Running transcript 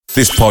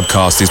This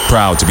podcast is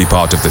proud to be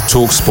part of the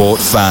TalkSport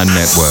Fan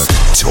Network.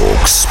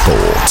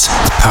 TalkSport.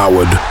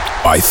 Powered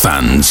by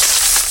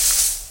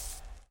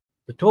fans.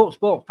 The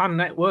TalkSport Fan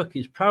Network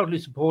is proudly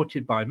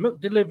supported by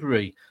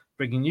McDelivery,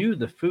 bringing you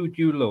the food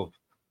you love.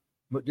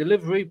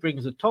 McDelivery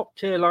brings a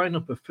top-tier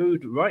lineup of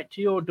food right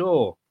to your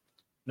door.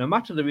 No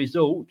matter the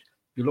result,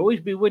 you'll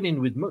always be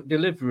winning with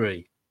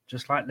McDelivery,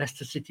 just like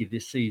Leicester City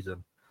this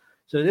season.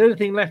 So the only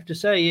thing left to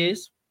say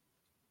is,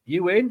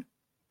 you win?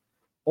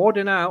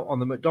 Order now on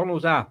the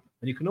McDonald's app,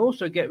 and you can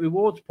also get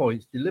rewards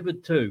points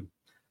delivered too.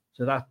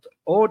 So that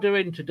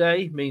ordering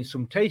today means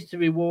some tasty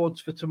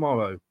rewards for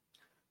tomorrow.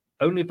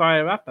 Only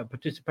via app at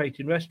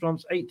participating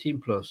restaurants,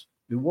 18+.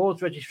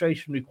 Rewards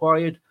registration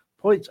required.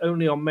 Points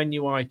only on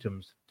menu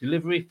items.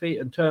 Delivery fee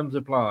and terms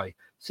apply.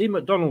 See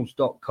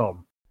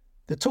mcdonalds.com.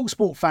 The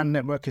TalkSport Fan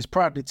Network is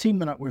proudly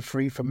teaming up with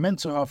Free for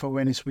Mental Health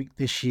Awareness Week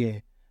this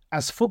year.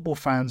 As football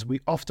fans, we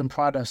often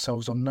pride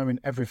ourselves on knowing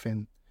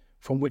everything,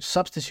 from which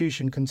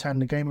substitution can turn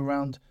the game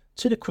around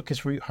to the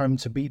quickest route home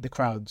to beat the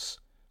crowds.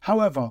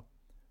 However,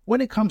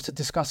 when it comes to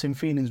discussing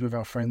feelings with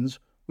our friends,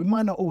 we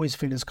might not always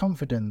feel as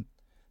confident.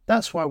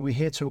 That's why we're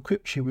here to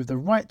equip you with the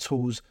right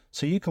tools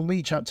so you can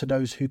reach out to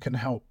those who can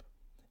help.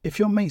 If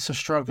your mates are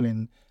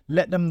struggling,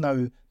 let them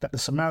know that the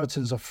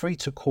Samaritans are free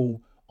to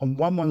call on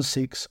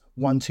 116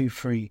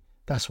 123.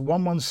 That's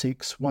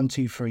 116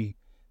 123.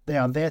 They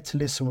are there to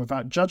listen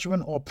without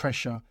judgment or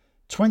pressure,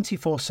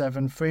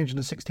 24/7,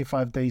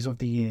 365 days of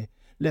the year.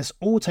 Let's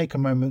all take a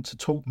moment to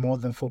talk more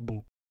than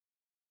football.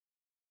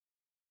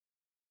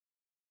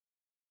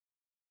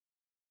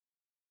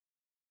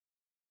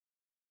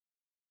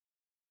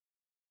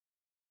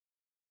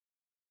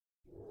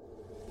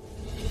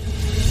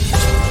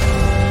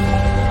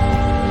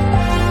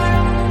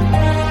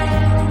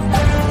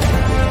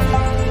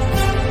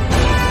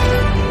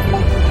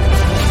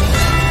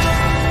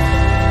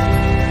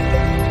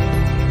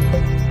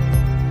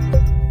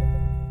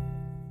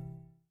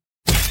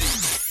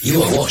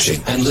 You are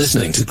watching and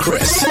listening to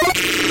Chris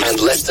and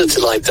Leicester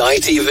Till I Die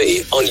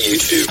TV on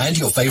YouTube and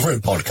your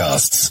favourite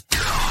podcasts.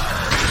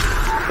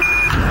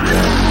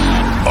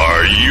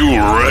 Are you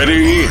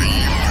ready?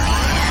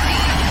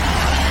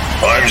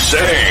 I'm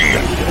saying,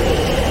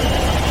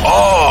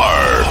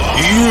 are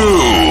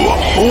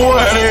you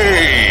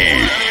ready?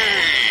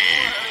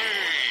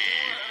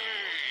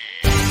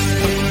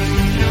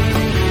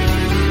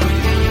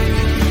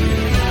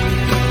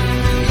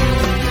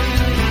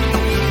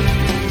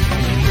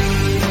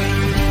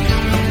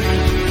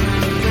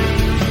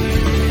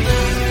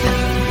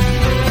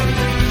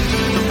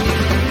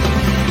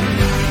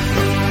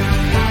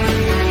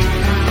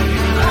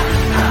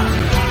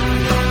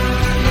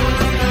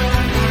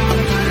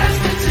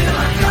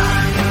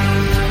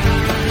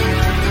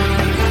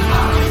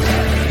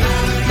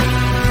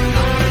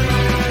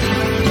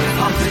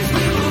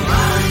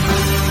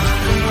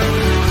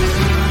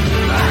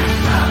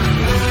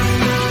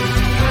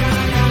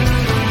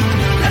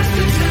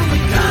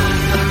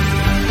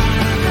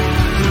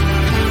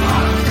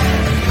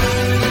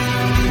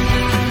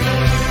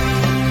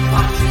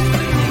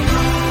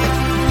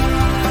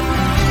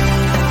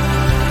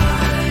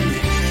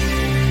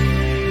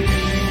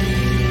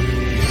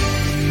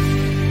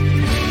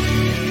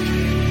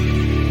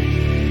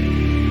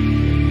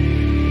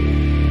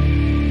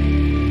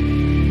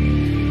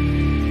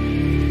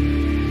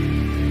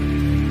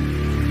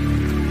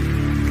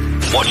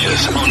 Watch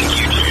us on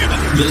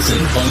YouTube. Listen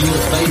on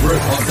your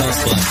favourite podcast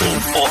platform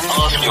Or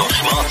ask your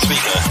smart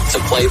speaker. to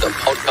play the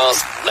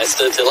podcast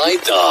Leicester Till I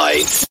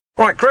Die.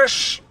 Right,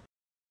 Chris.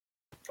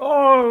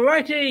 All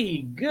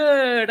righty.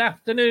 Good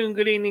afternoon,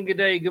 good evening, good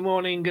day, good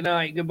morning, good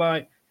night,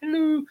 goodbye.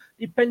 Hello,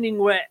 depending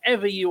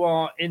wherever you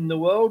are in the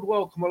world.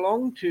 Welcome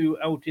along to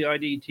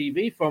LTID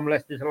TV from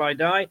Leicester Till I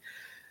Die.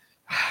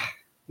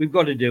 We've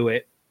got to do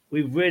it.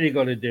 We've really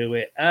got to do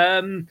it.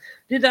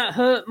 Did that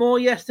hurt more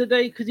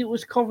yesterday because it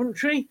was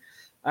Coventry?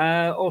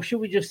 Or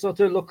should we just sort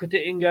of look at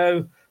it and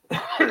go,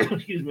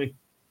 excuse me,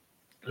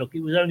 look,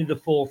 it was only the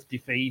fourth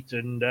defeat,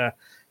 and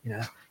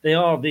they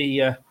are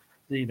the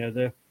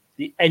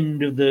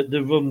end of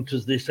the run,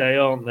 as they say,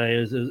 aren't they?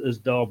 As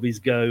derbies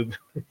go,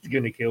 it's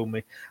going to kill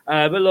me.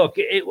 But look,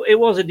 it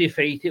was a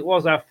defeat. It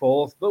was our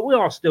fourth, but we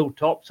are still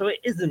top, so it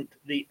isn't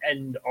the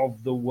end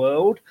of the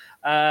world.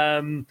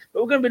 But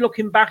we're going to be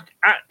looking back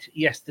at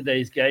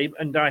yesterday's game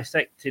and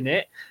dissecting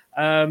it.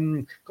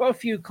 Got a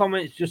few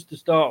comments just to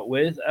start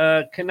with.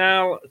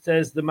 Canal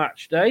says the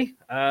match day.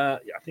 I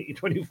think you're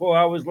 24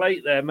 hours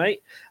late there,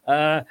 mate.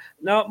 Now,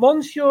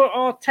 Monsieur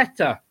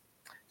Arteta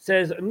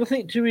says,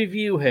 nothing to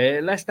review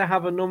here. Leicester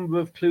have a number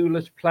of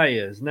clueless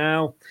players.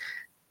 Now,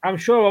 I'm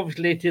sure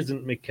obviously it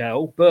isn't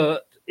Mikel,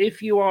 but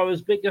if you are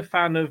as big a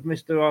fan of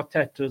Mr.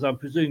 Arteta as I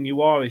presume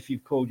you are if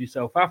you've called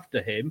yourself after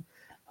him,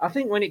 I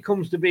think when it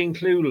comes to being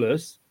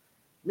clueless,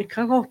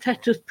 Mikel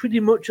Arteta's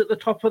pretty much at the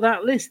top of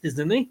that list,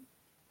 isn't he?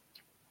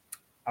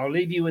 I'll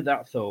leave you with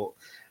that thought.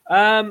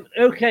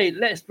 Okay,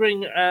 let's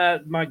bring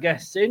my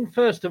guests in.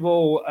 First of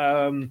all,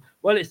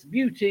 well, it's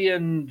Beauty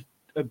and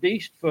a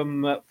Beast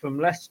from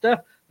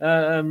Leicester.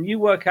 You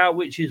work out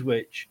which is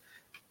which.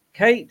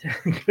 Kate,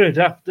 good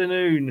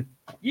afternoon.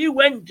 You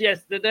went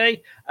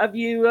yesterday. Have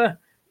you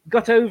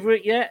got over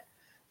it yet?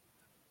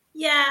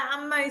 Yeah,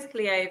 I'm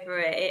mostly over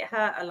it. It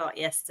hurt a lot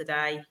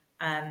yesterday,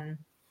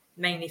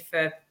 mainly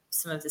for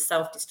some of the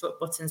self-destruct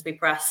buttons we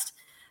pressed.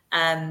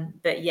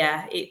 But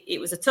yeah, it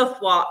was a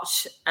tough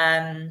watch,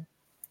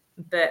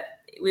 but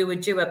we were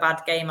due a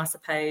bad game, I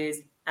suppose.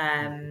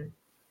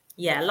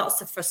 Yeah,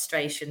 lots of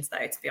frustrations,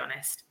 though, to be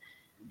honest.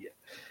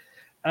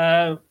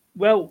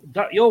 Well,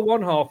 you're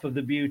one half of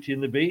the Beauty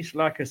and the Beast.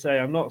 Like I say,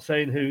 I'm not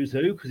saying who's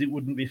who because it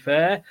wouldn't be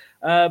fair.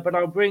 But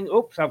I'll bring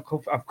up.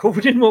 I've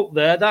covered him up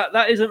there.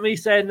 That isn't me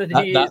saying that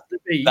he is the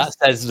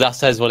Beast. That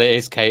says what it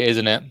is, Kate,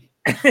 isn't it?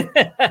 I think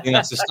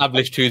that's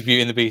established who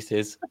Beauty and the Beast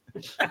is.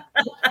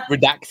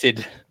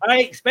 Redacted. I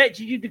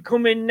expected you to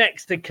come in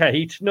next to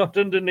Kate, not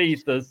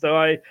underneath us. So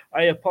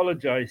I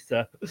apologise,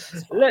 sir.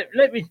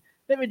 Let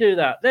me do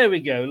that. There we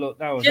go. Look,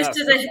 that was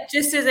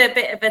just as a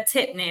bit of a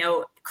tip,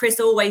 Neil.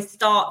 Chris always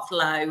starts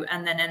low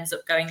and then ends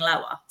up going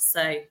lower.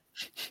 So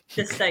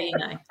just so you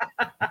know.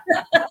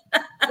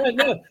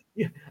 No,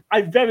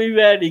 I very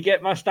rarely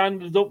get my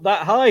standards up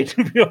that high,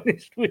 to be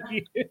honest with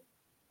you.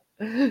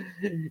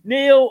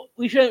 Neil,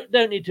 we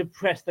don't need to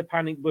press the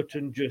panic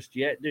button just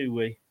yet, do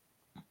we?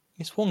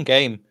 It's one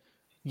game.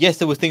 Yes,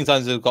 there were things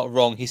Anzo got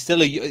wrong. He's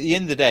still at the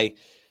end of the day.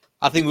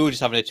 I think we were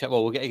just having a chat.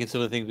 Well, we'll get into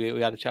some of the things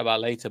we had a chat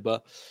about later,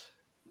 but.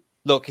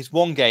 Look, it's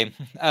one game.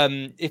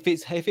 If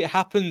it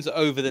happens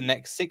over the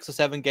next 6 or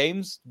 7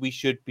 games, we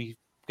should be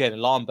getting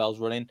alarm bells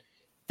running.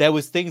 There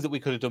was things that we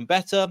could have done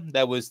better.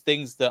 There was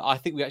things that I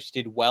think we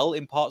actually did well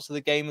in parts of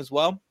the game as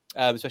well,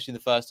 especially in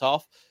the first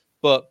half.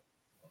 But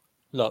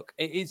look,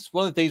 it's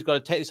one of the things we've got to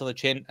take this on the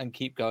chin and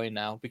keep going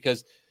now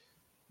because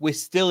we're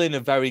still in a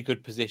very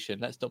good position.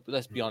 Let's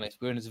be honest.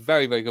 We're in a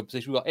very, very good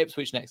position. We've got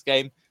Ipswich next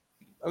game.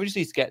 We just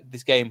need to get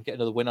this game, get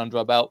another win under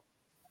our belt.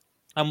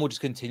 And we'll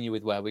just continue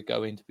with where we're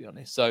going, to be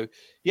honest. So,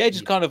 yeah,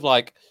 kind of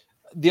like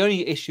the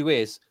only issue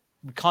is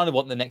we kind of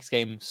want the next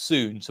game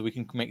soon so we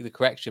can make the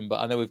correction. But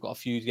I know we've got a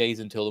few days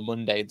until the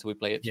Monday until we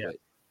play Ipswich.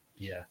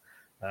 Yeah,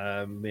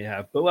 we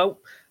have. But,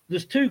 well,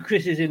 there's 2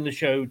 Chris's in the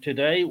show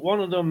today.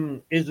 One of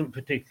them isn't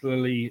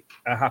particularly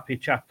a happy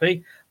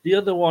chappy. The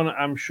other one,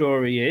 I'm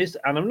sure he is.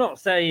 And I'm not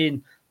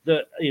saying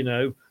that,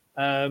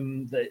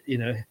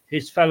 that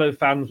his fellow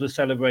fans were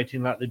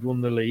celebrating like they'd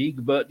won the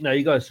league, but no,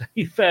 you got to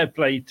say fair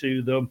play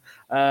to them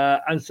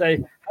and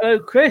say hello,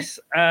 Chris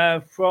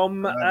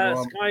from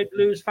Sky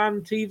Blues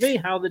Fan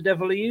TV. How the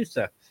devil are you,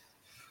 sir?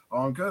 Oh,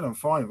 I'm good. I'm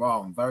fine.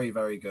 Wow, I'm very,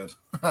 very good.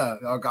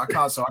 I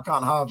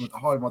can't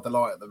hide my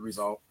delight at the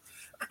result.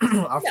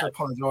 I have to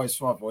apologise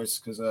for my voice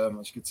because, as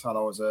you could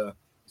tell, there's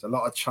a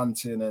lot of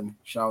chanting and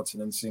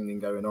shouting and singing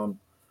going on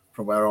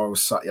from where I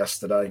was sat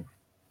yesterday.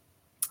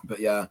 But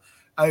yeah.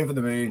 Over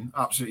the moon,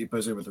 absolutely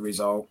buzzing with the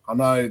result. I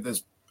know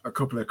there's a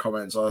couple of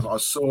comments. I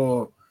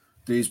saw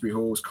Dewsbury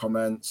Hall's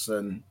comments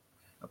and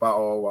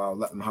about,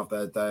 let them have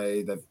their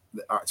day. They're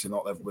acting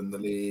like they've won the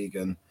league.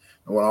 And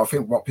well, I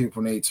think what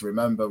people need to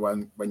remember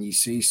when you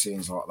see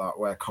scenes like that,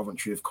 where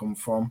Coventry have come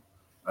from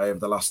over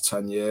the last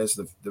 10 years,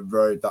 the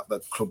road that the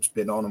club's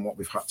been on and what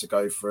we've had to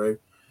go through.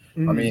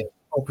 I mean,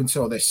 up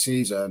until this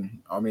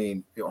season, I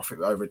think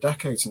over a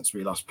decade since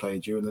we last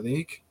played you in the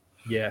league.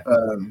 Yeah.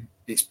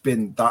 It's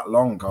been that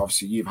long.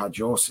 Obviously, you've had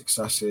your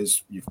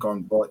successes. You've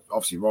gone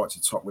right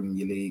to top, winning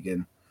your league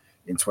in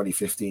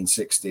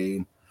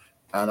 2015-16.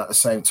 And at the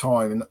same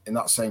time, in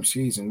that same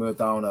season, we're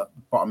down at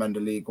bottom end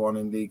of League One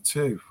and League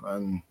Two.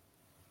 And,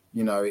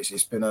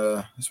 it's been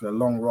a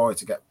long ride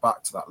to get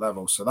back to that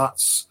level. So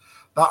that's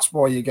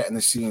why you're getting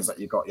the scenes that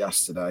you got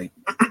yesterday.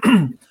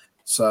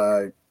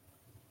 So...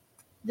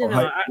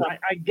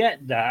 I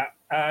get that,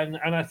 and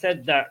I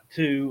said that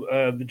to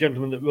the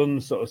gentleman that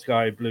runs sort of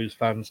Sky Blues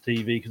Fans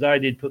TV because I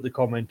did put the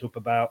comment up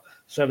about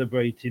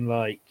celebrating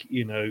like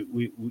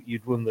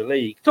you'd won the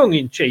league, tongue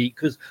in cheek,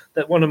 because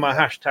that one of my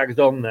hashtags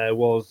on there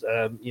was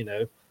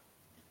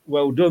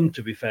well done,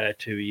 to be fair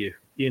to you,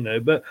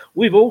 But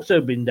we've also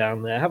been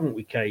down there, haven't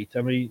we, Kate?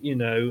 I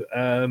mean,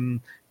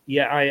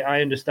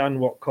 I understand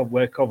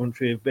where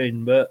Coventry have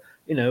been, but.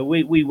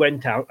 We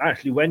went out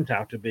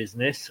of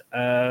business.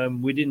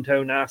 We didn't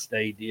own our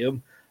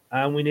stadium,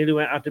 and we nearly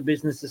went out of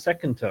business the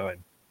second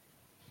time.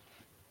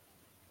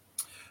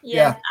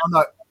 Yeah.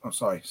 I'm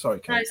sorry,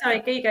 Kate. No,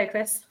 sorry. You go,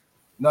 Chris.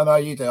 No,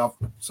 you do.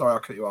 Sorry, I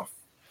cut you off.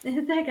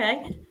 It's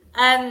okay.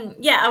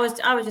 I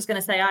was just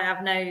going to say I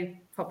have no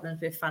problems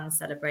with fans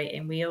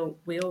celebrating. We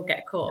all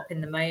get caught up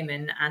in the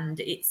moment, and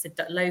it's a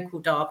local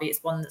derby.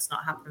 It's one that's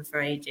not happened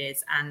for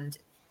ages, and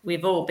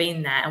we've all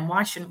been there, and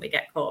why shouldn't we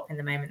get caught up in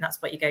the moment?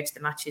 That's what you go to the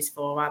matches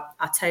for.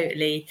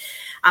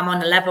 I'm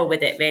on a level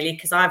with it, really,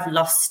 because I've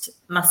lost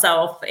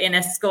myself in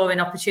a scoring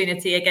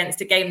opportunity against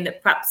a game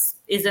that perhaps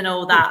isn't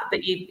all that, but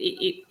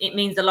it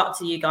means a lot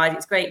to you guys.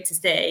 It's great to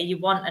see. You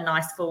want a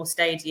nice full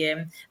stadium,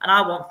 and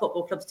I want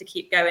football clubs to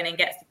keep going and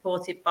get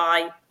supported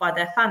by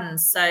their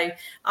fans. So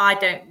I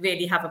don't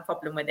really have a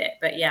problem with it.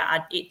 But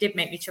yeah, it did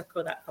make me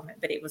chuckle, that comment,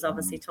 but it was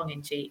obviously tongue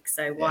in cheek.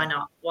 So why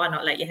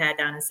not let your hair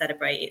down and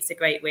celebrate? It's a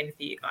great win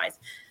for you guys.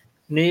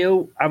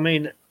 Neil, I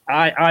mean,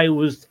 I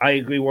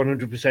agree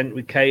 100%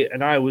 with Kate,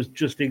 and I was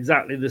just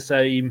exactly the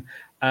same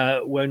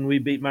when we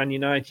beat Man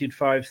United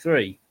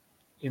 5-3,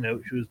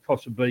 which was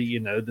possibly,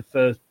 the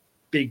first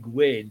big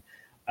win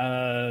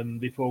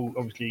before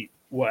obviously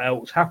what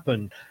else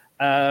happened.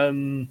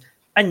 And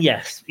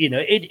yes,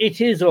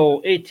 it is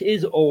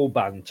all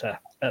banter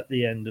at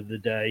the end of the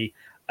day.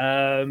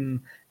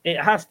 It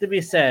has to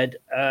be said,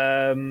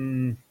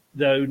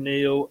 though,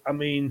 Neil, I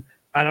mean,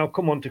 and I'll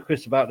come on to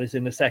Chris about this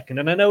in a second.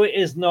 And I know it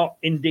is not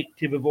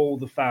indicative of all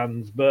the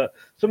fans, but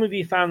some of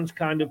you fans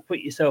kind of put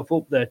yourself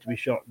up there to be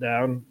shot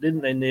down,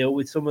 didn't they, Neil,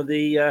 with some of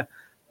the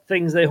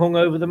things they hung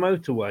over the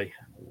motorway?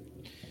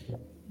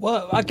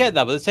 Well, I get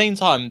that, but at the same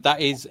time, that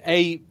is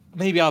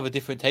maybe I have a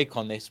different take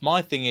on this.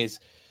 My thing is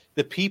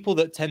the people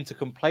that tend to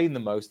complain the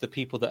most, the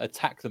people that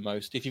attack the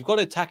most. If you've got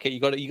to attack it, you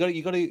got to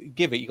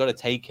give it, you got to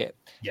take it.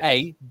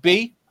 Yeah.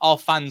 B, our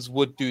fans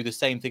would do the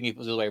same thing if it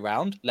was the other way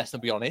around. Let's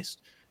not be honest.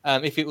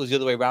 If it was the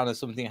other way around and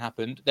something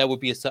happened, there would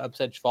be a certain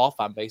percentage of our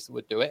fan base that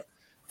would do it.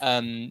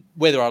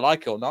 Whether I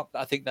like it or not,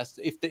 I think that's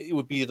if it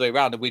would be the other way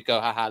around, and we'd go,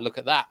 haha, look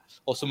at that.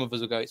 Or some of us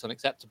would go, it's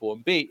unacceptable.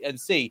 And B and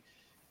C,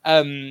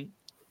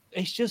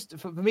 it's just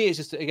for me, it's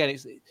just again,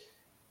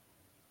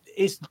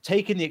 it's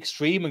taking the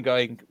extreme and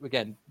going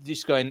again,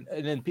 just going,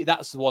 and then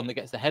that's the one that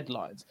gets the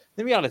headlines.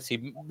 In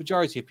reality,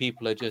 majority of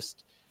people are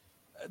just.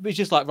 It's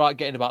just like right,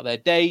 getting about their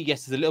day.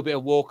 Yes, there's a little bit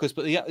of walkers,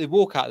 but they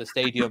walk out of the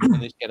stadium and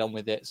they just get on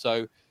with it.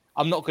 So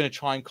I'm not going to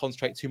try and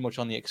concentrate too much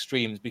on the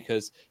extremes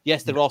because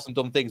yes, there are some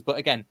dumb things, but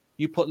again,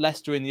 you put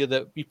Leicester in you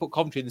put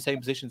Coventry in the same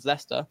position as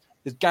Leicester.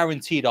 It's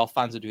guaranteed our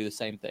fans will do the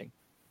same thing.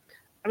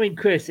 I mean,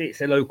 Chris,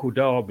 it's a local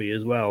derby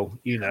as well,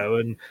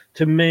 and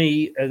to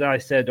me, as I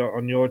said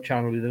on your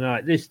channel the other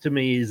night, this to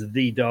me is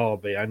the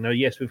derby. I know,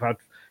 yes, we've had,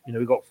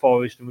 we've got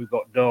Forest and we've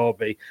got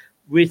Derby.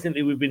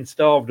 Recently, we've been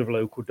starved of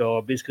local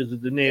derbies because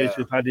of the nearest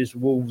we've had is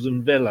Wolves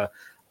and Villa.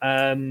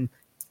 And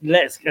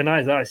as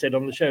I said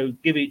on the show,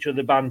 give each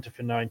other banter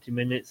for 90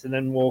 minutes and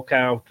then walk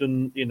out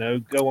and,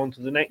 go on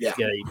to the next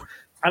game.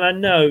 And I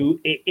know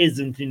it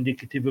isn't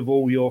indicative of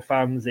all your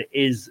fans. It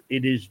is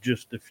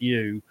just a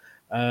few.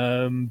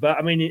 But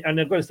I mean, and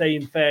I've got to say,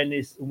 in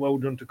fairness, and well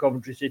done to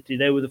Coventry City,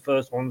 they were the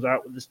first ones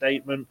out with the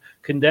statement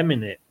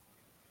condemning it.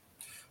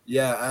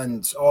 Yeah,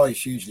 and I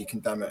hugely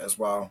condemn it as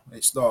well.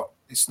 It's not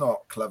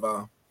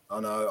clever. I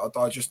know.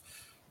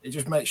 It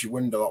just makes you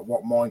wonder like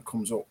what mind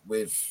comes up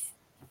with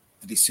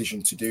the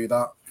decision to do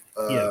that.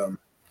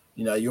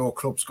 Your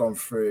club's gone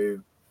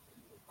through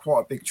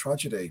quite a big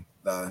tragedy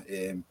there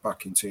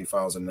back in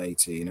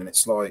 2018, and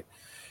it's like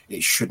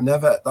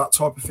that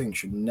type of thing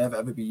should never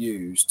ever be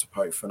used to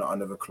poke fun at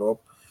another club.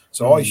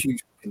 So I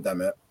hugely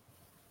condemn it.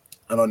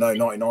 And I know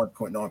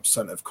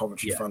 99.9% of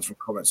Coventry fans from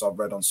comments I've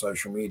read on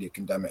social media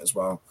condemn it as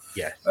well.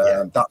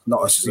 That's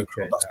not us as a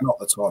club. That's not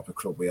the type of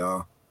club we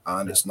are,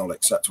 and it's not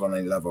acceptable on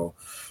any level.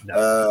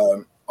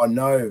 No. I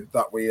know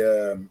that we,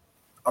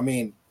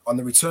 on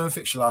the return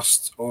fixture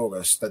last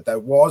August, that there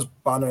was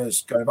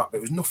banners going back, but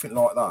it was nothing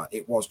like that.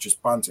 It was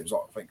just banter. It was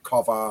like, I think,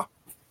 Cover,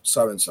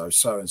 so-and-so.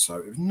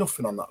 It was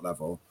nothing on that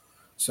level.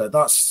 So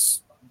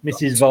that's...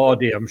 Mrs.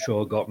 Vardy, I'm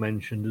sure, got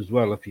mentioned as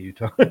well a few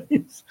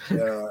times.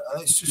 Yeah,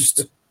 and it's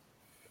just...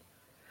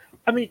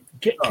 I mean,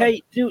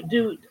 Kate,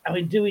 do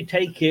we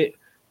take it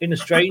in a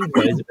strange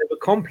way as a bit of a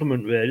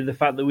compliment, really, the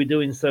fact that we're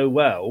doing so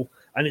well?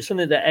 And it's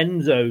something that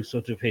Enzo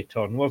sort of hit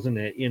on, wasn't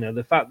it?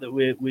 The fact that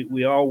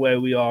we are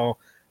where we are,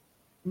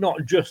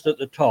 not just at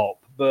the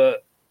top,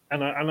 but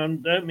and I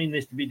don't mean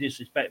this to be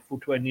disrespectful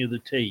to any other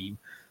team,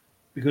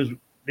 because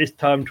this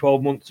time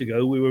 12 months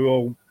ago we were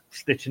all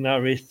stitching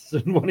our wrists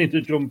and wanting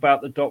to jump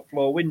out the top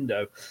floor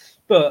window.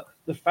 But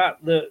the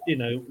fact that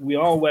we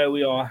are where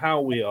we are,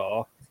 how we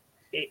are.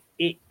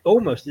 It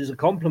almost is a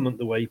compliment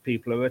the way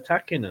people are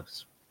attacking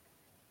us.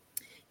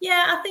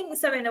 Yeah, I think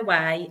so in a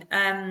way.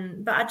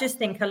 But I just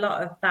think a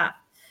lot of that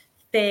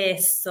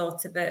fierce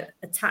sort of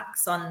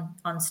attacks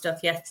on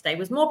stuff yesterday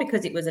was more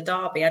because it was a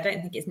derby. I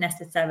don't think it's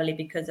necessarily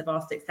because of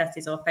our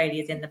successes or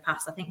failures in the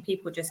past. I think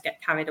people just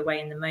get carried away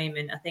in the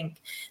moment. I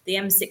think the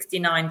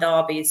M69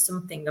 derby is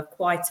something of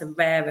quite a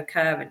rare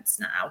occurrence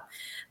now.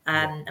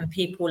 And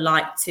people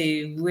like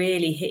to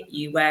really hit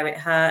you where it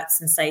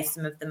hurts and say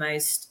some of the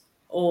most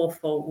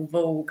awful,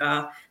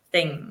 vulgar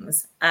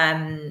things.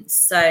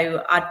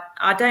 So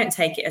I don't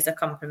take it as a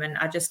compliment.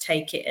 I just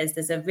take it as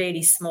there's a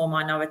really small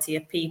minority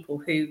of people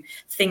who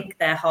think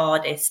their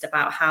hardest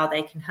about how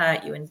they can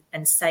hurt you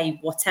and say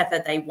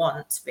whatever they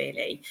want,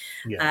 really.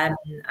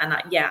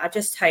 I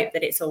just hope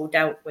that it's all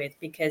dealt with,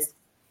 because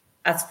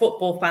as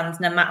football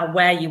fans, no matter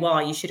where you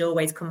are, you should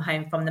always come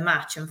home from the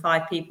match, and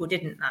 5 people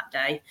didn't that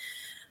day.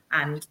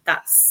 And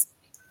that's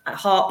a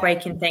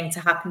heartbreaking thing to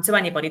happen to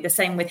anybody. The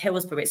same with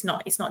Hillsborough. It's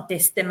not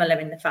dissimilar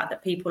in the fact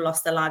that people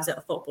lost their lives at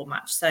a football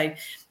match. So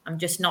I'm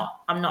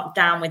not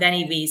down with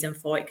any reason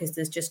for it, because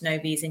there's just no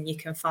reason you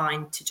can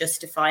find to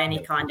justify any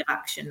kind of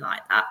action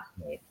like that.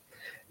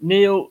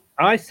 Neil,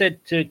 I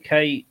said to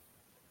Kate,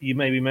 you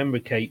may remember,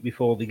 Kate,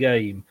 before the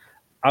game,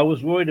 I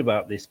was worried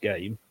about this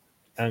game.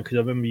 And because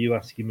I remember you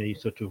asking me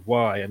sort of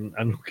why, and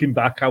looking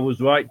back, I was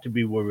right to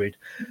be worried.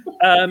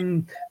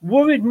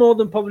 Worried more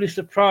than probably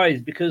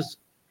surprised, because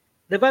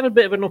they've had a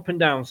bit of an up and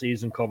down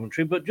season,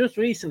 Coventry, but just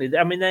recently,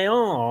 I mean, they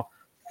are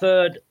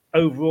third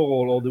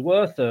overall, or they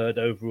were third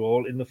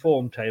overall in the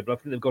form table. I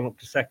think they've gone up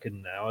to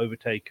second now,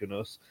 overtaken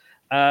us.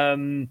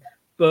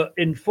 But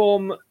in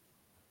form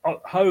at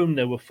home,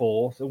 they were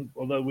fourth,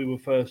 although we were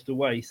first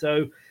away.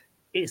 So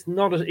it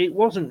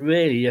wasn't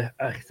really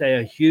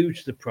a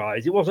huge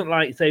surprise. It wasn't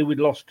like, say, we'd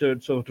lost to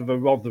sort of a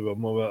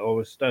Rotherham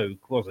or a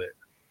Stoke, was it?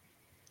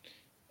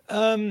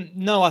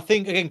 No, I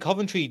think again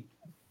Coventry,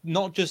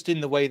 not just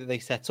in the way that they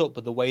set up,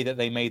 but the way that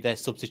they made their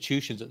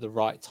substitutions at the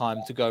right time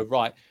to go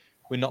right.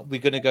 We're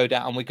going to go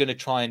down and we're going to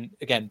try and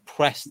again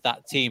press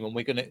that team, and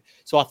we're going to.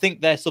 So I think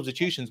their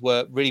substitutions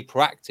were really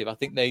proactive. I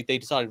think they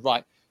decided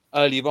right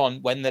earlier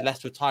on when the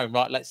Leicester retiring,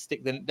 right, let's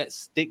stick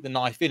the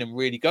knife in and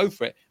really go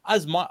for it.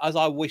 As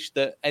I wish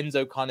that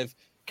Enzo kind of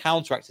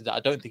counteracted that. I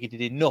don't think he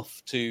did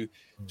enough to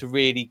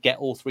really get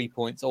all 3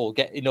 points or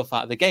get enough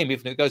out of the game.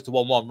 Even if it goes to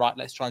 1-1, right,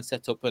 let's try and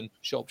set up and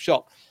shut up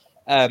shop.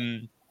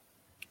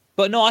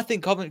 But no, I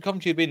think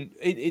Coventry have been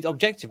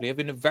objectively have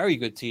been a very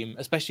good team,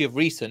 especially of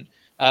recent.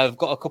 I've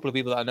got a couple of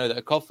people that I know that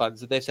are Cov fans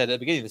that they've said at the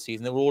beginning of the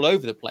season they were all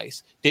over the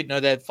place. Didn't know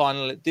their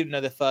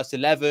first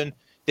 11.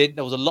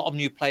 There was a lot of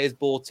new players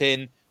brought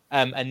in,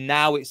 and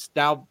now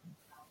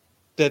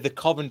they're the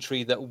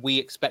Coventry that we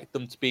expect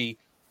them to be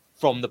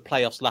from the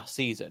playoffs last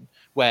season,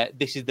 where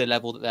this is the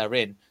level that they're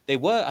in. They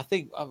were, I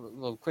think,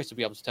 well, Chris will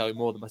be able to tell you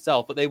more than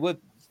myself, but they were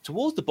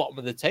towards the bottom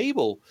of the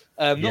table,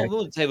 not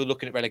on the table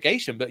looking at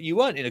relegation, but you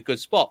weren't in a good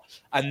spot.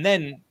 And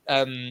then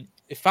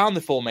they found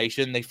the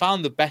formation, they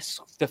found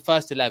the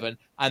first 11,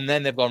 and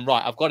then they've gone,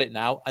 right, I've got it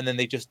now. And then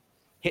they just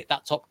hit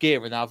that top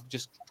gear and now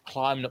just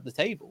climbing up the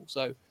table.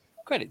 So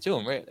credit to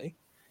them, really.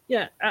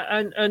 Yeah,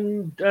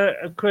 and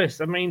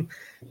Chris, I mean,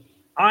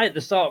 at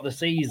the start of the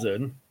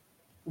season,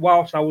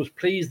 whilst I was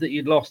pleased that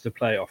you'd lost the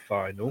playoff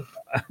final,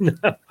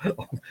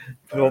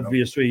 for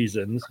obvious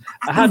reasons,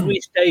 had we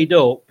stayed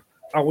up,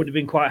 I would have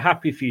been quite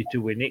happy for you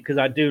to win it, because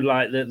I do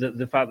like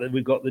the fact that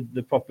we've got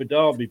the proper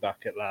derby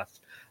back at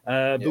last.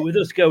 But with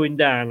us going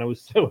down, I was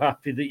so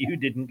happy that you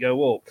didn't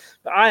go up.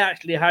 But I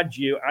actually had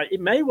you. It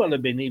may well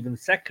have been even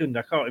second.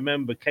 I can't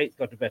remember. Kate's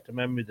got a better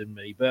memory than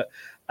me, but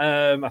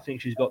I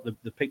think she's got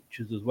the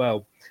pictures as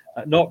well.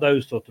 Not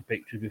those sort of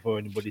pictures before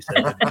anybody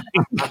says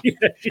anything.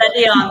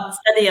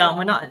 Steady on.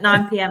 We're not at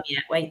 9 p.m.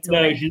 yet. Wait till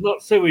No, she's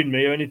not suing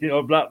me or anything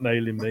or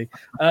blackmailing me.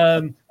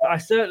 But I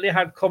certainly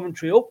had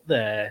Coventry up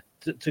there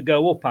to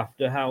go up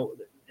after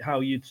how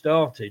you'd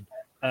started,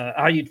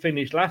 how you'd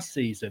finished last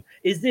season.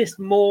 Is this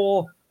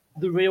more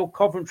the real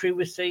Coventry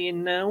we're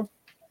seeing now?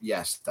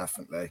 Yes,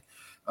 definitely.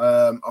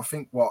 I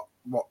think what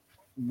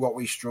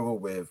we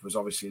struggled with was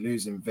obviously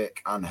losing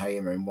Vic and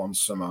Hamer in one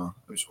summer.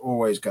 It was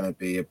always going to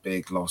be a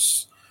big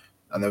loss,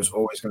 and there was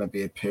always going to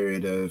be a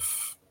period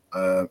of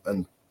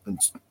and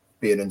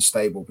being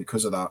unstable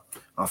because of that.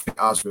 I think,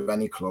 as with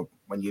any club,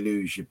 when you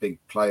lose your big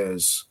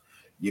players,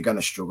 you're going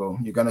to struggle.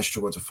 You're going to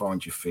struggle to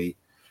find your feet.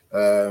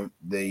 Some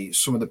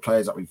of the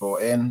players that we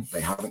brought in, they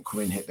haven't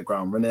come in, hit the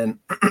ground running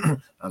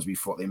as we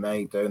thought they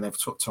may do, and they've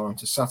took time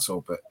to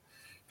settle. But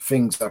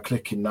things are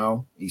clicking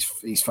now.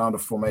 He's found a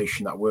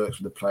formation that works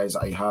with the players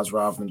that he has,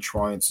 rather than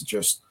trying to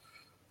just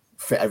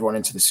fit everyone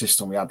into the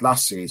system we had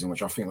last season,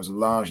 which I think was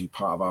largely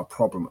part of our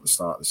problem at the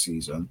start of the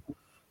season.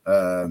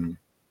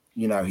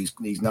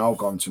 He's now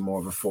gone to more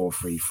of a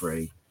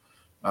 4-3-3,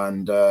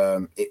 and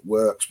it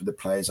works with the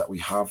players that we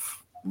have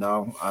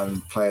now,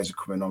 and players are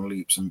coming on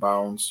leaps and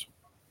bounds.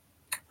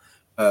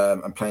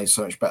 And playing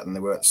so much better than they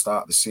were at the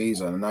start of the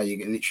season. And now you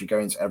literally go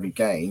into every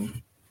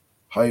game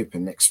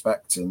hoping,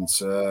 expecting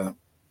to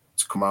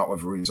come out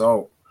with a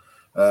result.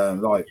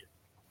 Like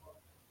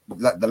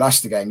the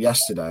Leicester game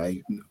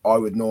yesterday, I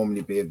would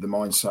normally be of the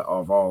mindset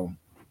of,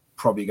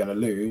 probably going to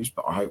lose,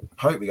 but I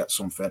hope we get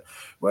something.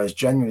 Whereas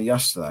genuinely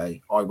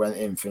yesterday, I went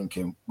in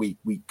thinking we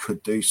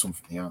could do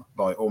something here,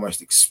 like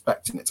almost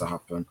expecting it to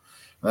happen.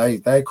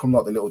 They come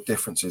like the little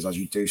differences as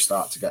you do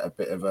start to get a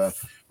bit of a,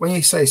 when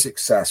you say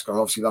success, because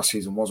obviously last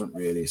season wasn't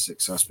really a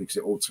success because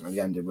it ultimately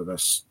ended with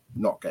us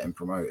not getting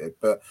promoted.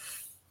 But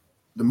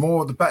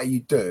the better you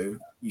do,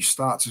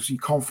 your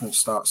confidence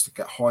starts to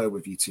get higher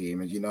with your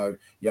team, and you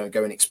don't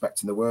go in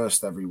expecting the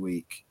worst every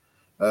week.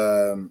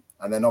 And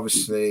then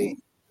obviously,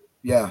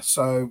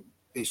 so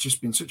it's just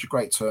been such a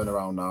great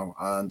turnaround now,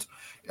 and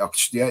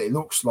it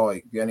looks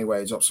like the only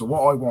way is up. So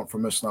what I want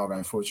from us now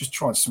going forward is just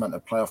try and cement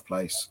a playoff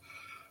place.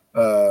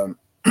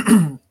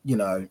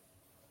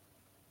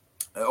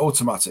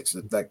 Automatics,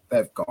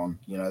 they've gone.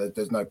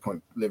 There's no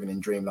point living in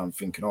dreamland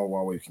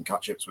thinking, we can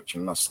catch Ipswich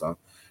and Leicester.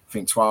 I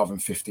think 12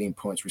 and 15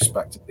 points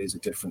respectively is the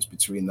difference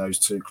between those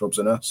two clubs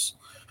and us.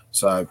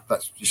 So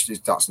that's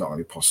not going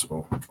to be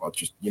possible. I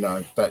just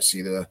don't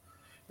see the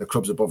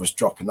clubs above us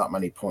dropping that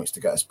many points to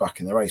get us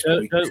back in the race.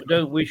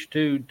 Don't wish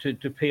to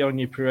pee on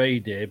your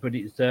parade here, but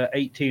it's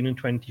 18 and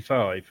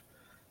 25.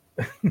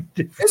 Is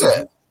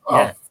it?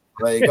 Yeah.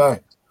 There you go.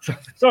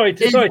 Sorry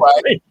to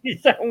make you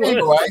sound worse.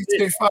 Either way, it's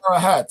too far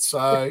ahead.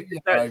 So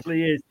It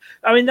actually is.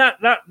 I mean,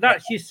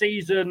 that's your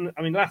season.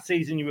 I mean, last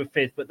season you were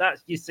fifth, but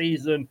that's your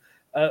season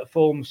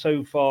form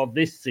so far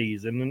this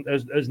season. And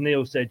as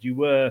Neil said, you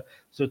were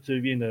sort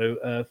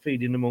of,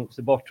 feeding amongst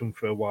the bottom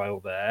for a while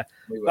there.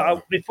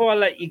 But before I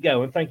let you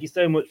go, and thank you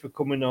so much for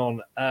coming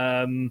on,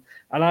 and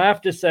I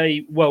have to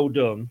say, well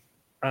done.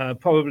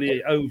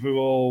 Probably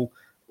overall,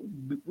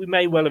 we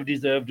may well have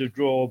deserved a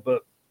draw,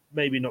 but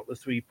maybe not the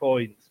 3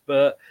 points.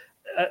 But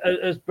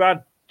as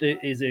Brad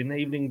is in,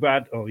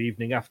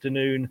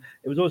 afternoon,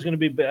 it was always going to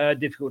be a bit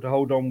difficult to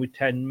hold on with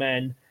 10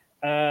 men.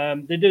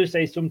 They do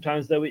say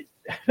sometimes, though, it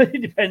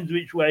depends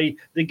which way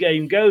the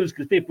game goes,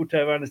 because people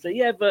turn around and say,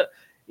 yeah, but,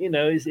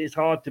 it's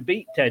hard to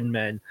beat 10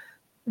 men.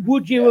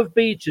 Would you have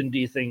beaten, do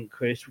you think,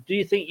 Chris? Do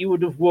you think you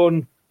would have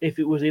won if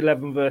it was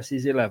 11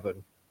 versus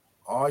 11?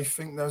 I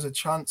think there's a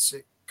chance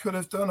it could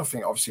have done. I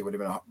think obviously it would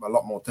have been a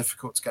lot more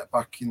difficult to get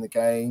back in the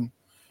game.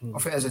 I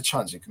think there's a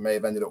chance it may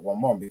have ended up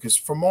 1-1, because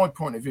from my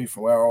point of view,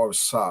 from where I was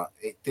sat,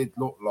 it did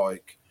look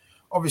like,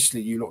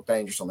 obviously you looked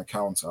dangerous on the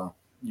counter.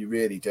 You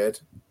really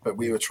did. But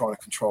we were trying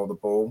to control the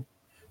ball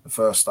the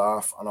first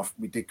half, and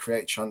we did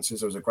create chances.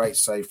 There was a great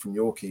save from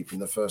your keeper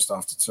in the first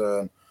half to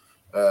turn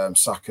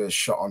Saka's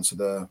shot onto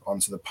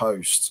the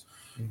post.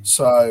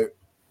 So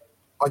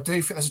I do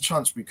think there's a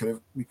chance we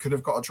could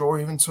have got a draw,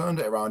 even turned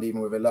it around,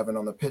 even with 11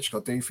 on the pitch. I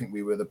do think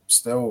we were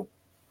still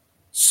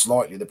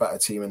slightly the better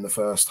team in the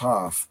first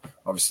half.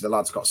 Obviously, the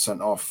lads got sent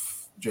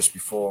off just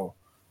before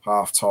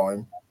half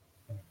time.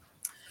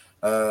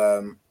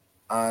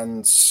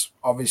 And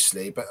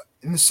obviously, but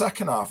in the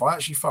second half, I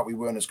actually felt we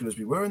weren't as good as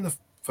we were in the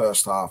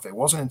first half. It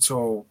wasn't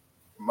until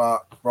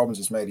Mark Robbins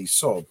has made his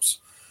subs,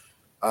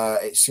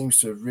 it seems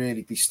to have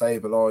really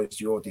destabilised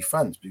your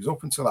defence, because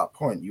up until that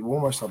point, you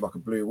almost had like a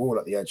blue wall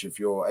at the edge of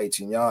your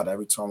 18-yard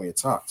every time we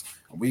attacked,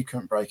 and we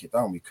couldn't break it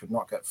down. We could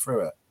not get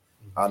through it.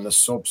 And the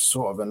subs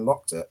sort of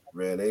unlocked it,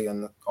 really.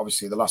 And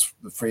obviously the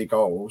 3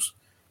 goals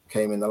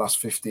came in the last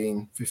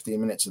 15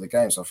 minutes of the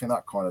game. So I think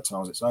that kind of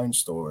tells its own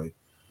story.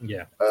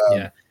 Yeah.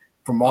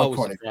 From my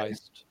point of view.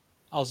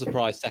 I was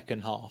surprised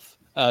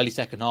early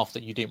second half,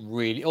 that you didn't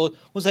really, or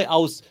was it, I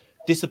was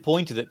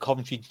disappointed that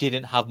Coventry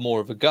didn't have more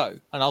of a go.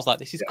 And I was like,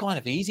 this is kind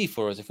of easy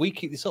for us. If we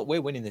keep this up,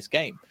 we're winning this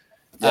game.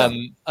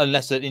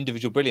 Unless an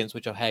individual brilliance,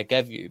 which O'Hare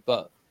gave you.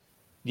 But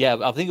yeah,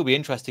 I think it'll be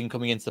interesting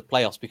coming into the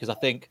playoffs, because I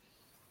think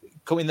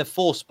in the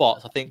 4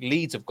 spots, I think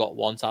Leeds have got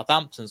 1,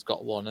 Southampton's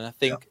got 1, and I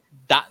think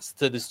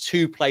there's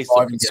 2 places.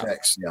 5 and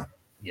 6, 100%.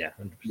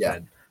 Yeah.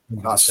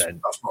 That's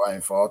what I'm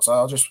aiming for. So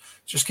I'll just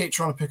keep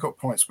trying to pick up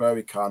points where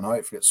we can.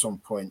 Hopefully at some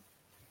point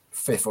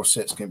 5th or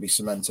 6th can be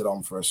cemented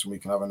on for us, and we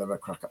can have another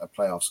crack at the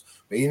playoffs.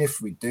 But even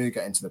if we do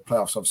get into the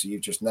playoffs, obviously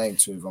you've just named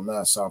 2 of them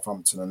there,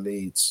 Southampton and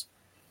Leeds.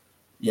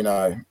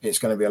 It's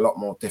going to be a lot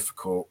more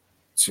difficult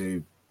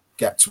to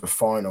get to a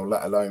final,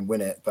 let alone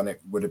win it, than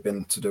it would have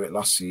been to do it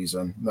last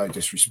season. No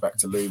disrespect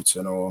to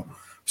Luton or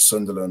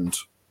Sunderland.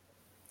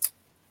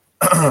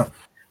 But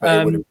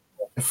it would have been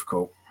more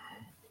difficult.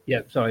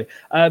 Yeah, sorry.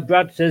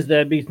 Brad says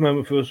their biggest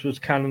moment for us was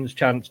Cannon's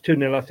chance.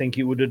 2-0, I think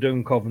he would have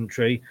done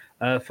Coventry.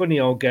 Funny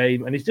old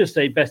game. And he's just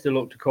say best of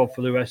luck to Cov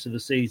for the rest of the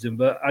season.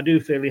 But I do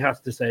feel he has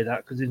to say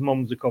that, because his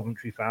mum's a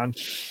Coventry fan.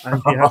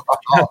 And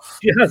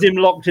she has him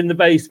locked in the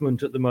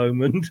basement at the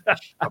moment.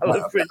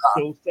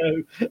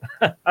 So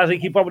I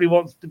think he probably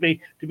wants to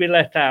be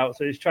let out.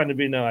 So he's trying to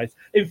be nice.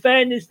 In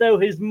fairness, though,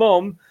 his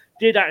mum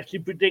did actually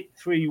predict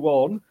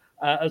 3-1.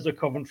 As a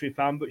Coventry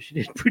fan, but she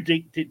did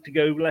predict it to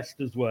go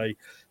Leicester's way.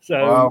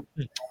 So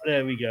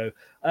There we go.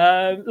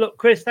 Look,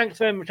 Chris, thanks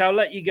very much. I'll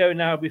let you go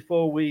now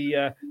before we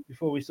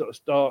sort of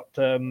start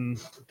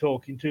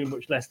talking too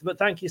much Leicester. But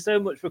thank you so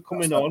much for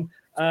coming on.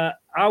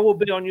 I will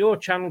be on your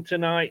channel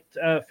tonight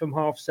from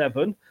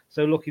 7:30.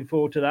 So looking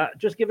forward to that.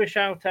 Just give a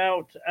shout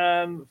out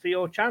for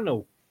your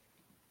channel.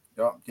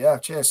 Yeah,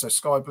 cheers. So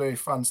Sky Blue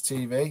Fans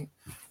TV,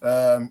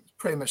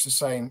 pretty much the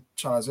same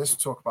channel as this.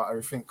 We talk about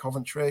everything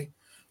Coventry,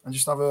 and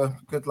just have a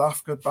good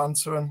laugh, good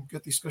banter, and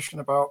good discussion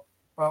about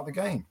the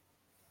game.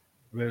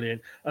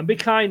 Brilliant. And be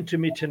kind to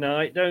me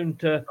tonight. Don't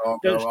stick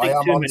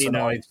too many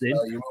knives in.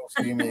 So you will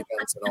see me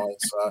again tonight.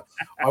 So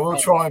I will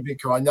try and be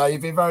kind. No,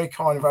 you've been very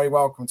kind and very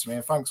welcome to me.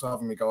 And thanks for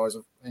having me, guys.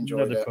 I've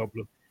enjoyed it. Not a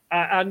problem.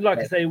 And like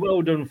I say,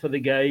 well done for the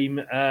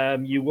game.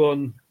 You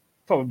won.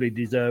 Probably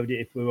deserved it,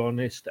 if we're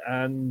honest.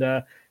 And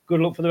good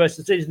luck for the rest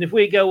of the season. If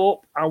we go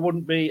up, I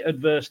wouldn't be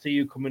adverse to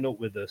you coming up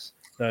with us.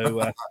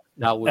 So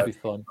that would be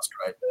fun. That's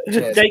great.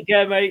 Cheers. Take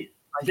care, mate.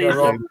 See you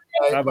soon.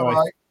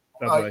 Bye-bye.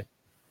 Bye-bye.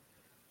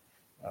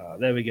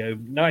 There we go.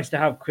 Nice to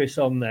have Chris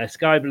on there.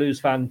 Sky Blues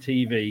Fan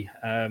TV.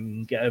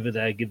 Get over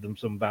there, give them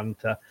some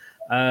banter.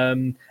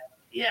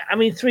 Yeah, I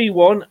mean,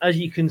 3-1, as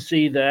you can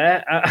see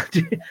there. I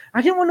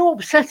didn't want to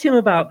upset him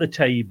about the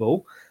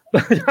table,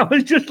 but I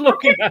was just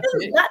looking at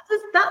it.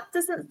 That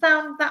doesn't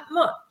sound that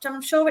much.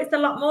 I'm sure it's a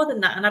lot more than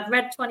that. And I've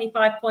read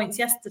 25 points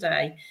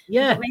yesterday.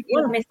 Yeah,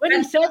 when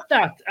he said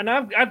that, and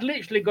I'd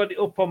literally got it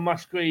up on my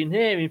screen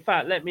here. In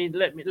fact, let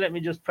me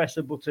just press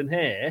a button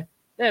here.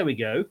 There we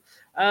go.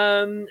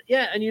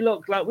 Yeah, and you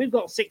look like we've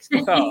got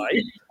 65.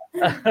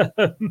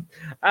 And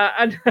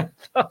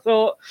I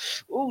thought,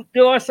 oh,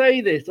 do I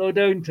say this or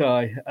don't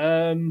I?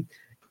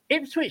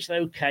 Ipswich,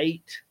 though,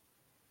 Kate,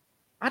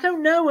 I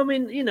don't know. I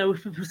mean,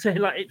 if people say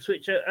like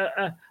Ipswich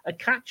are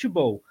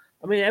catchable,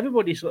 I mean,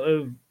 everybody sort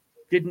of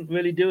didn't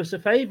really do us a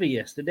favour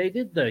yesterday,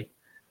 did they?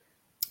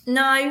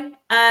 No.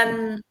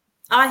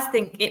 I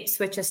think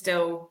Ipswich are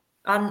still.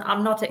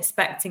 I'm not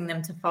expecting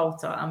them to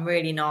falter. I'm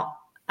really not.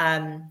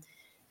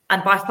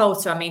 And by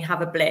falter, I mean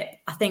have a blip.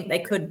 I think they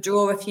could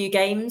draw a few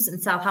games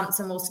and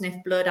Southampton will sniff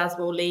blood, as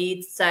will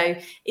Leeds. So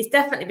it's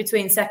definitely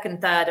between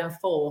second, third and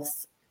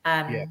fourth.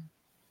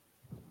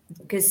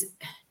 Because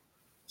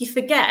you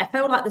forget, I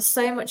feel like there's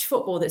so much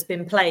football that's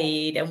been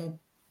played and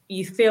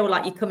you feel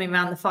like you're coming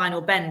around the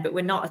final bend, but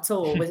we're not at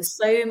all. There's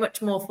so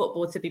much more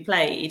football to be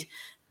played.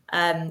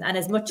 And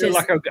as much as...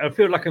 I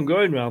feel like I'm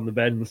going around the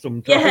bend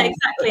sometimes. Yeah,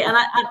 exactly. And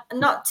I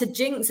not to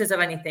jinx us or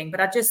anything,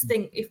 but I just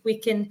think if we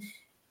can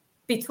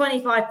be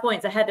 25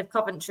 points ahead of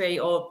Coventry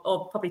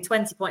or probably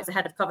 20 points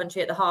ahead of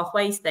Coventry at the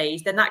halfway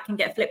stage, then that can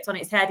get flipped on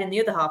its head in the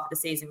other half of the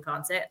season,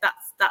 can't it?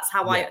 That's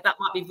how that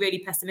might be really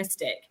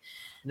pessimistic.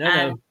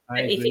 No,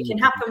 if it can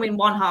happen in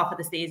one half of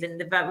the season,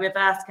 the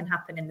reverse can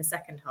happen in the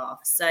second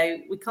half. So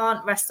we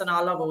can't rest on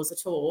our laurels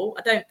at all.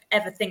 I don't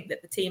ever think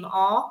that the team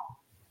are.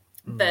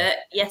 But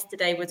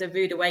yesterday was a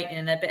rude awakening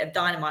and a bit of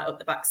dynamite up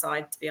the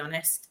backside, to be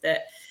honest,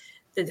 that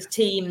the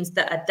teams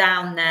that are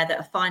down there that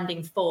are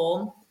finding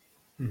form.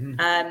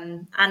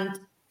 And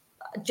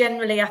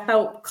generally, I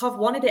felt Cov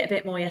wanted it a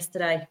bit more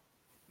yesterday.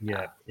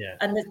 Yeah.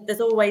 And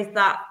there's always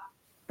that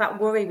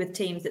worry with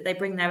teams that they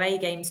bring their A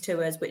games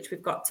to us, which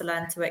we've got to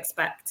learn to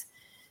expect.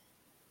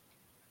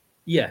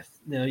 Yes,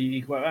 no,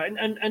 you're quite right.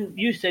 And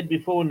you said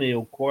before,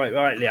 Neil, quite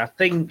rightly, I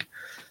think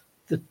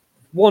the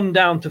 1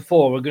 down to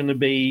 4 are going to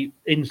be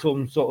in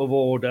some sort of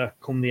order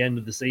come the end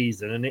of the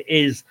season. And it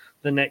is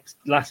the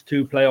last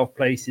 2 playoff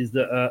places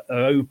that are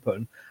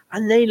open.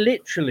 And they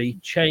literally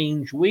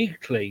change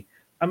weekly.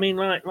 I mean,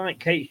 like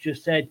Kate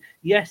just said,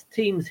 yes,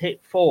 teams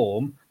hit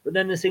form, but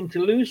then they seem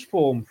to lose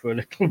form for a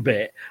little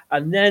bit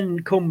and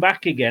then come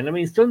back again. I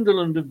mean,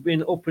 Sunderland have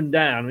been up and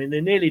down. I mean,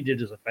 they nearly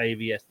did us a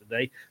favour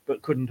yesterday,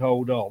 but couldn't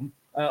hold on.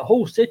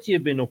 Hull City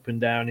have been up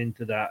and down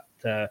into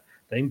that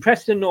thing.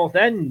 Preston North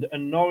End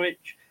and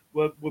Norwich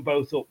were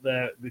both up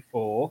there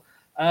before.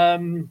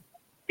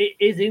 It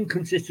is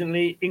inconsistent,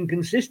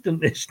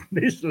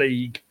 this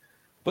league.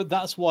 But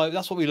that's what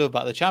we love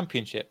about the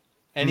Championship.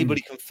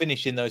 Anybody can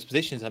finish in those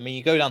positions. I mean,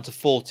 you go down to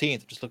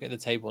 14th, just looking at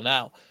the table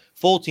now.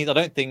 14th, I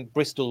don't think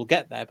Bristol will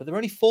get there, but they're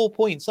only 4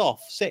 points off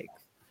 6th.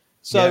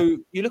 So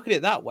you look at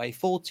it that way,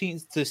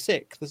 14th to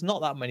 6th, there's not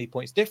that many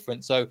points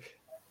different. So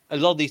a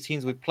lot of these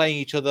teams will be playing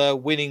each other,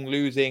 winning,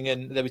 losing,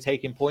 and they'll be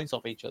taking points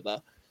off each other.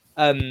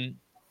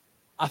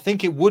 I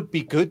think it would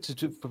be good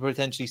to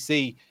potentially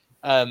see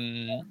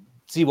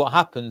what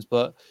happens,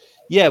 but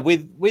yeah,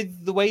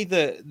 with the way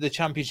the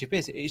Championship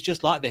is, it's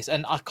just like this,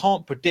 and I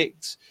can't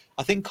predict.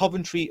 I think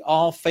Coventry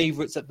are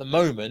favourites at the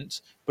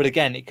moment, but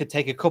again, it could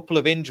take a couple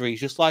of injuries,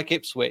 just like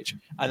Ipswich,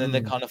 and then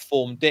the kind of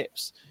form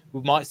dips.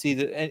 We might see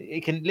that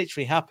it can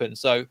literally happen.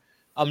 So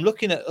I'm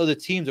looking at other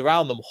teams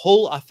around them.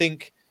 Hull, I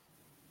think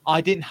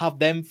I didn't have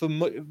them for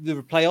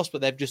the playoffs,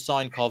 but they've just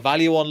signed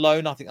Carvalho on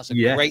loan. I think that's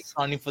a great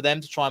signing for them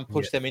to try and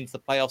push them into the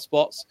playoff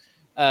spots.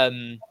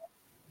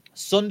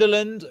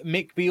 Sunderland,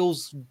 Mick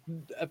Beale's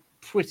a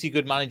pretty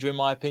good manager in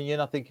my opinion.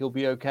 I think he'll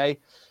be okay.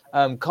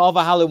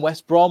 Carvajal and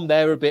West Brom,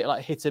 they're a bit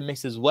like hit and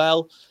miss as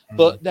well.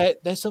 But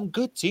there's some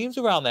good teams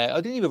around there.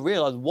 I didn't even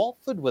realise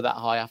Watford were that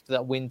high after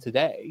that win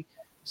today.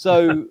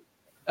 So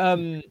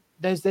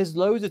there's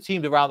loads of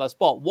teams around that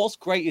spot. What's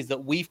great is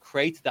that we've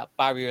created that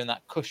barrier and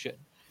that cushion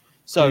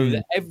so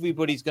that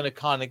everybody's going to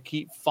kind of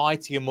keep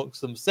fighting amongst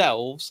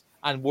themselves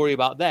and worry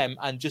about them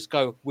and just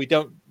go, we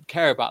don't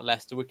care about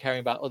Leicester, we're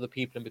caring about other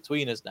people in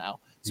between us now.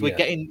 So we're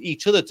getting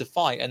each other to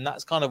fight, and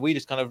that's kind of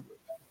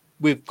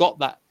we've got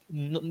that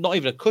not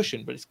even a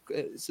cushion, but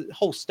it's a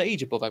whole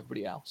stage above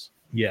everybody else.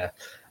 Yeah,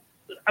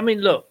 I mean,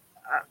 look,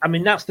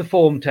 that's the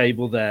form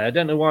table there. I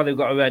don't know why they've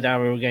got a red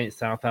arrow against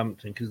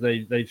Southampton because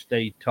they've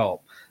stayed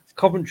top.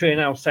 Coventry are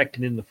now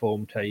second in the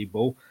form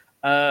table.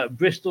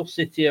 Bristol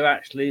City are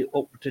actually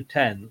up to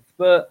 10th,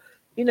 but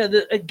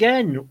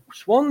again,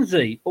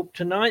 Swansea up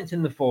to 9th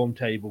in the form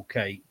table.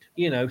 Kate,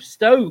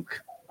 Stoke,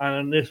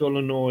 and this will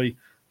annoy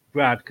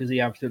Brad because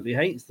he absolutely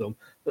hates them,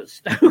 but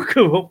Stoke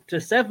are up to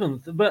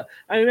 7th. But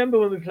I remember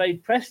when we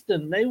played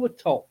Preston, they were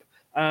top.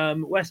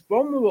 West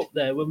Brom were up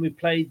there when we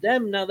played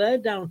them. Now they're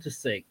down to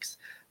 6.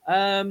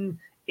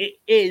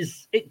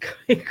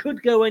 It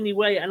could go any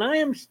way, and I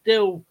am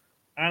still,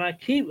 and I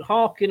keep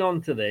harking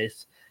on to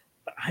this,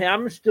 but I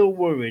am still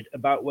worried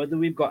about whether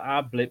we've got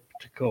our blip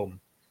to come.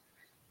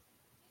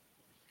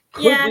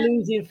 Could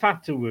losing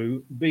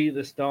Fatawu be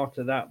the start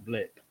of that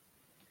blip?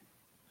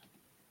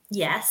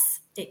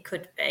 Yes, it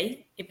could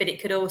be, but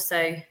it could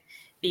also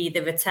be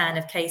the return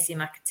of Casey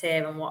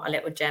McAteer and what a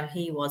little gem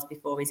he was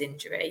before his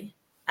injury.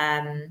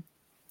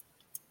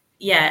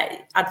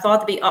 I'd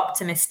rather be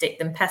optimistic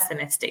than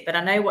pessimistic. But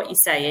I know what you're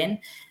saying,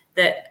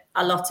 that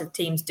a lot of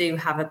teams do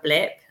have a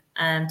blip.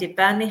 Did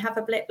Burnley have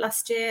a blip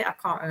last year? I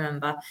can't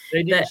remember.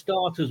 They didn't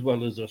start as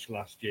well as us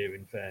last year,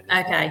 in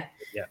fairness. Okay.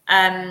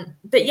 Yeah.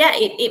 But yeah,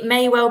 it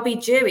may well be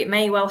due. It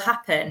may well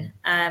happen.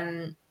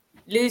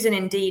 Losing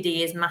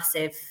Ndidi is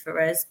massive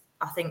for us,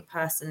 I think,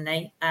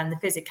 personally. The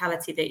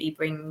physicality that he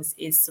brings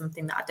is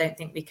something that I don't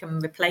think we can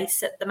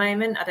replace at the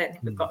moment. I don't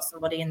think we've got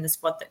somebody in the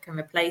squad that can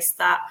replace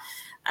that.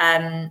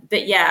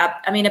 But yeah,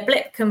 I mean, a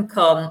blip can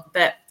come,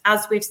 but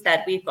as we've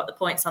said, we've got the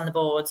points on the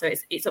board, so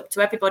it's up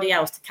to everybody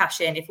else to cash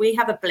in. If we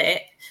have a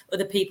blip,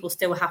 other people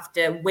still have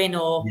to win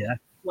or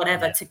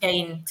whatever to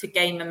gain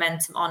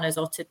momentum on us,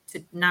 or to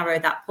narrow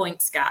that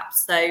points gap.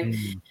 So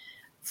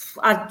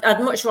I'd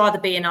much rather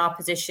be in our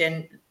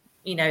position,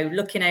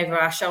 looking over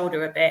our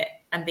shoulder a bit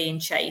and being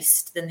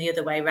chased, than the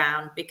other way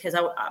around, because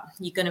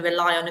you're going to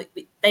rely on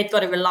it. They've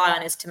got to rely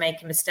on us to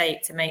make a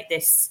mistake, to make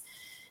this.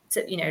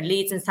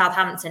 Leeds and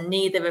Southampton,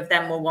 neither of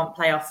them will want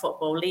playoff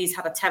football. Leeds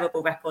had a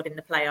terrible record in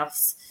the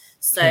playoffs.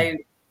 So,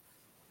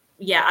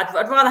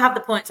 I'd rather have the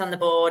points on the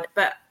board.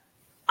 But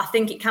I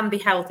think it can be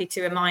healthy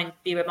to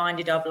be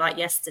reminded of, like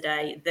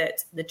yesterday,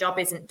 that the job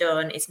isn't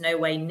done. It's no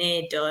way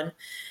near done.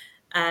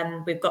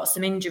 We've got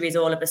some injuries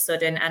all of a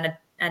sudden, and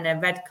a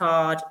red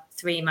card,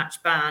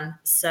 3-match ban.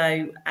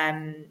 So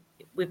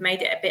we've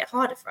made it a bit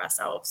harder for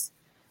ourselves.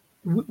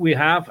 We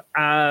have,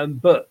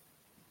 but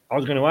I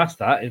was going to ask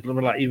that. It's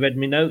like you read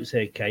me notes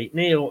here, Kate.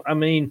 Neil, I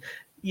mean,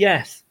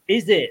 yes,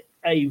 is it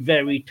a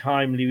very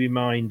timely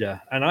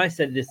reminder? And I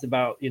said this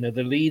about,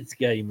 the Leeds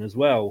game as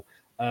well,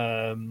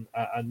 and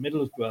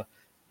Middlesbrough.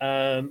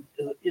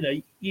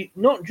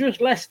 Not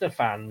just Leicester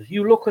fans.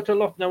 You look at a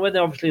lot now, whether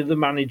obviously the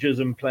managers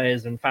and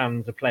players and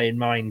fans are playing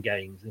mind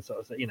games and sort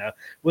of,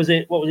 what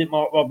was it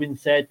Mark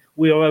Robbins said?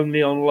 We are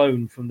only on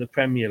loan from the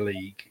Premier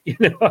League. You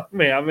know what I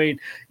mean? I mean,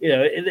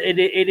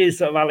 it is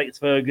sort of Alex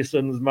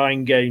Ferguson's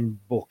mind game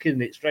book,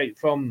 isn't it? Straight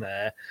from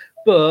there.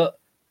 But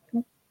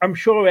I'm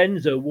sure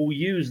Enzo will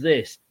use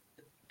this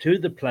to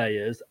the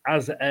players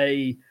as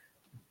a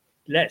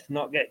let's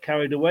not get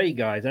carried away,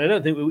 guys. And I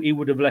don't think he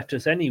would have left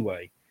us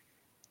anyway.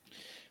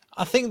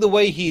 I think the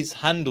way he's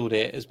handled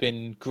it has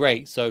been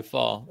great so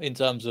far, in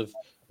terms of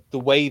the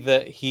way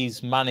that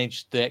he's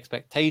managed the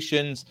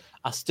expectations.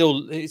 It's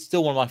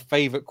still one of my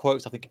favorite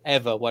quotes I think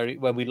ever,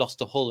 where we lost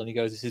to Hull and he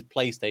goes, "This is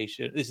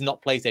PlayStation. This is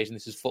not PlayStation.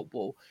 This is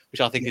football," which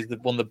I think is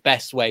one of the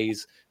best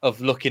ways of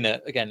looking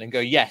at again and go,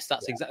 "Yes,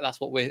 that's exactly that's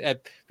what we're."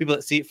 People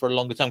that see it for a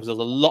longer time, because there's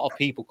a lot of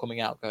people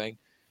coming out going,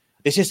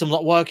 "This system's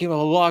not working,"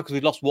 because we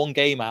lost one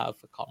game out of,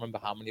 I can't remember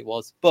how many it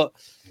was, but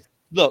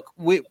look,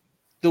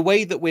 the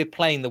way that we're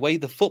playing, the way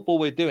the football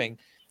we're doing,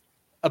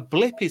 a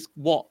blip is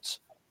what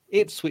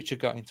Ipswich are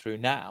going through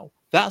now.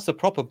 That's a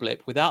proper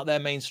blip without their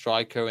main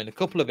striker and a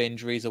couple of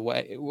injuries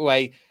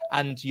away,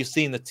 and you're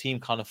seeing the team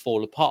kind of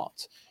fall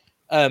apart.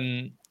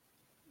 We've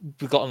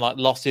gotten like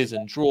losses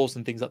and draws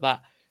and things like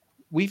that.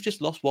 We've just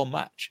lost one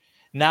match.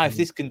 Now, if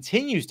this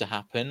continues to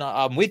happen,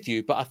 I'm with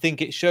you, but I think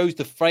it shows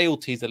the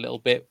frailties a little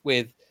bit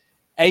with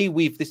A,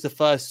 this is the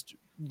first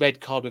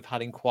red card we've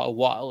had in quite a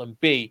while, and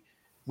B,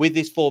 with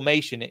this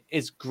formation,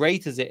 as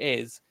great as it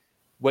is,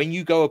 when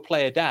you go a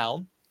player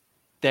down,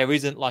 there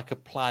isn't like a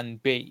plan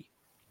B.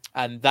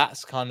 And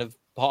that's kind of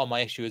part of my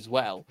issue as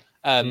well.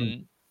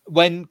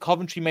 When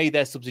Coventry made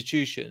their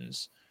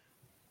substitutions,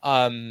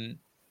 I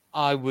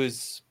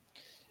was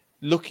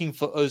looking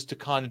for us to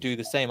kind of do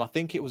the same. I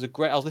think it was I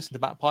was listening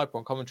to Matt Piper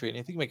on Coventry, and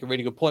I think he make a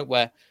really good point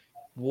where,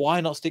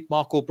 why not stick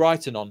Mark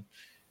Albrighton on?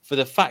 For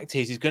the fact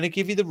is, he's going to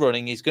give you the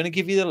running, he's going to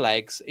give you the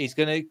legs, he's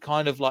going to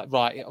kind of like,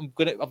 right, I've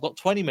got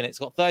 20 minutes,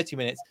 I've got 30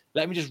 minutes,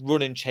 let me just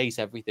run and chase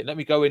everything. Let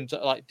me go into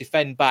like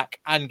defend back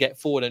and get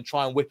forward and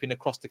try and whip in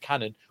across the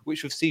cannon,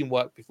 which we've seen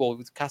work before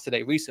with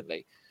Cassidy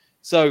recently.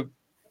 So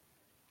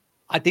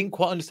I didn't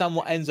quite understand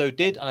what Enzo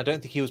did, and I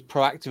don't think he was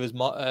proactive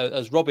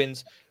as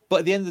Robbins. But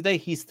at the end of the day,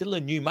 he's still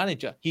a new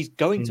manager. He's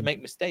going to make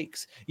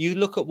mistakes. You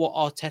look at what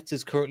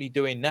Arteta's currently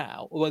doing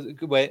now, where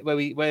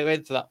we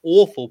went to that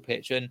awful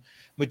pitch, and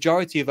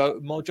majority of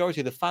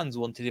the fans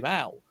wanted him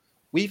out.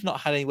 We've not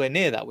had anywhere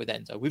near that with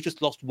Enzo. We've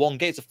just lost one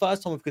game. It's the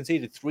first time we've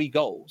conceded 3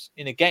 goals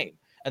in a game,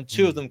 and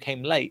 2 of them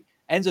came late.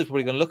 Enzo's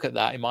probably going to look at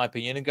that, in my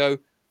opinion, and go,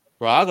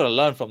 right, I've got to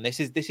learn from this.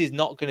 This is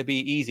not going to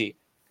be easy.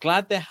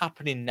 Glad they're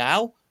happening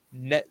now,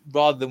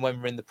 rather than when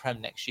we're in the Prem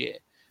next year.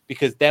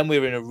 Because then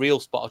we're in a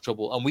real spot of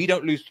trouble. And we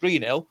don't lose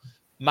 3-0.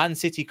 Man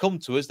City come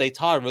to us, they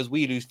tire us,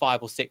 we lose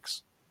 5 or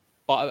 6.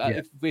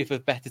 But if a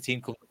better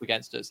team comes up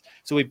against us.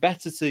 So we're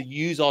better to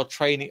use our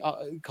training.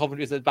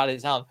 Coventry is as bad as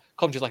it sounds.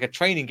 Coventry is like a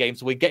training game.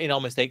 So we're getting our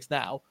mistakes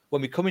now.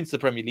 When we come into the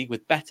Premier League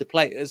with better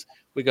players,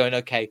 we're going,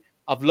 okay,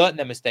 I've learned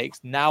their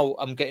mistakes. Now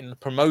I'm getting the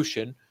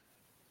promotion.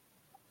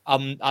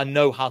 I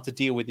know how to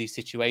deal with these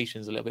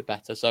situations a little bit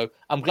better. So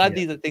I'm glad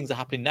these things are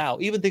happening now.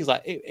 Even things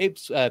like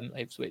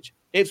Ipswich.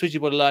 Ipswich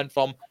you would have learned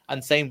from,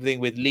 and same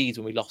thing with Leeds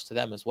when we lost to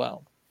them as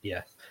well.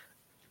 Yes.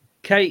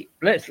 Kate,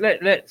 let's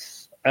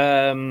address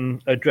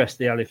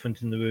the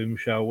elephant in the room,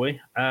 shall we?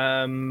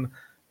 Fatawu.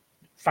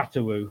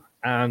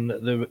 and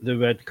the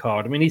red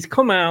card. I mean, he's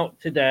come out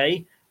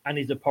today and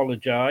he's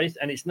apologised,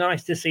 and it's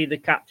nice to see the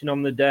captain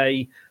on the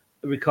day,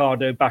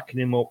 Ricardo, backing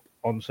him up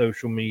on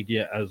social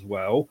media as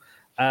well.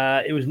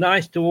 It was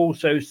nice to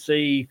also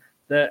see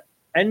that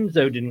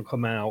Enzo didn't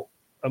come out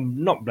and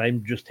not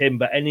blame just him,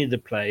 but any of the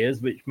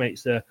players, which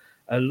makes a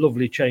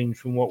lovely change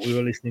from what we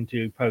were listening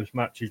to post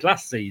matches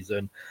last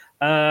season.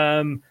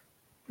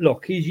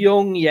 Look, he's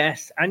young,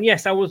 yes, and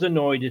yes, I was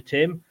annoyed at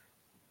him.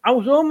 I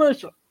was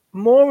almost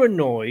more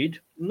annoyed,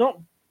 not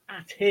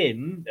at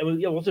him.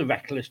 It was a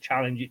reckless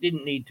challenge. It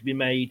didn't need to be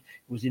made.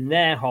 It was in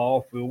their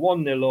half. We were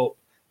 1-0 up,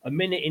 a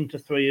minute into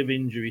 3 of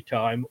injury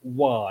time.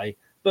 Why?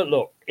 But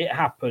look, it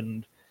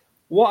happened.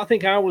 What I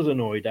think I was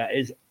annoyed at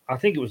is I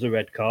think it was a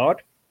red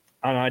card,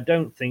 and I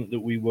don't think that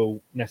we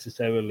will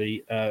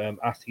necessarily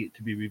ask it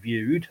to be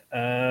reviewed.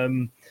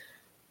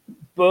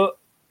 But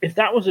if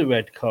that was a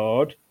red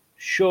card,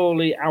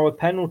 surely our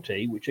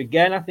penalty, which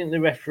again I think the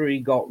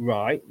referee got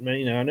right. I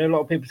know a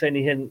lot of people saying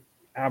he didn't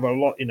have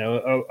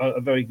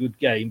a very good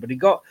game, but I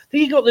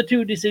think he got the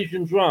 2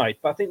 decisions right.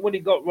 But I think what he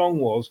got wrong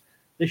was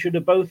they should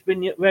have both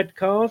been red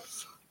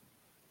cards.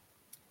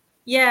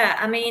 Yeah,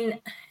 I mean,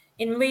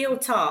 in real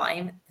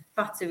time,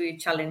 the Fatawu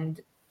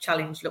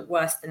challenge looked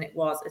worse than it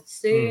was. As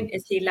soon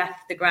as he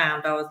left the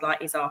ground, I was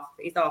like, he's off.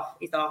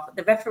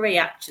 The referee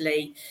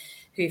actually,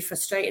 who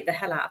frustrated the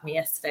hell out of me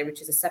yesterday,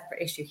 which is a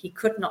separate issue, he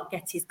could not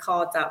get his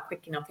cards out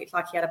quick enough. It's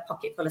like he had a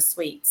pocket full of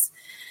sweets.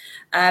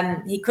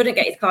 He couldn't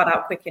get his card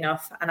out quick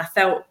enough, and I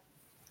felt.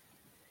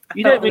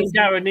 You don't mean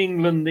Darren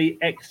England, the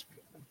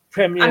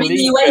ex-Premier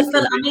League?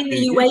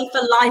 The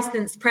UEFA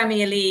licensed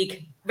Premier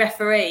League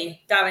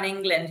referee, Darren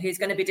England, who's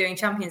going to be doing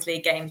Champions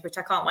League games, which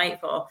I can't wait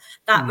for.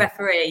 That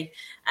referee,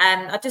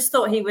 I just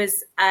thought he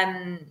was,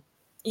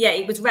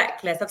 he was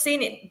reckless. I've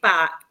seen it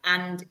back,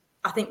 and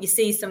I think you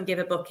see some give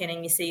a booking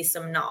and you see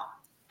some not.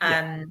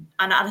 And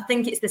I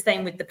think it's the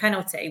same with the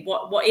penalty.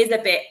 What is a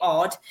bit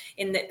odd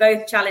in that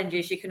both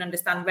challenges you can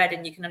understand red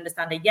and you can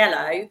understand a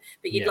yellow,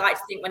 but you'd like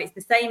to think when it's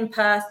the same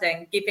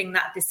person giving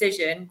that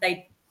decision,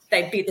 they'd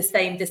be the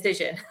same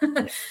decision.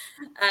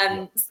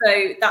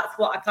 So that's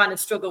what I kind of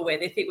struggle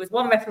with. If it was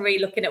one referee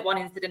looking at one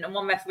incident and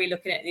one referee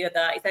looking at the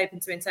other, it's open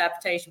to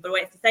interpretation. But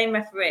when it's the same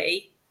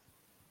referee,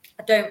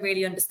 I don't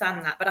really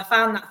understand that. But I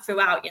found that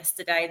throughout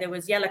yesterday. There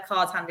was yellow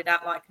cards handed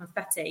out like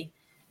confetti,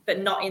 but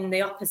not in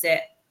the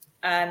opposite.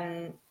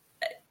 I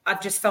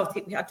just felt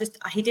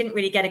he didn't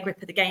really get a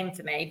grip of the game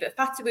for me. But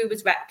Fatawu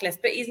was reckless,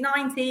 but he's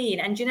 19.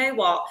 And you know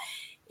what?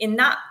 In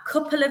that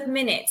couple of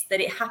minutes that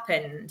it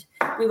happened,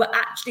 we were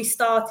actually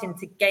starting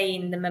to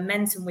gain the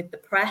momentum with the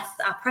press.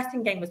 Our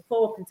pressing game was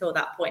poor up until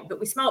that point, but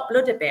we smelt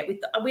blood a bit.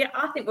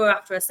 I think we were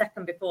after a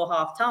second before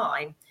half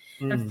time.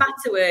 And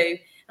Fatawu,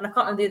 and I can't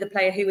remember the other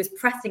player who was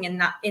pressing in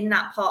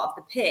that part of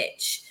the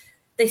pitch,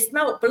 they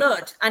smelt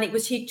blood, and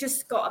he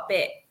just got a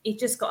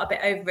bit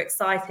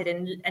overexcited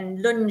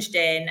and lunged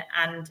in,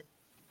 and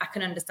I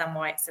can understand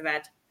why it's a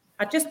red.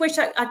 I just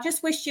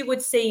wish you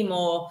would see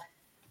more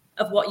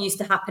of what used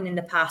to happen in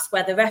the past,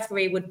 where the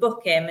referee would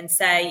book him and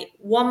say,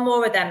 one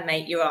more of them,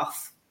 mate, you're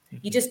off.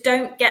 You just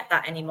don't get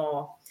that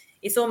anymore.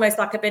 It's almost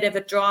like a bit of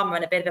a drama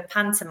and a bit of a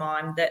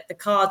pantomime that the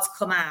cards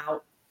come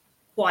out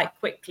quite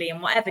quickly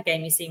in whatever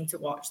game you seem to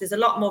watch. There's a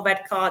lot more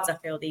red cards, I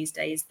feel, these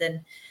days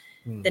than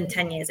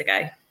 10 years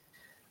ago.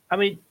 I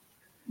mean,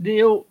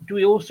 Neil, do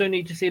we also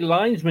need to see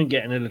linesmen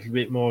getting a little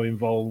bit more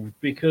involved?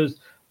 Because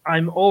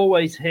I'm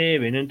always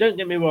hearing, and don't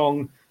get me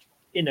wrong,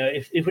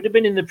 if it would have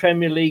been in the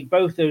Premier League,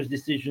 both those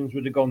decisions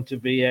would have gone to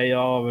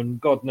VAR,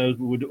 and God knows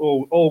we would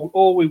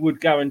all we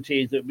would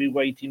guarantee is that we're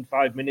waiting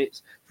 5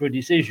 minutes for a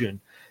decision.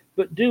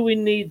 But do we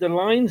need the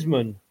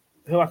linesman,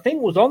 who I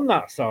think was on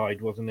that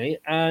side, wasn't he?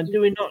 And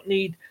do we not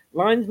need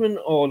linesman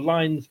or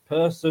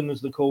linesperson,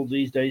 as they're called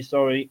these days,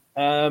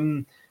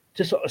 to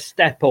sort of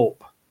step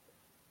up?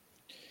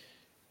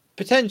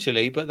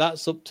 Potentially, but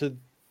that's up to.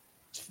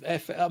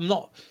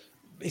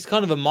 It's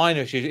kind of a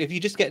minor issue. If you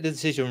just get the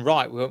decision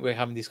right, we won't be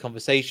having these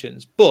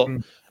conversations. But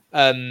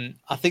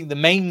I think the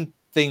main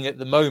thing at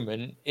the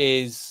moment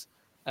is,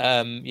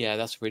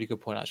 that's a really good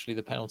point, actually,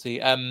 the penalty.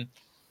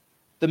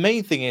 The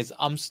main thing is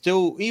I'm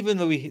still, even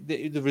though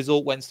the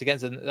result went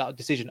against that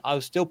decision, I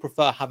would still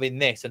prefer having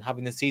this and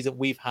having the season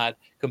we've had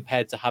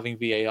compared to having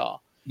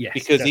VAR. Yes,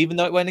 because definitely. Even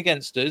though it went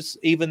against us,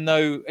 even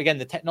though, again,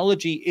 the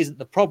technology isn't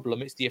the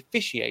problem, it's the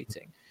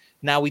officiating.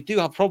 Now, we do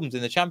have problems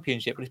in the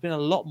Championship, but it's been a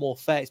lot more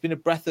fair. It's been a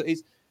breath of... I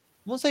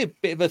won't say a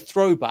bit of a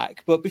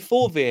throwback, but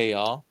before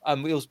VAR,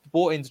 it was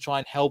brought in to try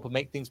and help and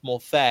make things more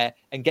fair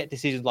and get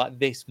decisions like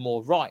this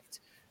more right.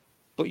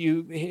 But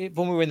when we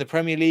were in the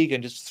Premier League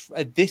and just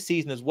this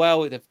season as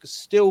well, they've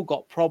still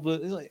got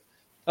problems.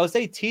 I would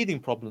say teething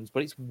problems,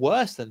 but it's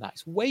worse than that.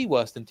 It's way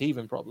worse than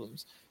teething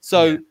problems.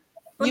 So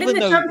even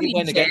though it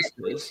went against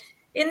us...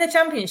 In the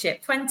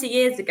Championship, 20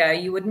 years ago,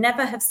 you would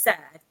never have said,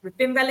 we've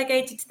been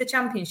relegated to the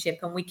Championship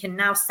and we can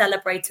now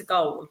celebrate a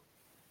goal.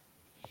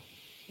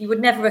 You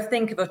would never have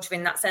think of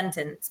uttering that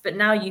sentence, but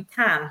now you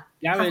can.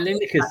 Gary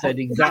Lineker said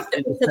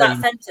exactly the same.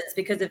 That sentence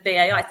because of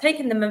VAR. It's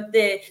taken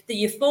the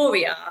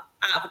euphoria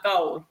out of a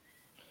goal.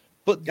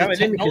 But the Gary Lineker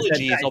said technology that. is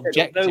He said,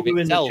 objective although we're in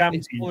the itself.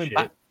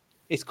 championship,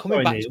 It's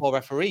coming back to Neil. our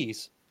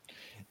referees.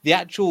 The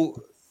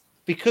actual,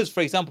 because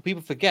for example,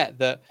 people forget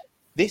that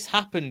this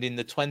happened in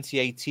the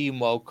 2018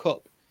 World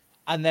Cup,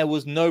 and there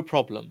was no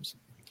problems.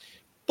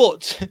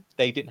 But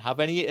they didn't have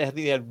any. I think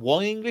they had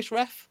one English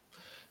ref.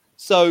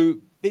 So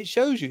it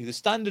shows you the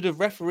standard of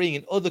refereeing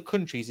in other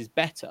countries is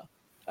better.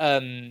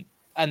 And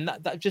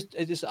that just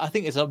I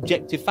think it's an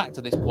objective fact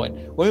at this point.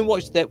 When we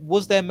watched that,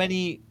 was there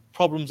many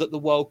problems at the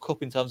World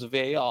Cup in terms of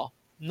VAR?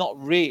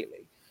 Not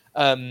really.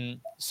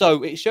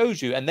 So it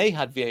shows you, and they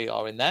had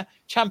VAR in there.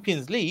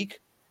 Champions League,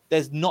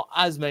 there's not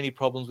as many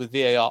problems with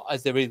VAR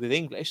as there is with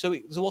English. So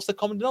what's the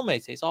common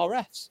denominator? It's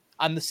RFs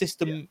and the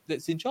system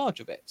that's in charge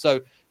of it.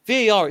 So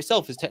VAR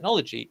itself is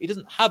technology. It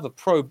doesn't have a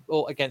pro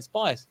or against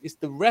bias. It's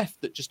the ref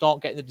that just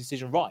aren't getting the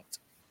decision right.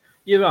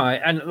 You're right.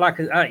 And like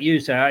you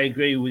say, I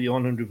agree with you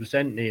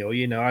 100%, Neil.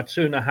 You know, I'd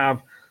sooner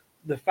have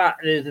the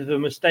fact that if a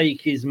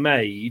mistake is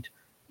made,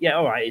 yeah,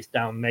 all right, it's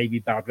down maybe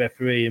bad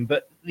refereeing,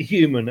 but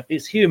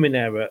it's human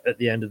error at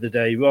the end of the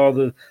day,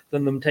 rather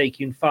than them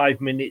taking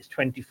 5 minutes,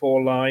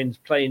 24 lines,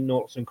 playing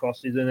noughts and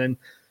crosses, and then,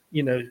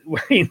 you know,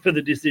 waiting for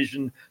the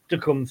decision to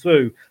come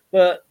through.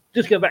 But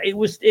just go back, it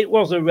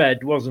was a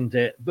red, wasn't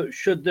it? But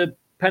should the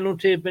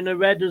penalty have been a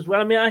red as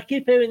well? I mean, I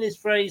keep hearing this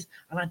phrase,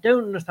 and I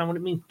don't understand what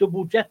it means,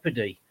 double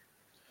jeopardy.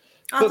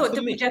 I thought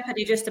double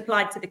jeopardy just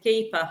applied to the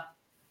keeper.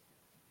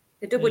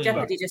 The double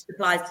jeopardy just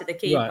applies to the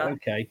keeper. Right,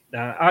 okay.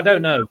 I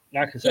don't know.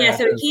 Like I say, yeah,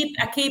 so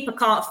a keeper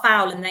can't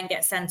foul and then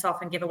get sent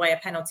off and give away a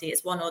penalty.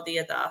 It's one or the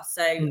other.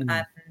 So,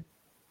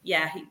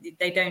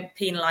 they don't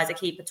penalise a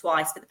keeper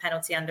twice for the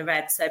penalty and a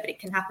red. So, but it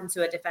can happen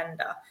to a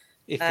defender.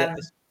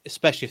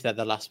 Especially if they're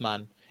the last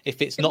man.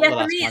 If it's not the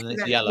last man, then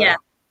it's yellow.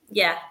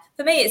 Yeah.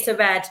 For me, it's a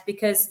red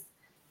because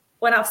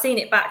when I've seen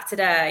it back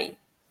today,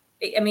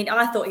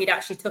 I thought he'd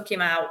actually took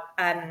him out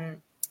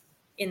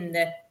in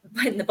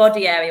the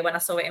body area when I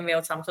saw it in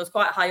real time. So I was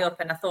quite high up,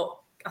 and I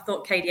thought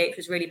KDH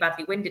was really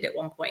badly winded at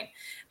one point.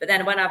 But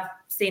then when I've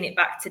seen it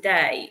back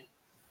today,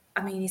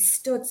 I mean, his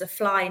studs are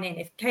flying in.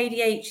 If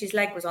KDH's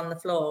leg was on the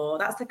floor,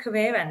 that's a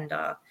career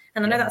ender.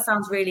 And I know that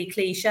sounds really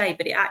cliche,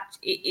 but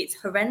it's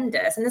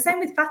horrendous. And the same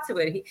with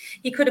Fatawu.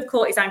 He could have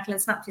caught his ankle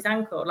and snapped his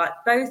ankle. Like,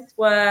 both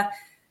were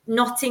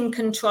not in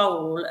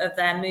control of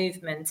their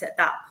movement at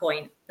that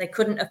point. They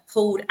couldn't have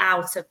pulled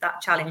out of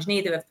that challenge.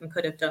 Neither of them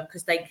could have done,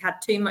 because they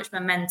had too much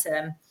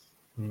momentum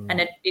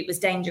and it was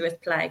dangerous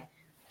play.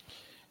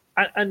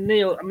 And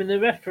Neil, I mean, the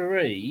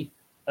referee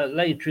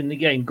later in the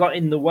game got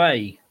in the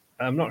way.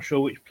 I'm not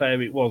sure which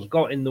player it was,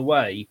 got in the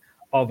way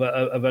of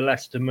a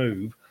Leicester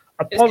move,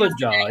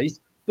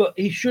 apologised, but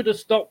he should have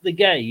stopped the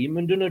game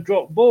and done a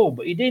drop ball,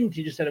 but he didn't.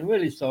 He just said, I'm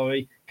really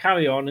sorry,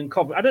 carry on. And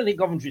I don't think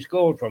Coventry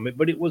scored from it,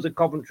 but it was a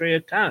Coventry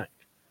attack.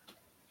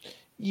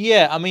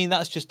 Yeah, I mean,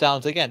 that's just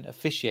down to, again,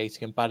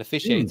 officiating and bad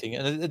officiating.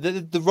 And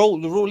the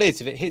rule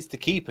is, if it hits the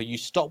keeper, you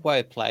stop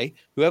where play.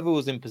 Whoever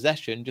was in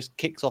possession just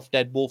kicks off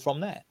dead ball from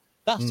there.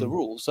 That's the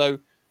rule. So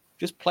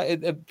just play.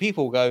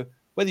 People go,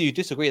 whether you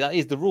disagree, that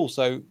is the rule.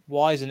 So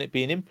why isn't it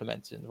being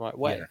implemented in the right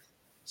way? Yeah.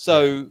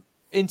 So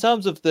in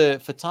terms of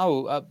the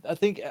Fatawu, I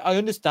think I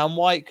understand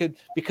why it could,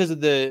 because of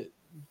the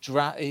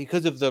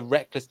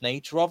reckless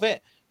nature of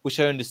it, which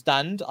I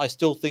understand. I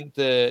still think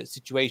the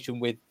situation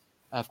with,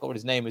 I forgot what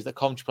his name is, the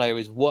Coventry player,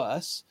 is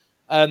worse.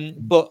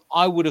 But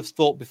I would have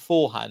thought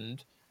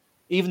beforehand,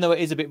 even though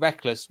it is a bit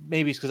reckless,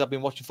 maybe it's because I've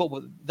been watching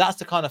football, that's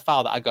the kind of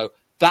foul that I go,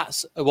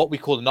 that's what we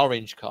call an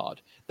orange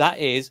card. That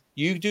is,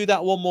 you do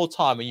that one more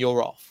time and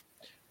you're off.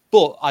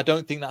 But I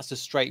don't think that's a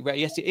straight red.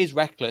 Yes, it is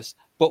reckless,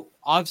 but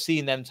I've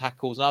seen them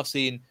tackles, and I've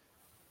seen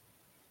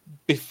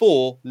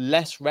before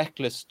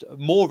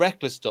more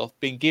reckless stuff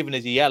being given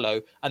as a yellow,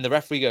 and the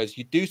referee goes,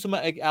 you do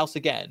something else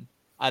again,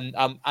 and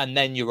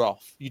then you're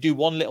off. You do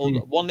one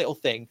little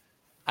thing,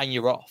 and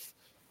you're off.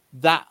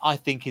 That, I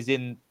think, is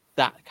in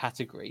that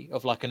category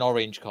of like an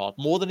orange card,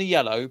 more than a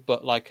yellow,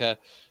 but like a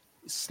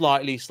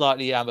slightly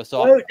amber.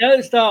 So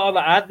don't start on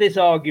that. I had this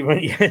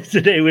argument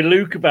yesterday with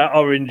Luke about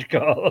orange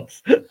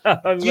cards. Do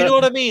you know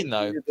what I mean,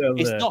 though?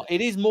 It's not. It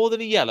is more than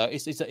a yellow.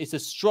 It's a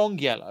strong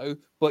yellow,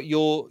 but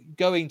you're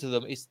going to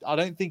them. I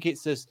don't think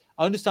it's as.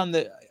 I understand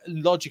the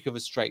logic of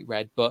a straight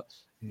red, but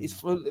it's.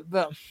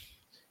 But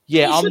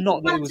yeah, I'm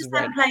not. You shouldn't want to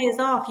send players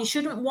off. You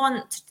shouldn't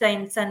want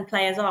to send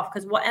players off,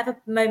 because whatever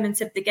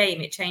moment of the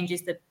game, it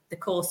changes the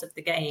course of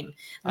the game.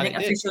 I think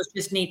officials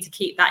just need to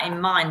keep that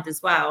in mind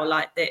as well.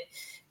 Like that.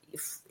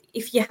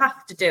 If you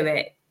have to do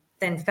it,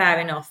 then fair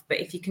enough.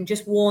 But if you can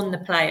just warn the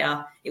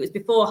player, it was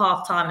before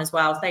half time as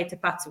well. Say to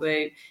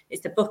Fatawu,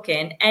 it's the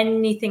booking.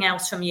 Anything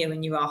else from you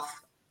and you're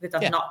off.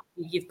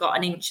 You've got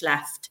an inch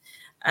left.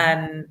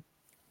 And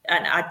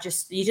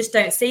you just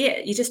don't see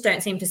it. You just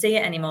don't seem to see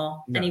it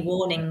anymore. No. Any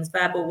warnings,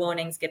 verbal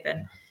warnings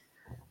given.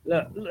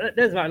 Look,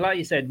 there's like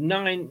you said,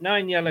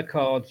 nine yellow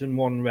cards and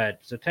 1 red.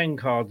 So 10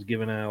 cards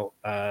given out,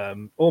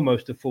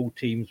 almost a full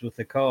team's worth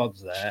of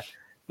cards there.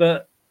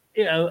 But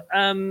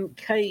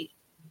Kate,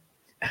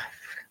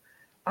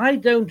 I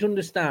don't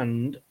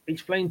understand.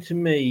 Explain to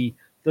me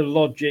the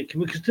logic,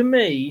 because to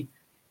me,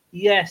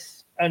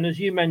 yes, And as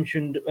you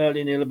mentioned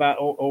earlier, Neil, about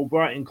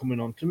Albrighton coming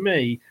on, to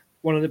me,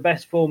 one of the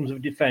best forms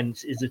of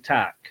defence is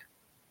attack.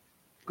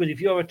 Because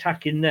if you're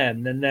attacking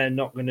them, then they're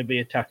not going to be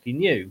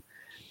attacking you.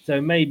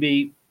 So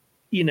maybe,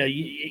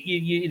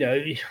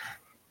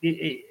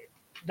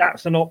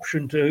 that's an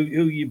option to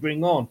who you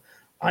bring on.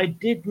 I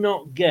did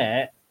not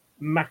get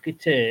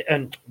McAteer,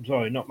 and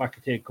sorry, not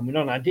McAteer coming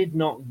on. I did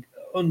not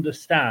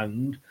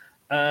understand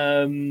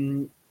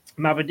Mavadidi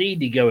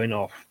going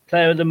off.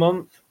 Player of the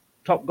month,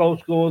 top goal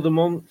scorer of the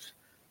month.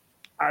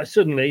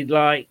 Suddenly,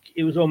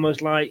 it was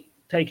almost like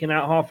taking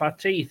out half our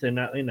teeth, and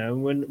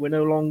when we're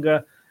no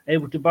longer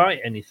able to bite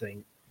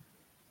anything.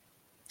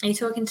 Are you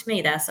talking to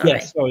me there? Sorry.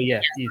 Yes, sorry,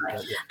 yeah.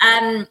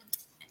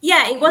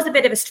 Yeah, it was a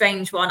bit of a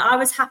strange one. I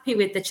was happy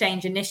with the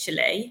change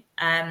initially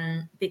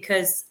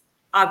because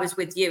I was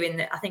with you in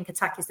that I think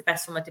attack is the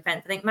best form of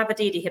defence. I think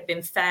Mavadidi had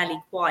been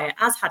fairly quiet,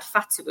 as had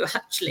Fatu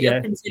actually,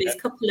 up until his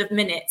couple of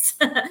minutes.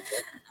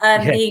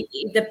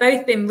 They've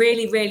both been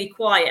really, really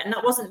quiet, and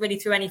that wasn't really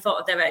through any fault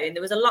of their own.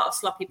 There was a lot of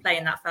sloppy play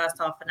in that first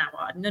half an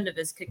hour. None of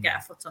us could get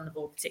a foot on the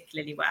ball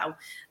particularly well.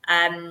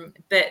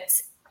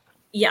 But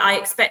yeah, I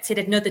expected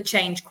another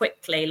change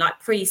quickly, like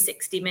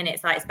pre-60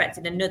 minutes. I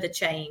expected another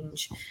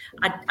change.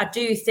 I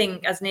do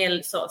think, as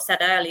Neil sort of said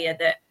earlier,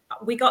 that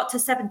we got to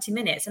 70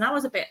 minutes, and I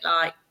was a bit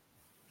like,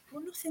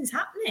 well, nothing's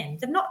happening.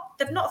 They've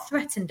not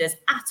threatened us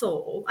at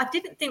all. I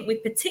didn't think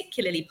we'd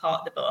particularly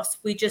parked the bus.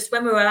 We just,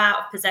 when we were out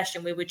of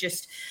possession, we were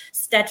just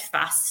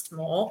steadfast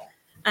more.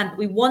 And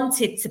we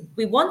wanted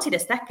a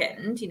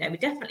second. We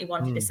definitely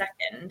wanted a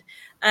second.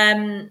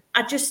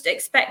 I just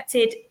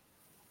expected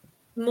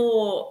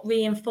more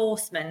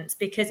reinforcements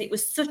because it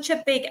was such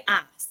a big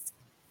ask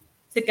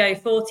to go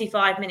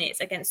 45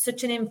 minutes against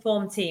such an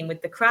informed team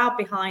with the crowd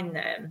behind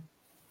them.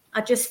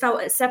 I just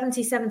felt at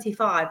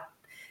 75,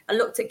 I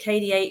looked at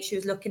KDH, she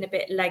was looking a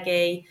bit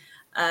leggy.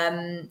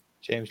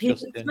 James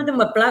Justin. Some of them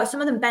were some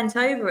of them bent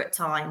over at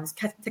times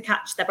to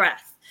catch their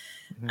breath.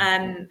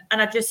 And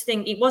I just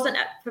think it wasn't,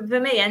 for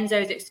me,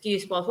 Enzo's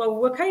excuse was, well,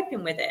 we're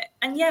coping with it.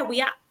 And yeah,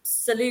 we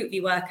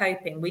absolutely were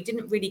coping. We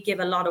didn't really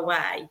give a lot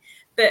away.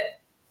 But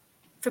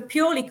for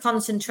purely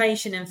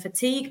concentration and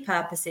fatigue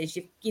purposes,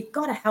 you've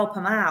got to help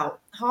them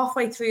out.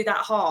 Halfway through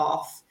that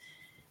half,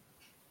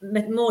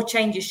 more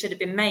changes should have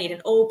been made.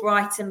 And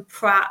Albright and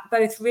Pratt,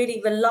 both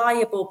really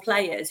reliable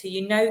players who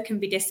can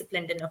be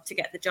disciplined enough to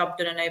get the job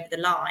done and over the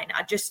line.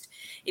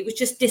 It was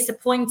just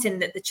disappointing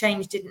that the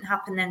change didn't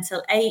happen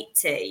until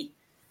 80.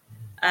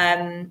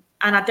 And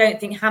I don't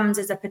think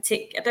Hamza's a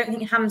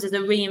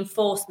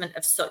reinforcement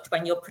of such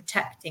when you're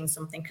protecting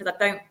something, because I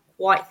don't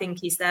quite think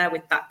he's there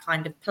with that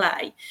kind of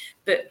play.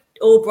 But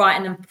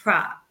Albrighton and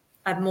Pratt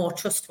are more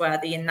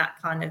trustworthy in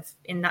that kind of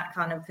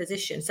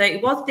position. So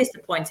it was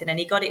disappointing, and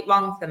he got it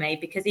wrong for me,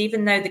 because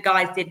even though the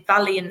guys did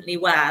valiantly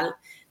well,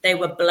 they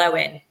were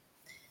blowing.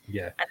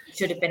 Yeah, and you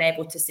should have been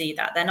able to see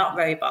that. They're not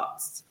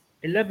robots.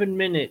 11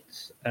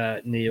 minutes,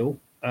 Neil,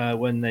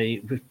 when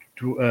they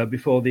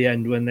before the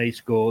end when they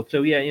scored.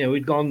 So yeah,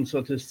 we'd gone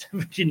sort of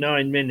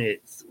 79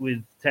 minutes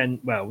with 10.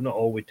 Well, not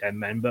all with 10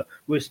 men, but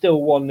we're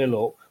still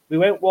 1-0 up. We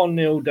went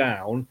 1-0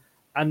 down,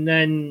 and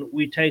then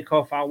we take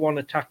off our one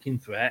attacking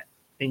threat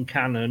in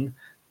Cannon,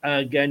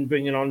 again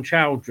bringing on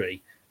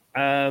Chowdhury.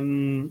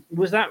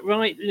 Was that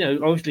right?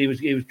 Obviously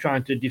he was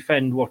trying to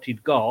defend what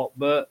he'd got,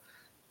 but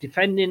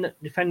defending a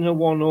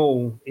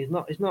 1-1 is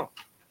not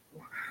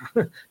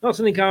not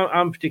something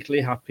I'm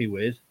particularly happy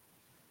with.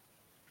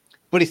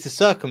 But it's the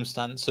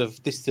circumstance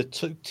of this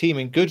is a team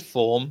in good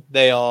form.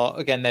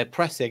 They're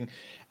pressing,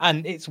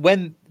 and it's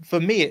when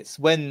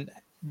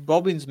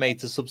Robins made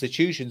the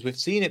substitutions. We've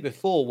seen it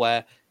before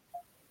where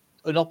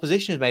an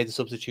opposition has made the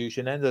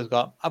substitution and they've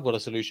got, I've got a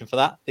solution for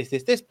that.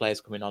 This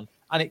player's coming on,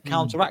 and it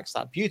counteracts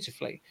that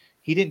beautifully.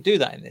 He didn't do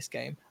that in this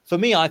game. For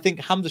me, I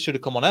think Hamza should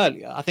have come on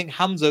earlier. I think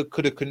Hamza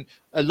could have.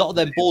 A lot of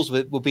them balls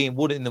were being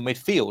won in the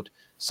midfield.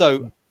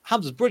 So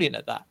Hamza's brilliant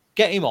at that.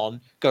 Get him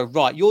on. Go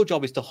right. Your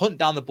job is to hunt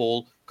down the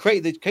ball,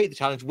 create the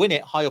challenge, win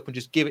it high up, and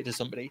just give it to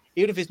somebody.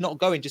 Even if it's not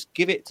going, just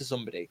give it to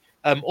somebody.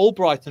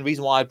 Albrighton, the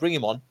reason why I bring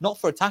him on, not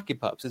for attacking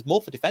purposes,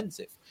 more for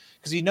defensive,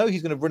 because he's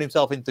going to run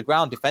himself into the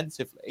ground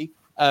defensively.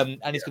 And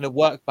he's going to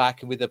work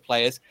back with the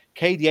players.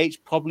 KDH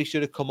probably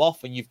should have come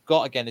off. And you've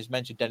got, again, as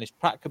mentioned, Dennis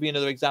Pratt could be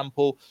another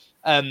example.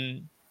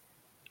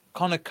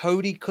 Connor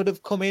Cody could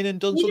have come in and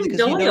done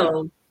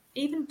something.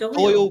 Even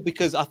Doyle,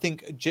 because I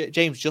think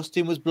James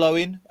Justin was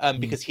blowing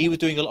because he was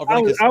doing a lot of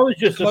running. I was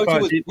just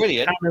surprised it was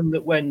Cannon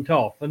that went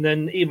off, and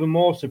then even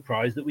more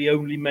surprised that we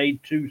only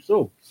made 2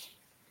 subs.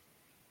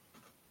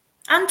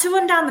 And to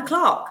run down the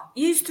clock.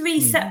 Use 3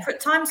 separate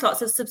time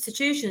slots of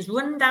substitutions.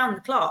 Run down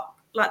the clock.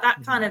 Like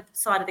that kind of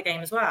side of the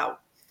game as well.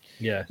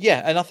 Yeah,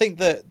 and I think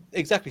that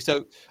exactly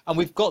so. And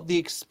we've got the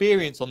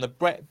experience on the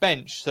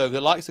bench. So the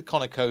likes of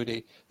Connor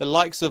Cody, the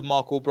likes of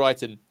Mark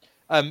Albrighton.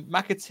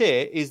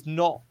 McAteer is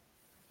not.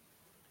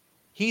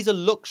 He's a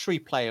luxury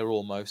player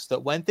almost,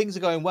 that when things are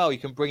going well, you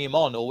can bring him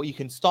on or you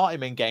can start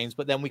him in games,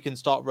 but then we can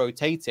start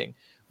rotating.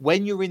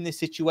 When you're in this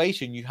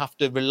situation, you have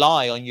to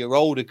rely on your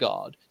older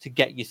guard to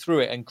get you through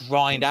it and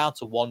grind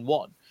out a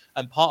 1-1.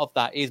 And part of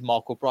that is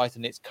Mark Albright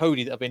and it's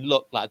Cody that have been,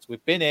 look, lads,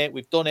 we've been here,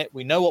 we've done it,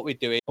 we know what we're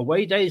doing.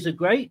 Away days are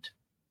great,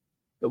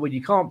 but when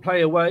you can't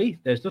play away,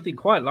 there's nothing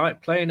quite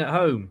like playing at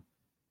home.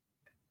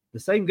 The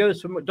same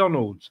goes for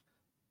McDonald's.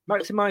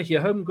 Maximise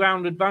your home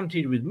ground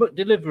advantage with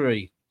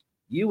McDelivery.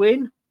 You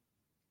in?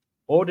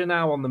 Order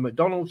now on the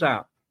McDonald's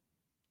app.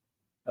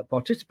 At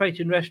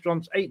participating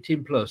restaurants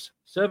 18 plus.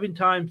 Serving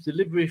times,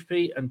 delivery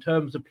fee and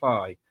terms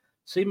apply.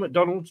 See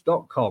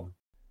mcdonalds.com.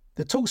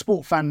 The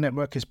TalkSport Fan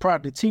Network is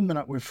proudly teaming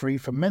up with Free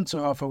for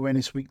Mental Health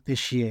Awareness Week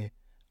this year.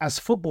 As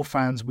football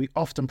fans, we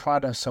often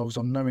pride ourselves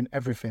on knowing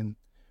everything,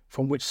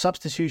 from which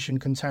substitution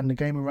can turn the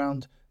game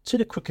around to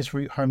the quickest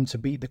route home to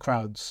beat the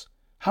crowds.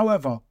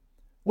 However,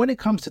 when it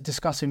comes to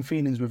discussing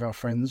feelings with our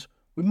friends,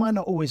 we might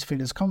not always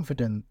feel as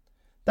confident.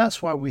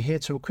 That's why we're here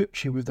to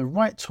equip you with the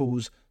right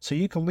tools so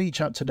you can reach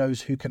out to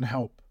those who can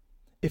help.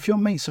 If your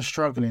mates are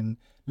struggling,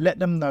 let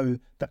them know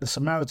that the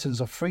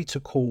Samaritans are free to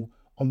call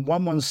on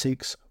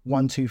 116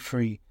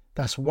 123.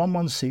 That's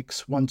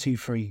 116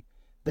 123.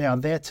 They are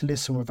there to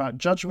listen without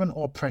judgment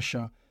or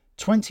pressure,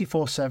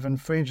 24/7,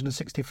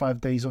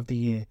 365 days of the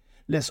year.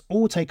 Let's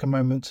all take a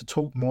moment to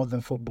talk more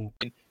than football.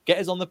 Get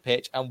us on the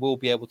pitch and we'll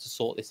be able to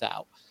sort this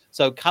out.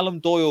 So Callum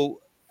Doyle,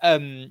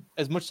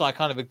 as much as I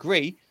kind of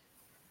agree,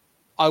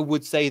 I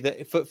would say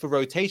that for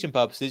rotation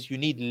purposes, you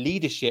need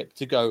leadership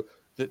to go,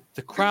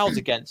 the crowd's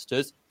against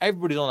us,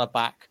 everybody's on our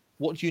back.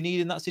 What do you need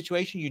in that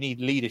situation? You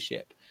need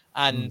leadership.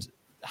 And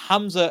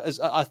Hamza,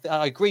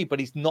 I agree, but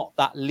he's not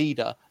that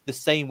leader the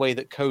same way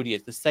that Cody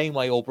is, the same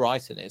way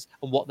Albrighton is,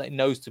 and what that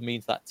knows to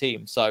mean to that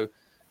team. So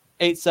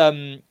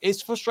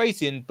it's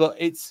frustrating, but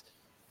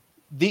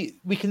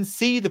we can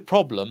see the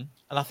problem,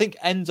 and I think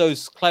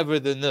Enzo's cleverer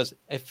than us.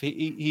 I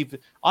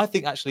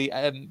think actually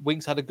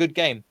Winks had a good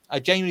game. I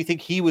genuinely think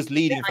he was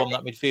leading from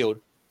that midfield.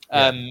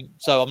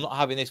 So I'm not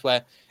having this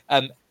where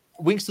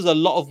Winks does a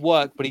lot of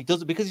work, but he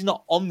does it because he's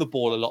not on the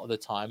ball a lot of the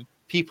time.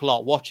 People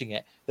aren't watching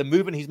it. The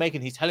movement he's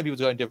making, he's telling people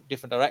to go in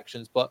different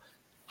directions, but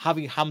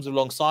having Hamza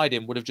alongside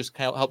him would have just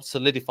helped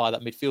solidify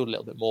that midfield a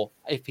little bit more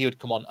if he would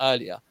come on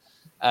earlier.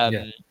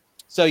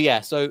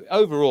 So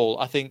overall,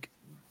 I think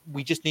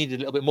we just needed a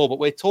little bit more, but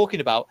we're talking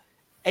about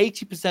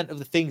 80% of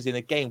the things in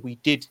the game we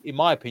did, in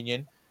my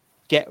opinion,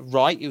 get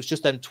right. It was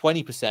just then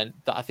 20%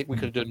 that I think we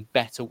could have done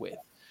better with.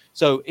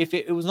 So if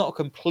it was not a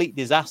complete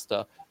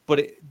disaster,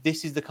 but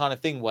this is the kind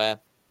of thing where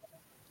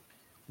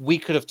we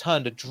could have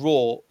turned a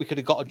draw. We could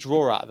have got a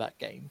draw out of that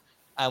game,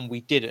 and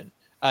we didn't.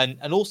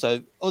 And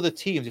also other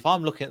teams, if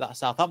I'm looking at that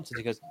Southampton,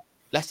 because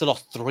Leicester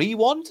lost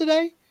 3-1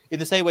 today, in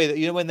the same way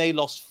that, when they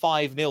lost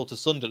 5-0 to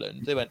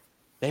Sunderland,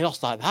 they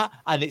lost like that.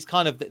 And it's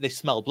kind of, they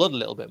smell blood a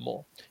little bit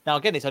more. Now,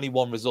 again, it's only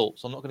one result,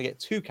 so I'm not going to get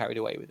too carried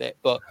away with it.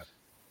 But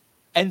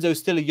Enzo's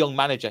still a young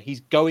manager.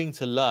 He's going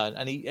to learn.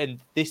 And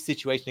this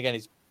situation, again,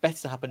 is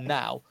better to happen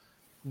now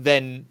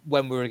than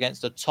when we're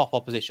against a top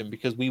opposition,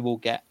 because we will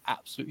get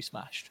absolutely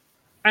smashed.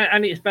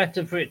 And it's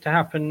better for it to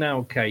happen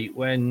now, Kate,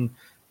 when,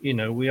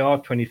 we are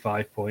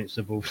 25 points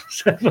above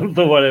seventh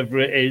or whatever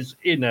it is,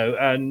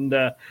 and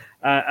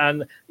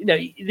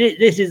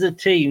this is a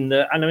team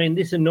that, and I mean,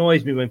 this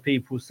annoys me when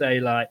people say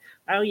like,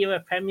 oh, you're a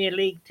Premier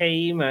League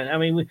team. And I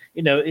mean,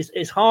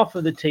 it's half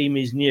of the team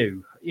is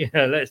new,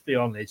 let's be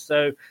honest.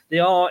 So they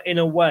are in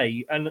a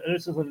way, and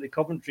this is something the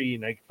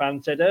Coventry,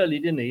 fan said earlier,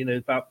 didn't he,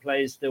 about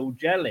players still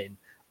gelling.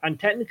 And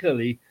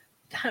technically,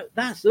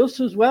 that's us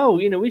as well.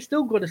 We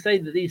still got to say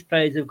that these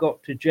players have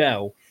got to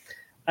gel.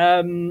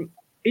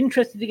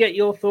 Interested to get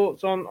your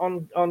thoughts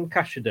on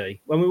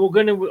Cassidy. When we were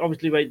going to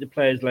obviously rate the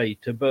players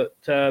later, but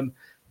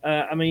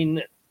I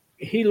mean,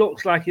 he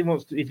looks like he's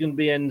going to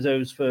be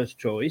Enzo's first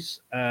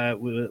choice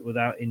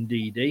without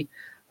Ndidi.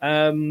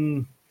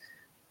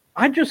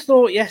 I just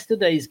thought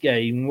yesterday's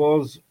game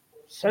was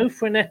so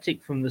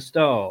frenetic from the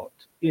start.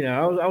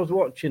 I was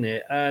watching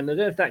it, and I don't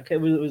know if that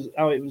was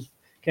how it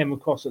came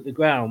across at the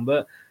ground,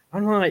 but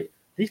I'm like,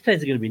 these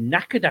players are going to be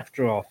knackered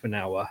after half an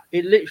hour.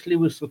 It literally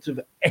was sort of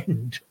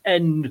end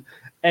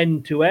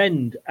to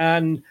end.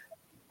 And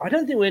I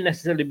don't think we've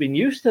necessarily been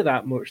used to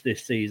that much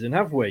this season,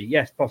 have we?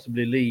 Yes,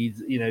 possibly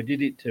Leeds,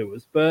 did it to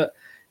us, but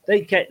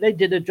they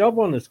did a job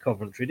on us,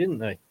 Coventry, didn't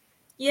they?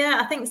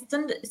 Yeah, I think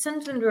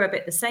Sunderland were a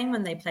bit the same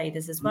when they played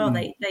us as well.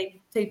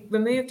 They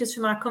removed us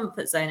from our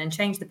comfort zone and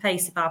changed the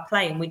pace of our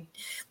play, and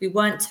we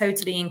weren't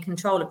totally in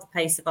control of the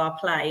pace of our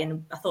play.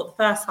 And I thought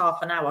the first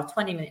half an hour,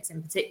 20 minutes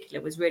in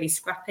particular, was really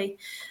scrappy.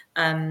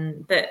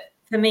 But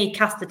for me,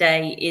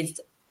 Cassidy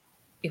is,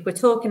 if we're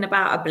talking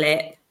about a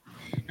blip,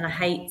 and I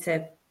hate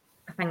to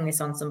hang this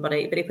on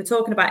somebody, but if we're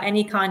talking about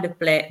any kind of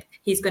blip,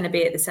 he's going to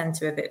be at the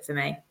centre of it for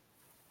me,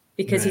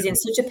 because he's in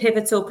such a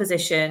pivotal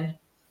position.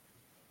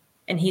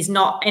 And he's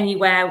not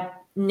anywhere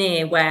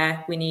near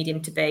where we need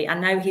him to be. I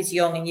know he's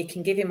young and you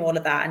can give him all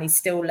of that and he's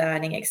still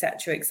learning,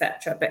 etc.,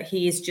 etc. But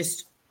he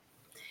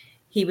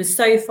was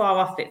so far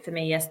off it for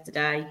me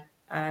yesterday.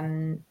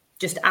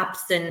 Just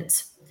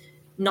absent,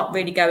 not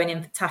really going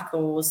in for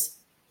tackles.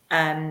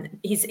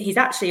 He's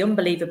actually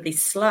unbelievably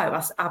slow.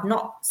 I've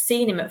not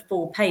seen him at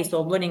full pace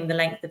or running the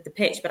length of the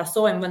pitch, but I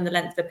saw him run the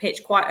length of the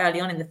pitch quite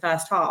early on in the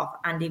first half,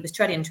 and he was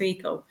treading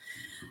treacle.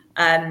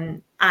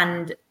 And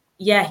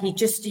yeah,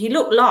 he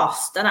looked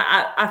lost, and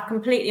I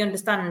completely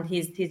understand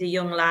he's a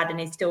young lad and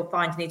he's still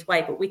finding his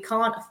way, but we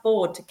can't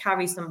afford to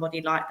carry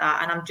somebody like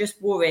that. And I'm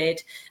just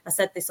worried. I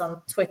said this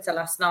on Twitter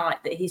last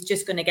night that he's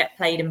just going to get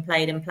played,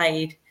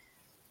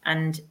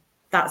 and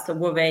that's a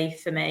worry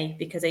for me,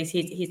 because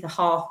he's a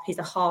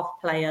half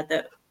player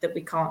that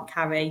we can't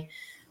carry.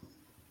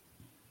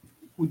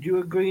 Would you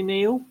agree,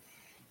 Neil?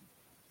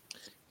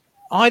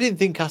 I didn't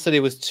think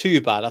Cassidy was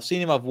too bad. I've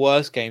seen him have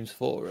worse games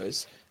for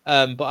us.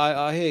 But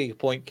I hear your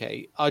point,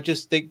 Kate. I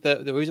just think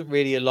that there isn't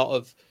really a lot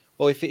of,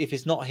 well, if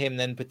it's not him,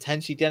 then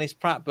potentially Dennis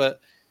Pratt,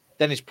 but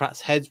Dennis Pratt's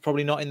head's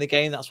probably not in the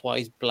game. That's why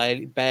he's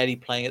barely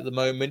playing at the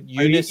moment.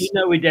 Eunice,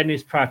 with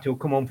Dennis Pratt, he'll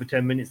come on for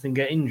 10 minutes and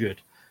get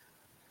injured.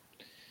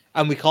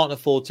 And we can't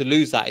afford to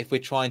lose that if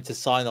we're trying to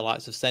sign the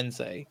likes of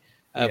Sensei,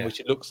 which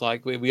it looks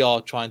like we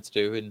are trying to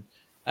do.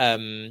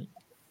 And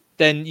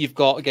then you've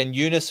got, again,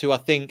 Eunice, who I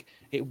think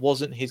it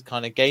wasn't his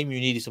kind of game.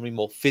 You needed somebody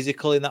more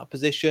physical in that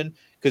position,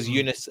 because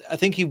Eunice, I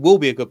think he will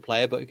be a good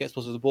player, but he gets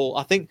lost with the ball.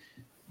 I think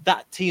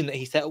that team that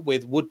he set up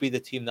with would be the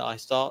team that I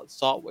start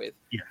with.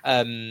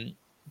 Yeah.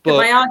 But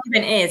my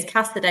argument is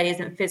Cassidy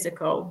isn't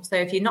physical. So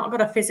if you've not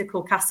got a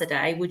physical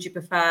Cassidy, would you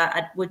prefer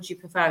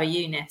a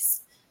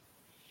Eunice?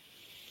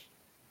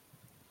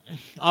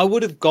 I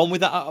would have gone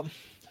with that.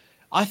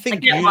 I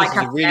think Eunice is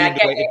a really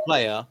underrated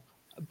player,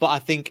 but I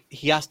think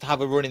he has to have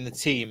a run in the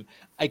team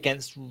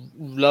against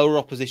lower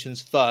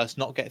oppositions first,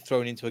 not get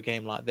thrown into a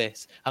game like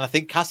this. And I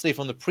think Cassidy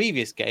from the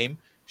previous game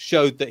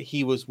showed that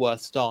he was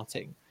worth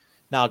starting.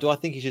 Now, do I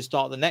think he should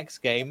start the next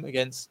game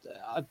against...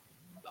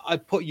 I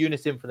put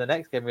Eunice in for the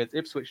next game against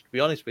Ipswich, to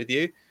be honest with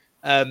you.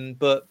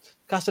 But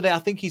Cassidy, I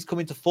think he's come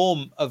into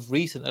form of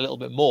recent a little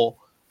bit more.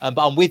 But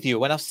I'm with you.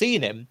 When I've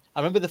seen him, I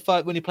remember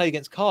when he played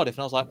against Cardiff,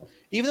 and I was like,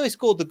 even though he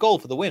scored the goal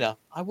for the winner,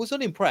 I was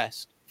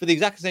unimpressed for the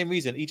exact same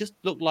reason. He just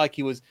looked like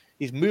his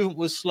movement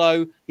was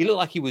slow. He looked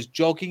like he was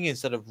jogging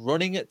instead of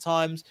running at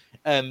times.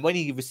 When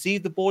he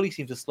received the ball, he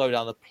seemed to slow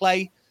down the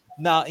play.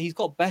 Now, he's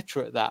got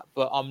better at that,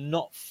 but I'm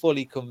not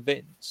fully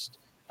convinced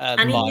by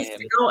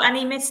him.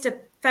 He missed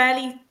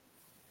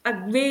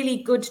a really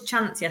good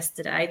chance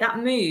yesterday. That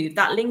move,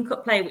 that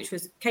link-up play, which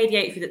was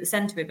KDH was at the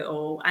centre of it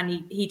all, and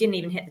he didn't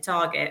even hit the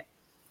target.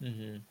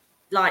 Mm-hmm.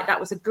 Like, that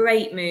was a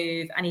great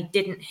move, and he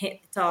didn't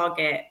hit the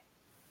target,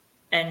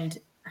 and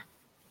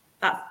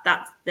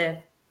that's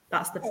the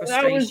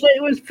frustration.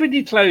 It was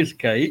pretty close,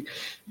 Kate.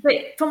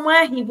 But from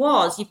where he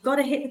was, you've got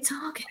to hit the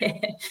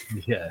target.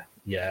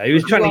 Yeah. He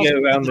was trying to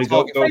go around the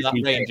goal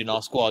that range in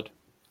our squad.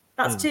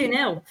 That's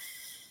 2-0.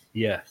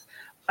 Yes.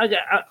 Okay,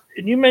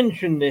 you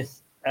mentioned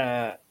this,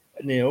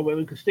 Neil, but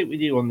we could stick with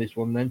you on this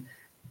one then.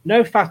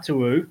 No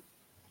Fatawu,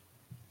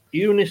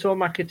 Eunice or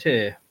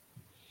McAteer?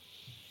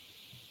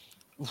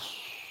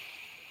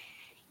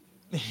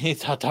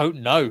 I don't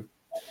know.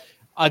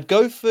 I'd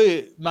go for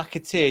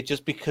McAteer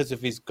just because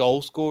of his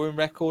goal scoring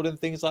record and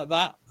things like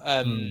that.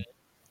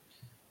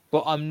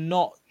 But I'm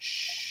not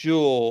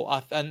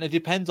sure. And it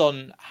depends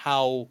on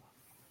how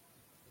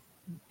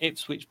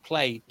Ipswich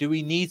play. Do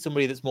we need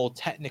somebody that's more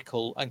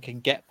technical and can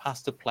get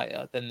past a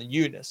player than the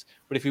Eunice?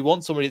 But if we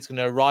want somebody that's going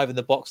to arrive in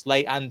the box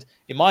late, and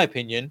in my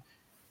opinion,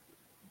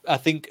 I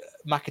think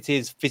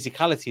McAteer's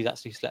physicality is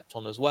actually slept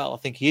on as well. I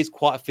think he is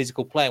quite a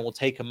physical player and will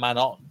take a man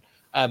on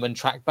and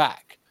track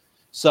back.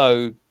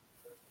 So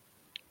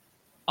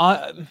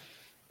I'll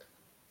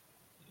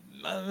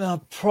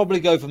probably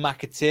go for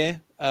McAteer,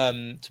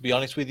 to be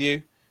honest with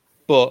you.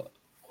 But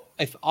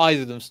if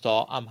either of them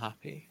start, I'm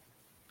happy.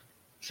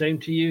 Same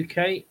to you,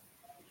 Kate?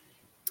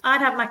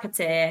 I'd have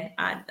McAteer.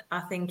 I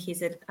think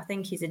he's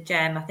a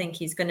gem. I think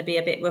he's going to be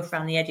a bit rough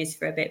around the edges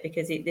for a bit,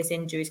 because this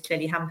injury's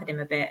clearly hampered him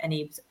a bit, and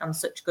he was on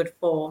such good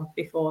form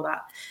before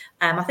that.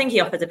 I think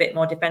he offers a bit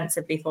more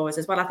defensively for us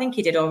as well. I think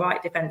he did all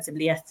right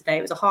defensively yesterday.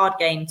 It was a hard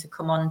game to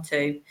come on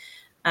to,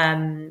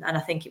 and I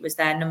think it was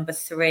their number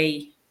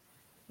 3,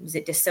 was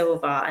it De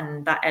Silva,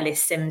 and that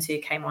Ellis Sims who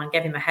came on,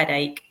 gave him a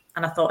headache.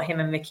 And I thought him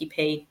and Ricky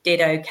P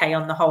did okay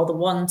on the whole. The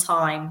one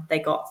time they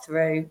got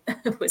through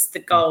was the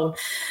goal.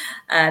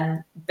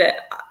 But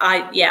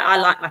I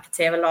like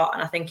McAteer a lot,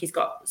 and I think he's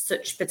got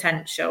such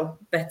potential.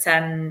 But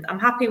I'm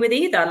happy with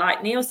either.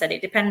 Like Neil said,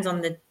 it depends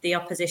on the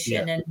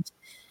opposition.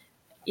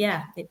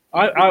 Yeah. And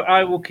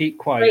I will keep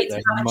quiet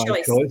then. My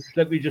choice.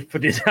 Let me just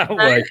put it that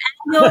way.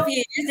 Your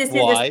views, this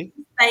Why?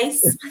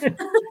 Is a space.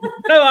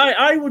 No,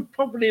 I would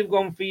probably have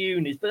gone for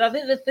Eunice. But I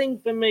think the thing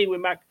for me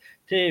with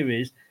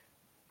McAteer is,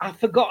 I've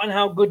forgotten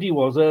how good he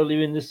was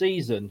earlier in the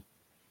season.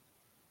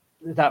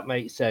 If that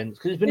makes sense.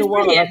 Because it's been a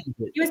while.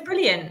 He was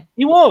brilliant.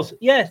 He was,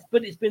 yes.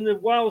 But it's been a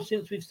while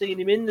since we've seen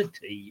him in the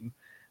team.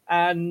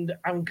 And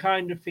I'm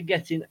kind of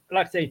forgetting,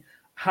 like I say,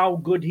 how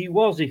good he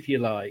was, if you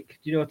like.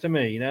 Do you know what I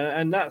mean?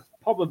 And that's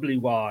probably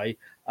why.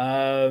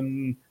 But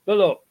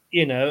look,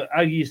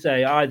 how you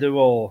say, either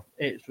or.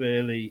 It's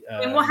really...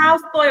 how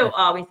spoiled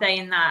are we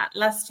saying that?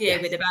 Last year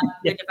we'd have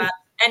had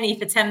any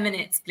for 10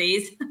 minutes,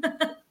 please.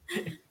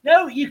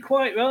 No, you're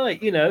quite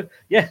right.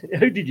 Yeah.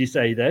 Who did you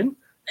say then?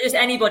 Just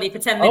anybody for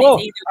 10 minutes. Oh,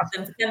 Either of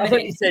them for 10 I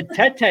thought you minutes. said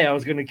Tete. I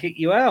was going to kick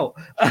you out.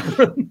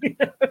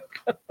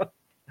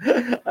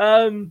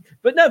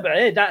 But no, but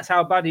hey, that's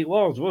how bad it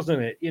was,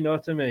 wasn't it? You know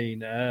what I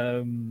mean?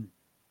 And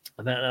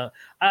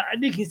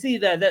you can see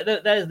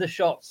there's the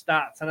shot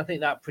stats, and I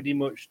think that pretty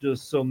much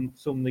does sum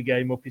the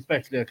game up,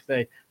 especially like I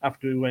say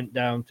after we went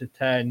down to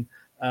 10.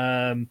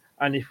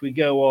 And if we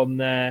go on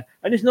there,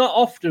 and it's not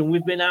often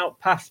we've been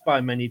outpassed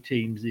by many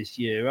teams this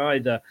year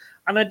either.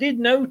 And I did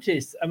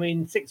notice,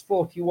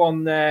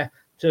 641 there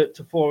to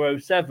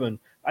 407.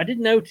 I did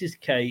notice,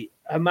 Kate,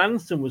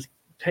 Hermansen was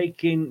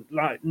taking,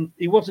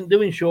 he wasn't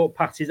doing short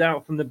passes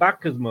out from the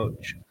back as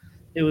much.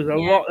 It was a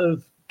lot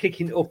of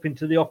kicking up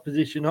into the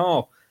opposition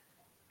half.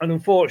 And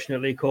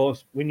unfortunately, of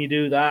course, when you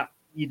do that,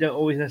 you don't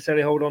always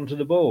necessarily hold on to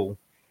the ball.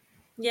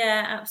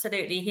 Yeah,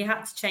 absolutely. He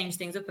had to change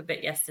things up a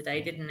bit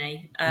yesterday, didn't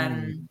he?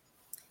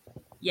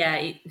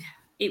 Yeah,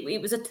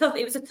 it was a tough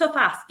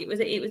ask. It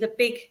was a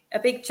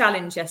big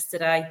challenge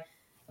yesterday,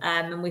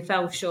 and we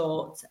fell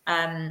short.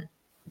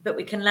 But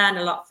we can learn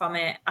a lot from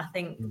it. I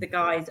think the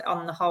guys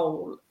on the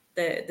whole,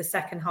 the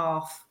second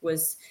half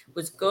was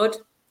good,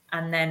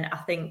 and then I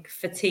think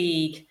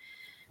fatigue,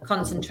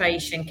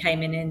 concentration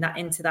came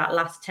into that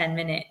last 10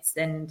 minutes,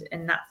 and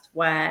that's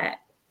where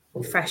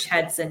fresh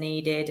heads are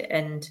needed,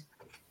 and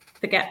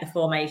forget the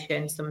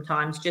formation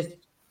sometimes, just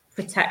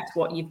protect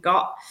what you've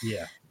got.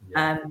 Yeah.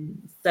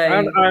 So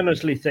I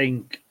honestly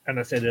think, and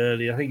I said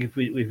earlier, I think if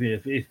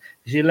it's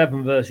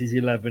 11 versus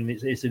 11,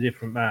 it's a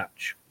different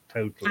match.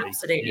 Totally.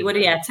 Absolutely. Well,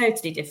 yeah,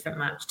 totally different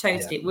match.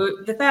 Totally.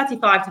 Yeah. The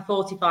 35 to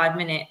 45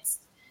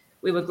 minutes,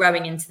 we were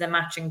growing into the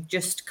match and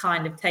just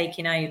kind of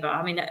taking over.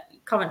 I mean,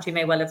 Coventry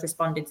may well have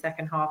responded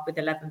second half with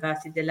 11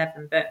 versus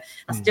 11, but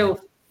I still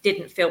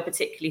didn't feel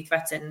particularly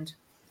threatened.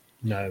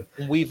 No.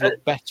 We've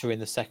looked better in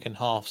the second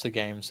halves of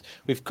games.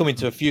 We've come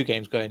into a few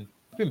games going,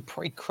 we've been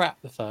pretty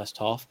crap the first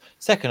half.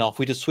 Second half,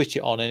 we just switch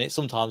it on, and it's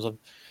sometimes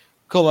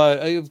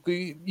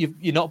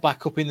you're not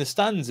back up in the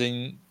stands,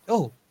 and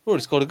we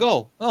already scored a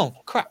goal. Oh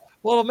crap!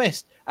 What have I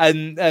missed?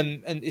 And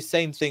it's the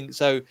same thing.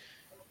 So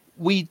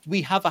we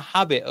have a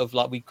habit of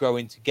we grow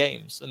into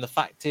games, and the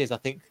fact is, I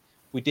think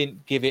we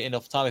didn't give it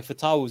enough time. If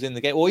Fatal was in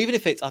the game, or even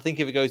if it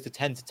goes to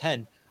 10 to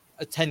 10.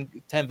 10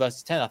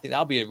 versus 10, I think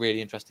that'll be a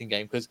really interesting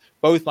game, because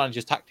both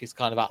managers' tactics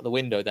kind of out the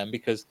window then,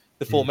 because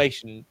the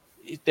formation,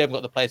 they haven't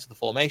got the players for the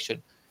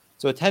formation.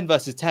 So a 10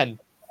 versus 10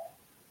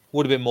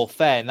 would have been more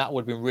fair, and that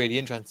would have been really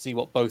interesting to see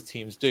what both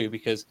teams do,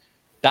 because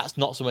that's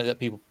not something that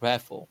people prepare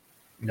for.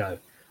 No.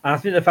 And I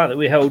think the fact that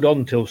we held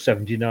on till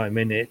 79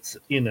 minutes,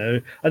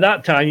 at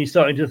that time you're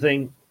starting to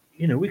think,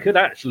 we could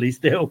actually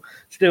still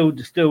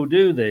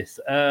do this.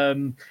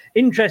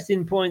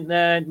 Interesting point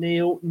there,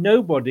 Neil.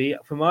 Nobody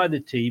from either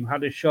team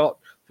had a shot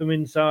from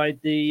inside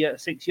the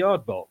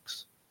 6-yard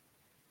box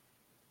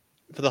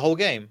for the whole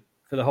game.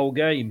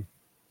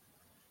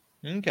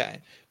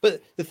 Okay,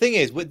 but the thing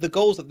is, with the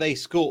goals that they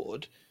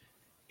scored,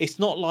 it's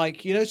not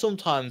like,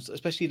 sometimes,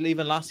 especially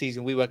even last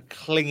season, we were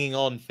clinging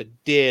on for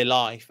dear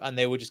life, and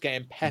they were just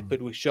getting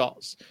peppered with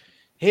shots.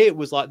 Here it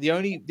was like the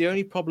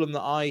only problem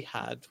that I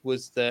had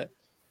was that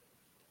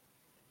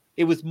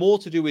it was more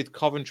to do with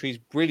Coventry's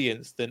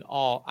brilliance than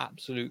our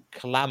absolute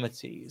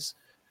calamities.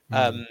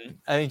 And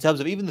in terms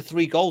of even the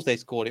 3 goals they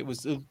scored, it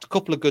was a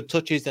couple of good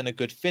touches and a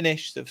good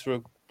finish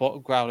through a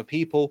crowd of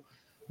people.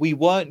 We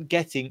weren't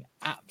getting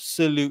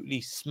absolutely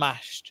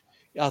smashed.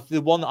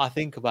 The one that I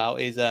think about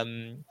is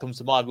comes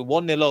to mind. We're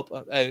 1-0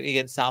 up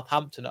against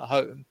Southampton at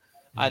home,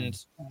 and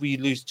we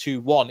lose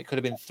 2-1. It could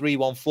have been 3-1,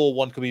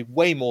 4-1. Could be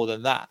way more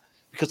than that,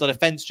 because our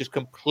defence just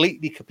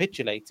completely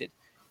capitulated.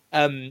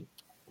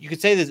 You could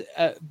say there's,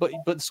 but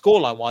the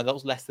scoreline wise, that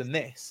was less than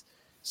this.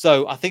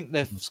 So I think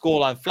the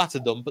scoreline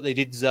flattered them, but they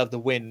did deserve the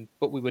win.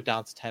 But we were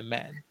down to 10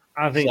 men.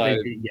 I think they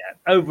did, yeah.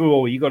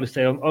 Overall, you got to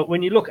say,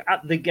 when you look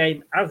at the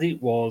game as it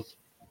was,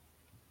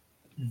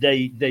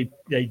 they did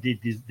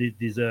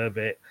deserve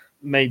it.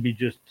 Maybe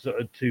just sort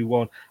of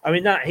 2-1. I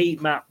mean, that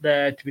heat map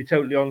there, to be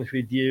totally honest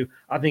with you,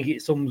 I think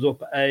it sums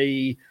up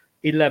a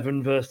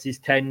 11 versus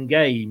 10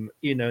 game,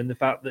 and the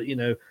fact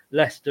that,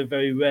 Leicester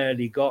very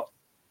rarely got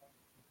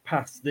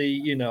past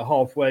the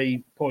halfway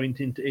point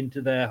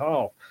into their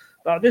half.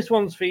 But this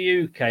one's for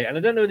you, Kate, and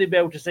I don't know if they'll be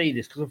able to see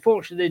this, because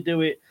unfortunately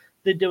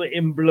they do it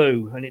in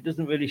blue, and it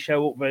doesn't really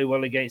show up very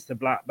well against the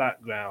black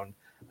background.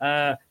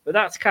 But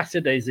that's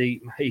Cassaday's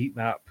heat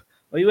map.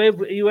 Are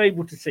you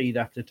able to see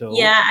that at all?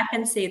 Yeah, I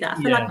can see that.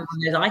 I feel like I'm on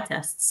those eye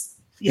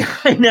tests. Yeah,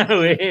 I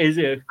know it is.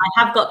 Yeah.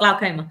 I have got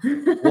glaucoma.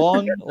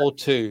 1 or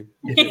 2?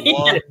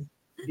 1.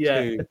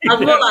 Yeah, I was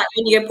more like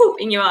when you go poop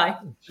in your eye.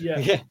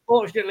 Yeah.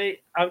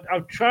 Fortunately,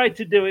 I've tried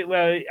to do it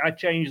where I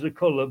change the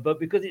colour, but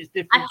because it's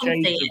different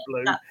shades of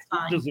blue,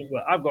 it doesn't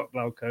work. I've got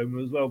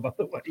glaucoma as well, by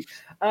the way.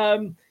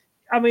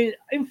 I mean,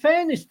 in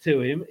fairness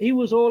to him, he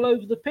was all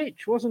over the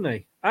pitch, wasn't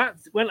he?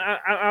 When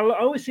I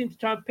always seem to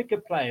try and pick a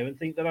player and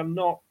think that I'm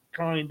not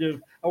I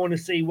want to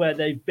see where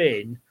they've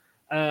been.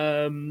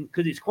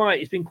 because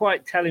it's been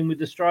quite telling with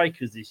the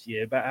strikers this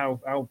year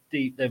about how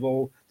deep they've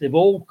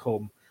all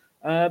come.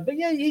 But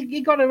yeah,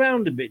 he got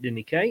around a bit, didn't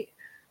he, Kate?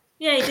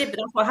 Yeah, he did, but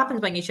that's what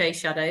happens when you chase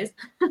shadows.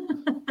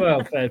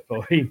 Well, fair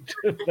point.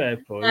 Fair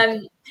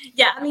point.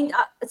 Yeah, I mean,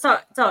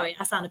 sorry,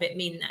 I sound a bit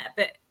mean there,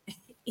 but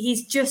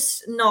he's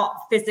just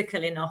not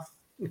physical enough.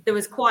 There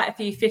was quite a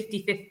few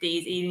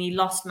 50-50s, and he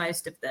lost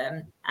most of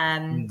them.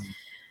 I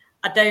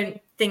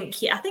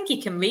think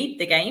he can read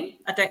the game.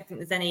 I don't think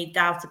there's any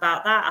doubt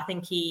about that. I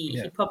think he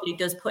probably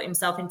does put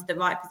himself into the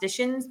right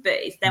positions, but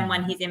it's then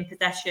when he's in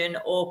possession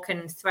or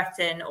can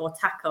threaten or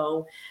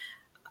tackle,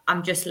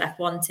 I'm just left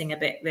wanting a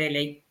bit,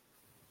 really.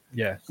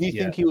 Yeah. Do you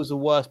think he was the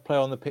worst player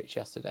on the pitch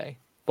yesterday,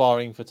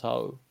 barring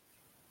Fatou?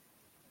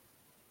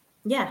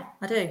 Yeah,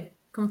 I do.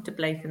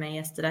 Comfortably for me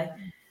yesterday.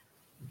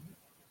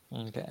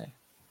 Okay.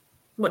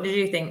 What did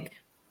you think?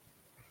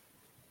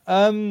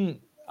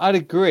 I'd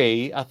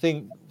agree. I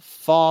think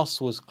Fast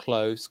was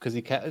close because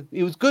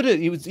he was good at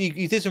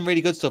he did some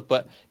really good stuff,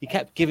 but he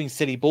kept giving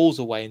silly balls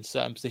away in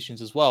certain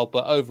positions as well.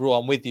 But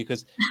overall, I'm with you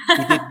because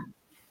he did.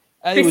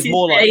 It was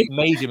more like a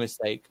major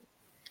mistake.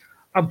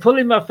 I'm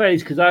pulling my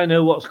face because I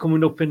know what's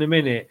coming up in a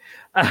minute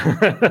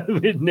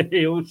with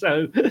Neil.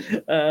 So,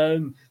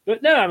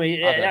 but no, I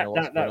mean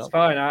that's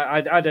fine.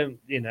 I don't,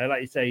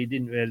 like you say, he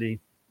didn't really.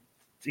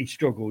 He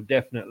struggled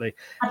definitely.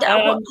 I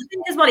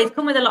think as well, he's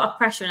come with a lot of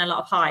pressure and a lot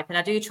of hype, and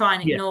I do try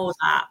and ignore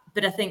that.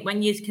 But I think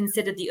when you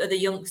consider the other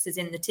youngsters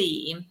in the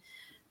team,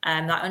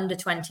 like under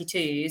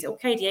 22s, or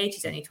KDH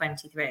is only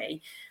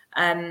 23.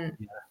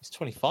 He's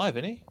 25,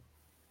 isn't he?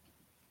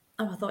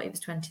 Oh, I thought he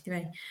was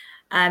 23.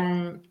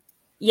 So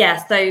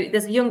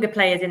there's younger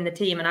players in the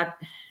team, and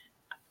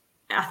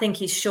I think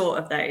he's short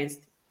of those.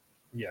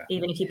 Yeah.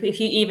 Even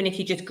if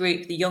you just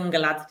group the younger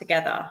lads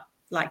together,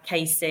 like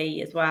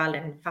KC as well,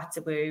 and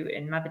Fatawu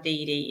and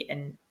Mabadidi,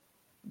 and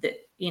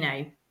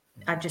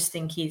I just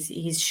think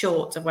he's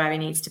short of where he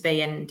needs to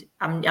be, and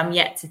I'm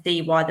yet to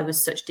see why there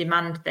was such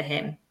demand for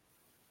him.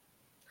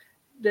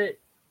 We're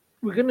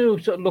going to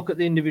sort of look at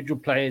the individual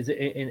players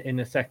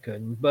in a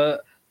second,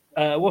 but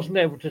I wasn't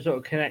able to sort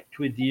of connect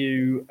with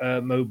you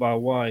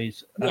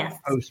mobile-wise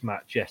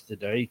post-match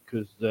yesterday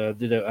because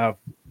they don't have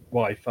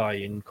Wi-Fi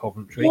in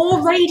Coventry.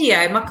 Or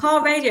radio. My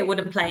car radio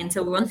wouldn't play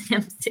until we're on the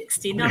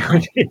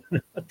M69.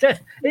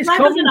 It's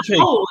Coventry.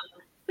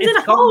 Is it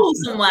a hole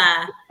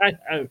somewhere? I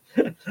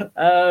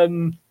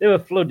know. They were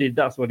flooded.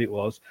 That's what it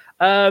was.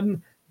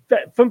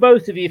 From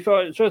both of you,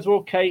 first of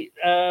all, Kate,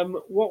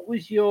 what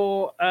was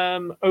your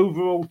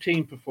overall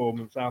team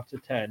performance out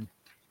of 10?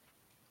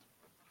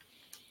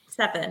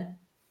 7.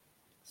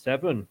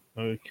 7.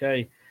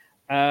 Okay.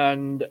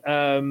 And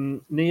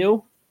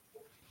Neil?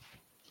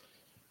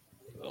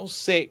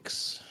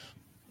 6.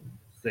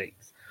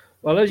 6.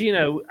 Well, as you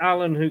know,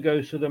 Alan, who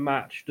goes to the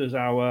match, does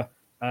our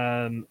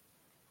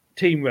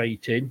team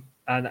rating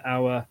and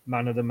our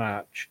man of the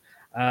match.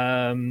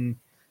 And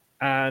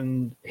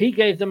he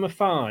gave them a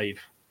 5,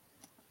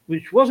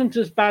 which wasn't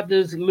as bad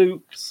as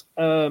Luke's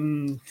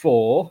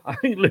 4. I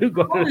think Luke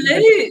got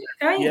Luke,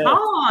 going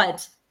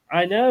hard.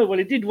 I know. Well,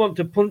 he did want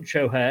to punch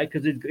O'Hare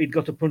because he'd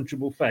got a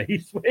punchable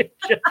face, which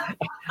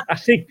I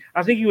think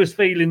he was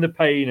feeling the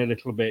pain a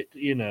little bit,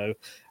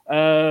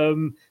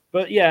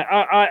 But yeah,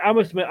 I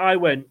must admit, I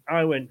went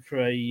for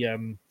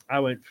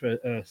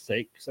a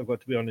 6. I've got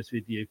to be honest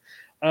with you.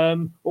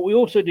 What we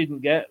also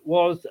didn't get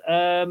was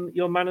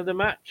your man of the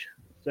match.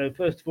 So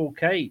first of all,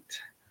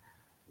 Kate.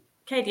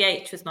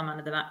 KDH was my man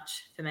of the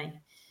match for me.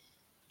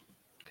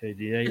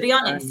 KDH. To be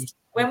honest,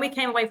 when we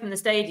came away from the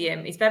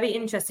stadium, it's very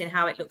interesting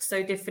how it looks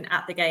so different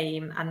at the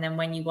game, and then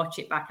when you watch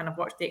it back, and I've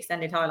watched the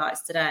extended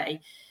highlights today.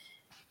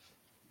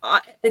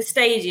 The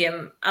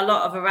stadium, a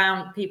lot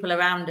of people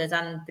around us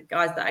and the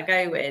guys that I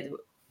go with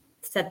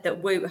said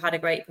that Woot had a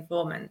great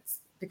performance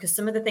because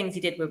some of the things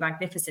he did were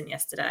magnificent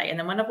yesterday. And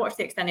then when I've watched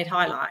the extended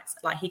highlights,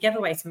 like he gave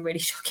away some really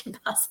shocking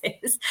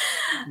passes,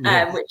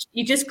 which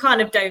you just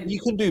kind of don't.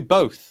 You can do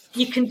both.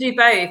 You can do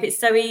both. It's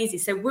so easy.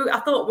 So I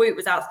thought Woot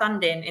was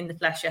outstanding in the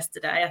flesh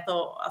yesterday. I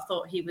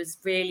thought he was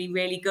really,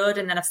 really good.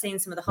 And then I've seen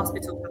some of the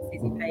hospital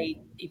passes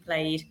he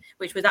played,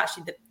 which was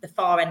actually the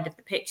far end of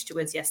the pitch to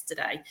us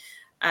yesterday.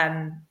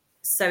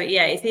 So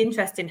yeah, it's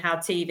interesting how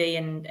TV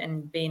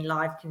and being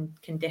live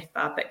can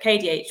differ. But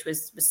KDH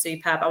was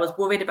superb. I was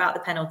worried about the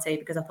penalty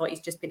because I thought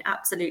he's just been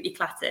absolutely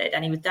clattered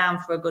and he was down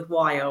for a good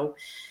while.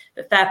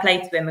 But fair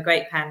play to him, a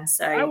great pen.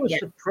 So I was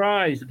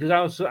surprised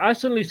because I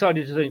suddenly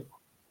started to think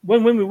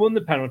when we won the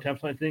penalty, I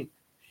started to think,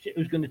 shit,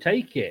 who's going to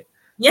take it?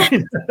 Yeah.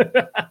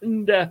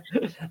 And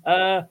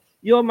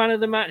your man of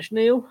the match,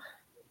 Neil?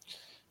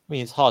 I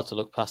mean, it's hard to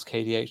look past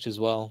KDH as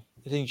well.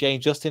 I think Jane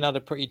Justin had a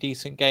pretty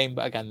decent game,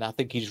 but again, I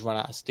think he just ran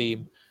out of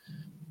steam.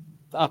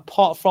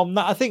 Apart from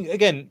that, I think,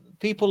 again,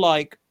 people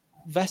like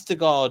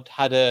Vestergaard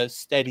had a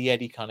steady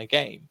Eddie kind of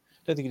game. I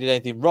don't think he did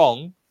anything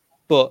wrong,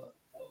 but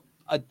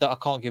I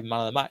can't give him man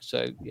of the match.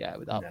 So, yeah,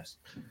 without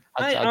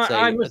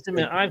I must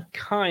admit, I've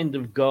kind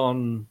of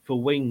gone for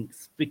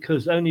Winks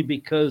because I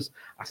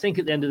think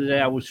at the end of the day,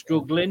 I was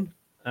struggling.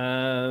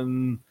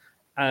 And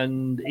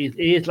and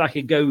he is like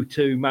a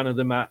go-to man of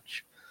the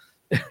match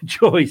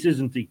choice,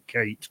 isn't he,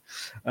 Kate?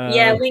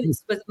 Yeah,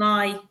 Winks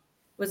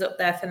was up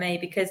there for me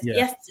because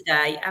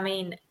yesterday, I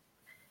mean,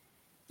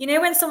 you know,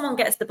 when someone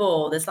gets the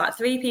ball, there's like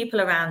 3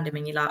 people around him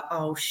and you're like,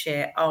 oh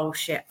shit. Oh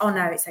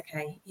no, it's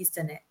okay. He's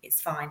done it. It's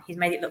fine. He's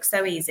made it look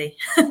so easy.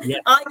 Yeah.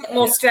 I get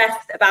more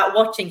stressed about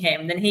watching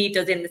him than he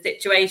does in the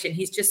situation.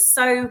 He's just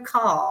so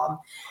calm.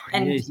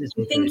 And you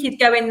think he's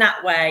going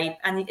that way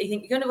and you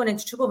think you're going to run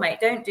into trouble, mate.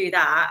 Don't do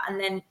that. And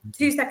then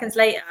 2 seconds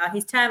later,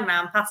 he's turned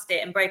around, passed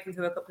it and broken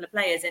through a couple of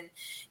players. And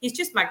he's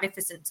just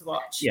magnificent to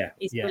watch. Yeah.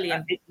 He's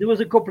brilliant. There was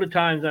a couple of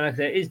times, and I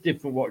say it's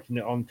different watching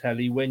it on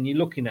telly when you're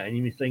looking at him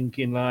and you're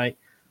thinking like,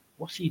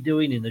 what's he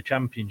doing in the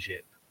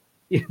Championship?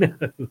 You know,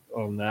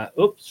 on that.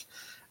 Oops,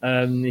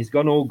 he's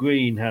gone all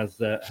green.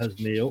 Has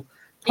Neil?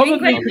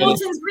 Probably in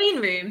Morton's green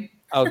room.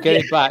 I'll get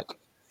it back.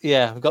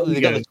 Yeah, I've got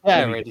the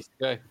chair ready to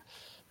go.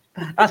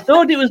 I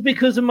thought it was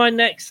because of my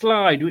next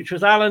slide, which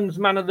was Alan's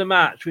man of the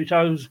match, which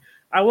I was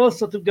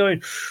sort of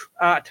going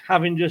at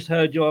having just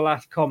heard your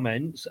last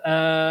comments.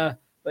 But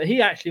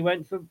he actually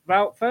went for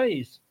Wout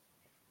Faes.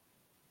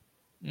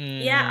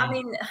 Yeah, I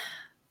mean,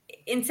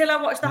 until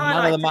I watched the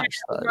highlights,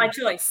 that was my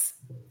choice.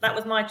 That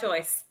was my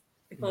choice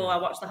before I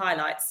watched the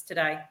highlights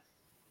today.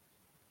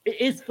 It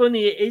is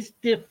funny. It is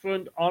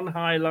different on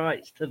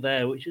highlights to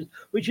there,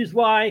 which is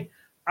why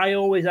I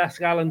always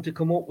ask Alan to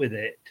come up with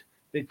it,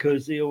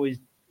 because he always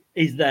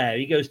is there.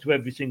 He goes to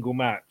every single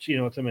match. You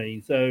know what I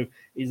mean? So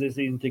he's a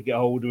season ticket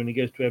holder, and he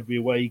goes to every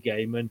away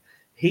game, and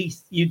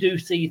you do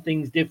see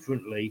things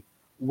differently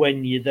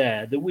when you're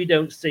there that we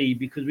don't see,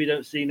 because we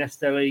don't see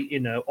necessarily, you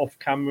know,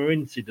 off-camera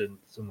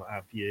incidents and what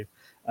have you.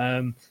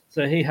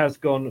 So he has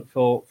gone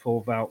for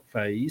Wout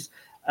Faes.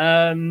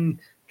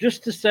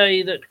 Just to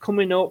say that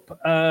coming up,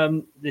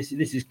 this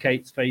is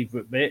Kate's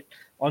favourite bit.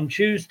 On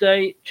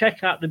Tuesday,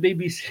 check out the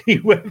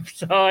BBC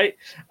website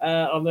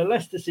on the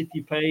Leicester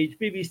City page,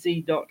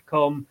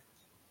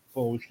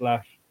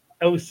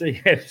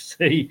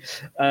 bbc.com/LCFC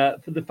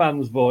for the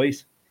fans'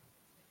 voice.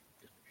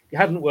 You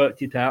hadn't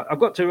worked it out.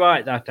 I've got to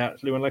write that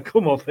actually when I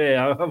come off here.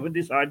 I haven't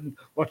decided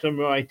what I'm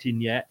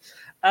writing yet.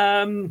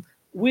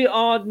 We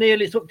are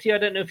nearly, it's up to you. I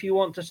don't know if you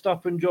want to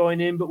stop and join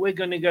in, but we're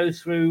going to go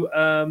through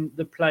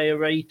the player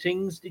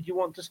ratings. Did you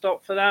want to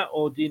stop for that,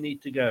 or do you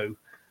need to go?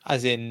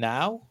 As in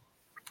now?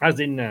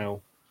 As in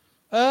now.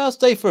 I'll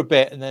stay for a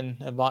bit and then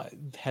I might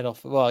head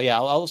off. Well,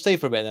 yeah, I'll stay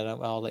for a bit and then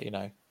I'll let you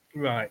know.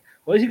 Right.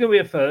 Well, this is going to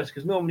be a first,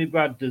 because normally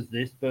Brad does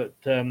this, but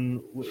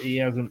he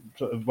hasn't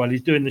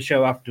he's doing the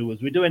show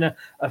afterwards. We're doing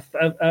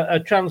a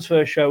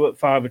transfer show at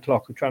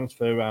 5:00, a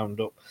transfer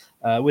roundup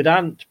with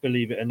Ant,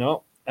 believe it or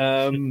not.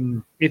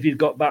 If he's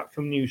got back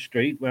from New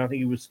Street, well, I think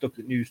he was stuck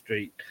at New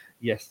Street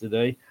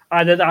yesterday.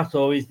 Either that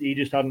or he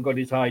just hadn't got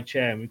his high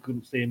chair and we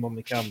couldn't see him on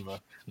the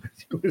camera.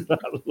 It was that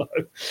low.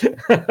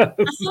 I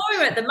saw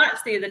him at the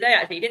match the other day,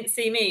 actually. He didn't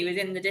see me, he was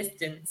in the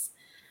distance.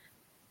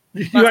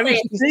 Did you actually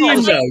see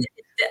him, though?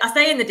 I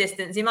say in the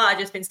distance, he might have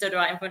just been stood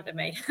right in front of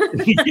me.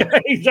 Yeah,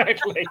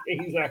 exactly.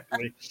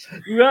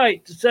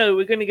 Right, so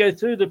we're going to go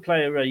through the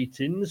player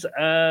ratings.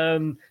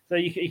 So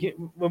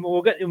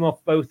we'll get them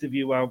off both of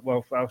you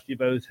whilst you're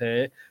both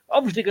here.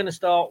 Obviously going to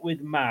start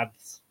with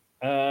Mads.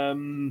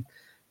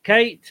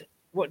 Kate,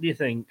 what do you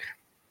think?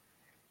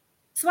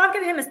 So I've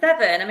given him a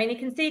 7. I mean, he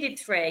conceded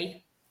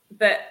 3,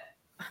 but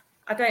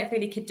I don't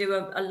feel he could do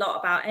a lot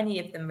about any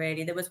of them,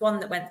 really. There was one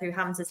that went through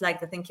Hamza's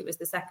legs. I think it was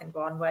the second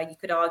one, where you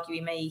could argue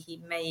he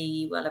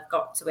may well have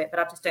got to it,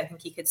 but I just don't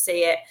think he could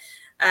see it.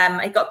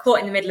 He got caught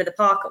in the middle of the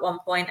park at one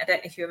point. I don't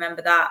know if you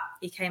remember that.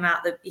 He came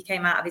out of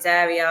his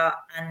area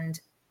and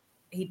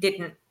he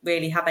didn't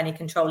really have any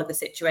control of the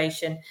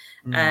situation.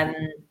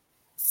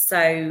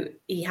 So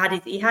he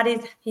had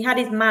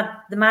his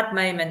mad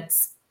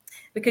moments.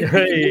 Because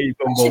we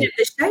should have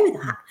show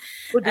that.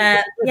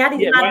 He had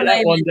his mad write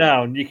that one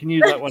down. You can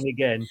use that one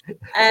again.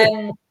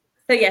 So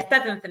yeah,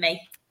 7 for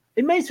me.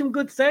 He made some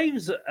good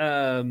saves.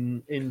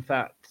 In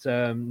fact,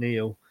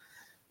 Neil.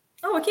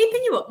 Oh, we're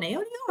keeping you up, Neil.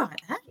 Are you all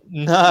right there?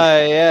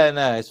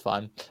 No, it's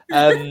fine.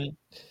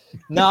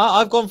 No,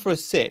 I've gone for a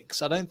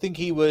 6. I think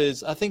he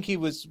was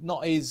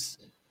not his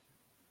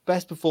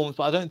best performance,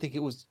 but I don't think it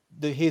was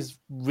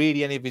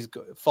really any of his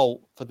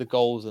fault for the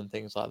goals and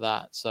things like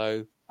that.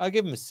 So I'll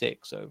give him a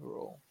 6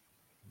 overall.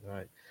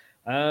 Right.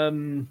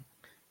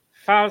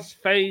 Faz,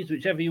 Faze,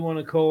 whichever you want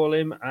to call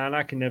him, and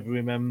I can never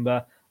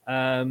remember.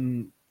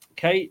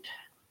 Kate?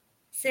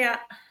 See,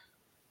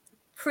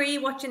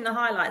 pre-watching the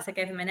highlights, I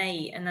gave him an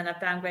 8, and then I've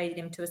downgraded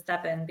him to a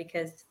 7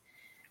 because...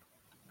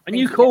 And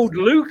you called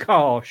Luke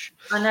harsh.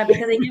 I know,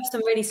 because he gave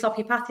some really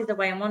sloppy passes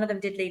away, and one of them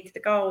did lead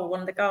to one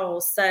of the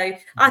goals. So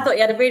I thought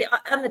he had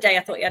on the day, I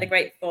thought he had a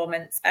great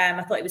performance.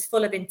 I thought he was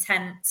full of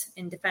intent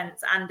in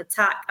defence and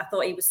attack. I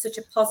thought he was such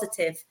a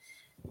positive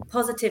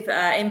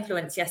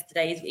influence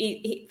yesterday.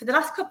 He, for the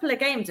last couple of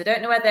games, I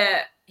don't know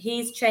whether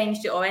he's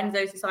changed it or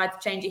Enzo's decided to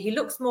change it. He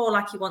looks more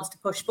like he wants to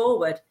push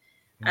forward.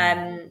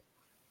 And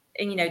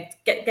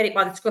get it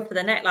by the scruff of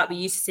the neck like we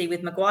used to see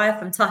with Maguire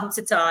from time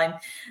to time.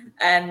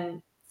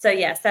 So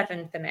yeah,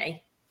 7 for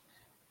me.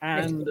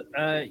 And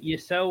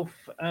yourself,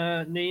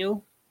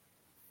 Neil?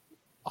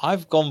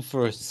 I've gone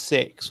for a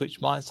 6, which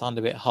might sound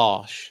a bit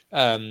harsh,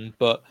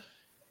 but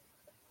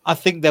I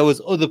think there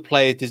was other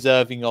players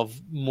deserving of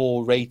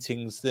more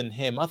ratings than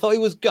him. I thought he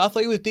was good. I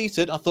thought he was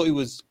decent. I thought he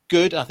was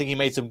good. I think he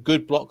made some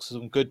good blocks,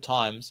 some good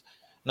times.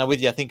 Now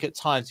with you, I think at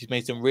times he's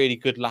made some really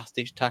good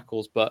last-ditch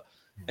tackles, but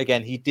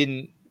again, he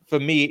didn't. For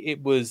me,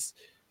 it was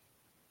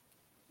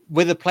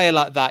with a player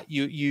like that,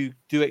 you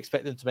do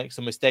expect them to make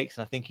some mistakes,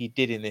 and I think he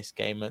did in this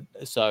game.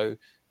 So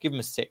give him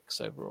a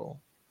 6 overall.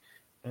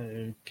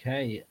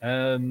 Okay.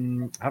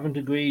 Haven't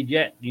agreed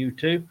yet, you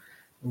two.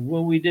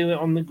 Will we do it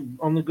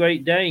on the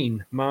Great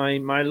Dane, my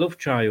love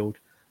child?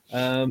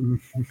 I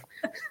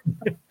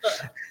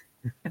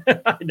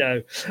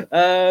know.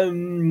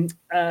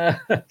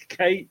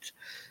 Kate?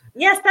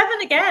 Yeah,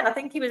 7 again. I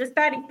think he was a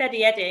fairly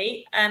steady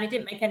Eddie. He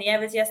didn't make any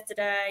errors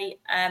yesterday.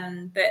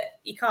 But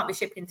you can't be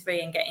shipping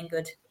 3 and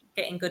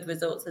getting good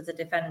results as a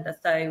defender.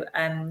 So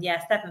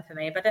 7 for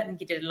me. But I don't think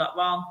he did a lot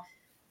wrong.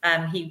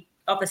 He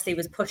obviously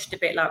was pushed a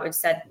bit, like we've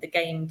said. The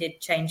game did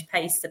change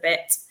pace a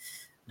bit.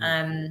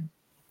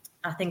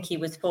 I think he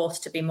was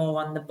forced to be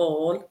more on the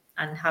ball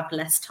and have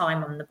less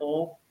time on the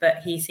ball, but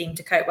he seemed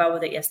to cope well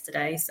with it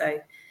yesterday. So,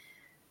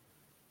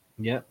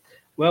 yeah.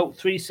 Well,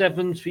 3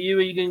 7s for you.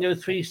 Are you going to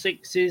go 3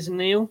 6s,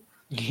 Neil?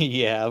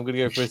 Yeah, I'm going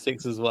to go for a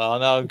 6 as well. I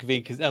know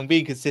I'm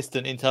being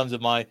consistent in terms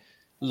of my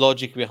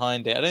logic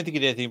behind it. I don't think he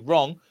did anything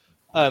wrong,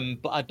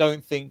 but I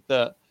don't think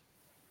that.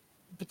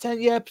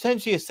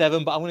 Potentially a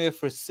 7, but I'm going to go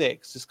for a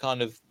 6, just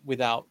kind of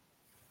without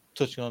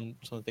touching on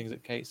some of the things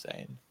that Kate's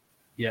saying.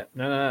 Yeah,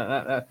 no,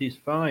 that is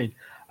fine.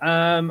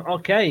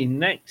 Okay,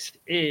 next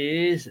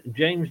is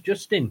James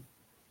Justin.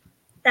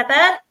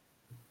 7.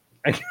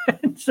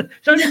 So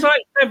it's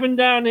like 7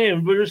 down here,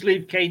 and we'll just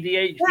leave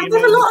KDH. Yeah,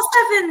 there's a lot of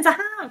 7s I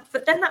have,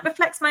 but then that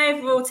reflects my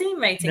overall team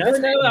rating.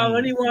 No, I'm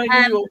only wondering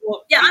I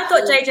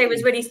thought JJ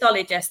was really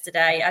solid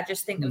yesterday. I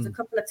just think there was a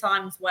couple of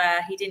times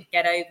where he didn't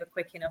get over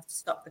quick enough to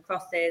stop the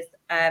crosses,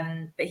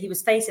 but he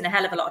was facing a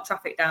hell of a lot of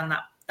traffic down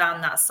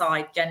that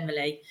side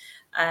generally.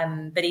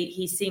 But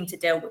he seemed to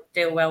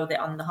deal well with it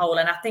on the whole,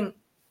 and I think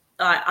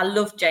I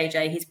love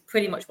JJ. He's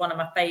pretty much one of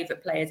my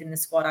favourite players in the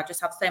squad. I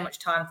just have so much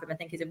time for him. I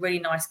think he's a really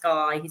nice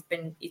guy. He's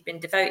been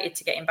devoted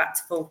to getting back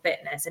to full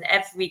fitness, and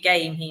every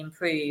game he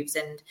improves.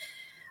 And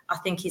I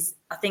think he's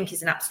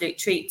an absolute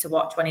treat to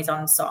watch when he's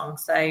on song.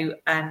 So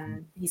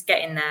he's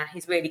getting there.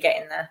 He's really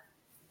getting there.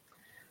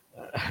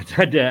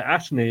 I dare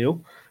ask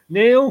Neil.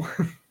 Neil,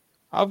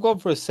 I've gone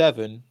for a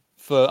 7.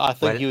 I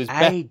think he was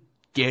better. I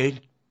don't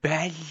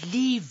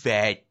believe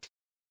it.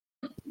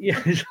 Yeah,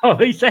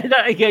 sorry, say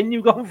that again.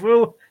 You've gone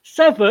for a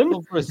 7? I've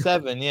gone for a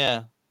 7,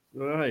 yeah.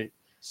 Right.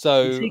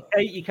 So you see,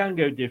 Kate, you can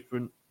go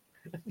different.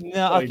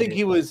 No, I think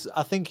he was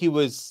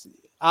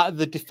out of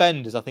the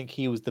defenders, I think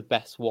he was the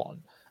best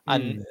one.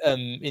 And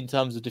in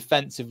terms of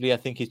defensively, I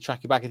think he's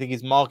tracking back. I think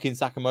his marking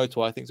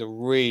Sakamoto, I think, is a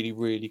really,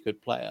 really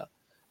good player.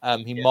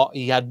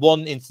 He had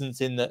one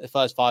instance in the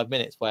first 5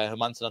 minutes where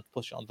Hermansen had to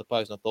push it onto the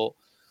post, and I thought,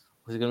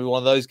 was it going to be one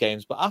of those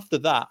games? But after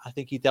that, I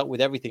think he dealt with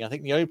everything. I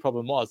think the only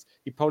problem was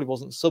he probably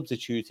wasn't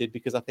substituted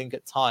because I think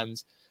at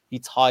times he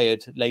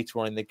tired later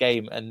on in the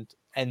game, and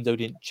Enzo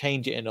didn't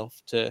change it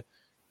enough to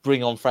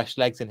bring on fresh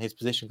legs in his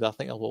position, because I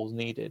think that's what was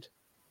needed.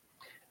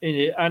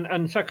 And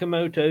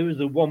Sakamoto was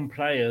the one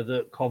player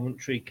that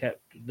Coventry kept,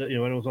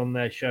 when I was on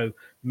their show,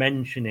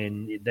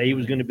 mentioning that he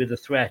was going to be the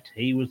threat.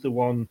 He was the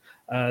one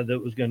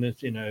that was going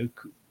to,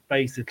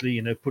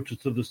 basically, put us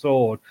to the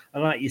sword.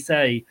 And like you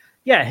say,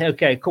 yeah,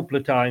 okay, a couple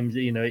of times,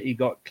 he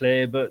got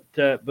clear, but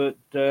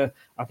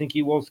I think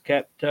he was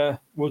kept,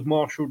 was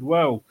marshalled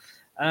well.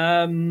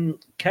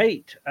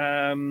 Kate,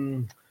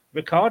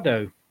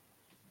 Ricardo.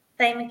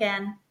 Same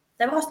again.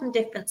 There are some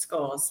different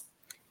scores.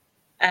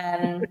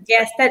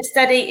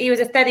 Steady. He was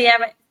a steady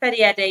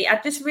Eddie.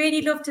 I'd just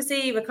really love to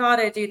see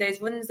Ricardo do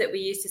those runs that we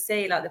used to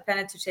see, like the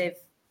penetrative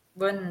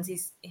runs.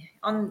 He's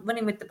on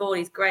running with the ball.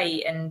 He's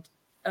great, and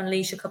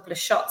unleash a couple of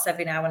shots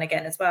every now and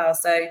again as well.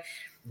 So,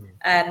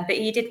 but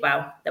he did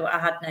well. I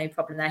had no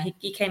problem there.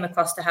 He came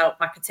across to help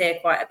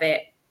McAteer quite a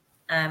bit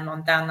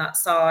on down that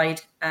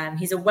side.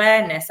 His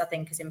awareness, I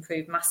think, has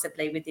improved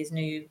massively with his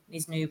new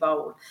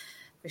role,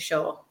 for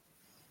sure.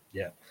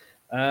 Yeah,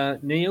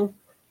 Neil.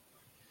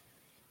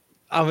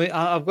 I mean,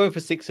 I'm going for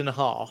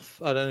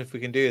 6.5. I don't know if we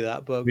can do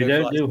that, but we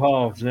don't do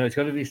halves. No, it's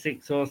got to be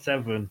 6 or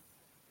 7.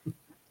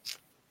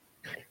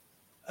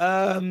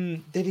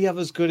 Did he have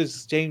as good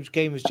as James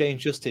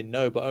Justin?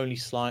 No, but only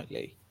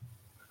slightly.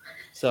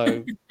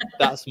 So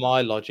that's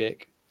my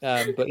logic.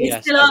 But he's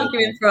still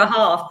arguing for a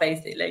half,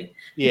 basically.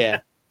 Yeah.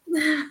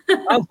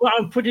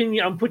 I'm putting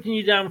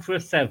you down for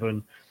a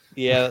 7.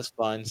 Yeah, that's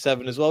fine.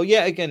 7 as well.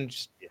 Yeah, again,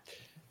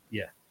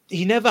 yeah.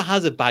 He never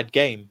has a bad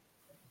game.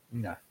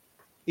 No.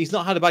 He's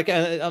not had a bad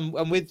game.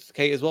 And with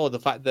Kate as well, the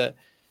fact that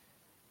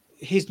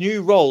his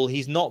new role,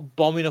 he's not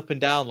bombing up and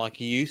down like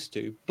he used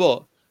to,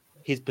 but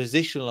his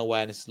positional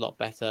awareness is a lot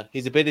better.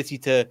 His ability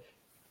to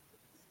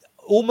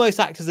almost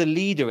acts as a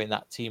leader in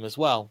that team as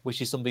well,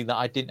 which is something that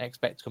I didn't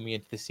expect coming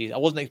into this season. I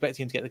wasn't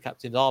expecting him to get the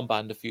captain's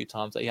armband a few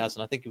times that he has,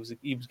 and I think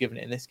he was given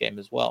it in this game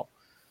as well.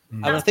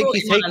 And I think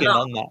he's taken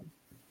on that.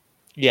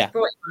 Yeah,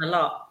 brought him on a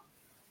lot.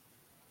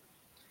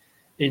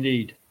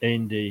 Indeed.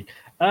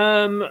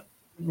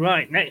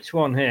 Right, next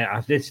one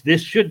here.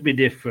 This should be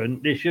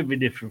different. This should be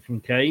different from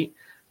Kate.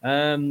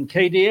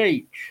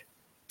 KDH.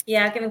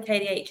 Yeah, I'll give him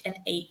KDH an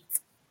 8.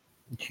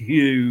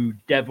 You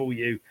devil,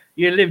 you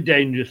live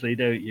dangerously,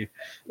 don't you?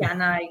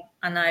 Yeah,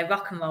 I know.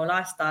 Rock and roll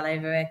lifestyle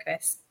over here,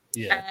 Chris.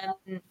 Yeah.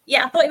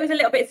 I thought it was a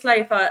little bit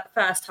slow for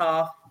first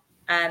half.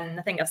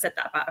 I think I've said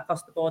that about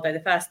across the board, though, the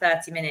first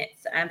 30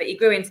 minutes. But he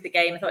grew into the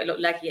game. I thought he looked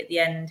leggy at the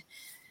end.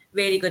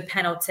 Really good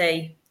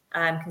penalty,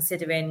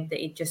 considering that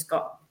he'd just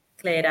got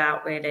cleared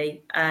out,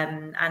 really.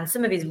 And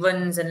some of his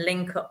runs and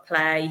link-up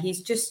play,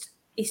 he's just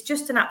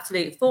an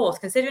absolute force.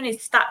 Considering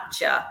his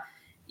stature,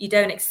 you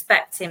don't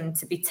expect him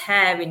to be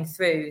tearing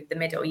through the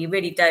middle. You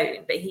really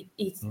don't. But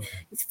his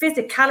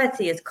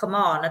physicality has come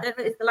on. I don't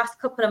know if it's the last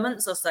couple of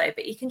months or so,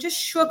 but he can just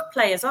shrug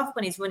players off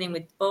when he's running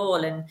with the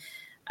ball.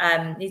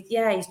 And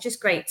he's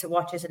just great to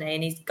watch, isn't he?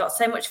 And he's got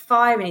so much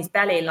fire in his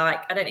belly.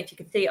 Like, I don't know if you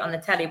could see it on the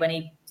telly when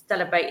he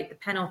celebrated the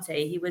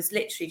penalty. He was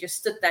literally just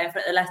stood there in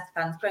front of the Leicester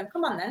fans going,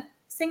 "Come on then,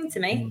 sing to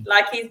me."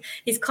 Like,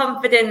 his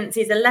confidence,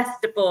 he's a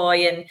Leicester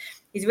boy, and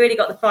he's really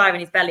got the fire in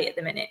his belly at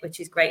the minute, which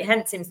is great.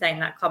 Hence him saying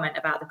that comment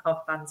about the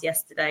Cov fans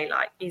yesterday.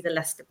 Like, he's a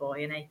Leicester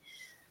boy, isn't he?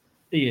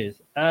 He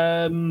is.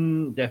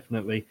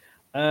 Definitely.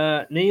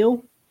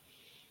 Neil?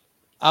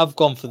 I've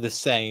gone for the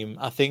same.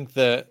 I think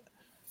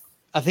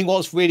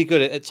what's really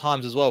good at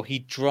times as well,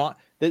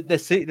 there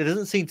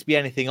doesn't seem to be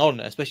anything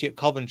on, especially at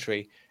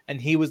Coventry. And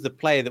he was the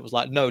player that was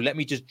like, no, let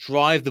me just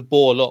drive the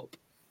ball up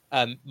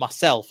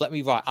myself. I'm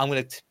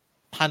going to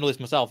handle this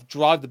myself,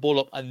 drive the ball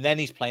up, and then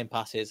he's playing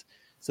passes.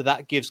 So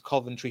that gives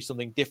Coventry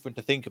something different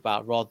to think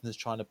about rather than just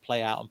trying to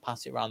play out and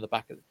pass it around the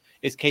back.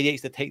 It's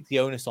KDH that takes the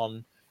onus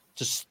on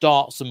to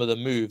start some of the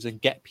moves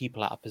and get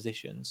people out of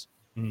positions.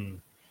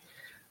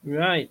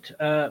 Right.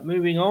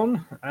 Moving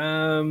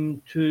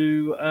on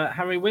to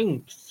Harry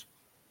Winks.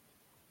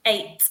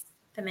 8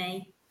 for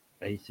me.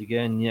 8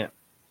 again, yeah.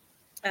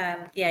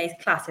 He's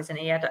class, isn't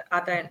he? I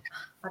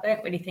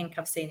don't really think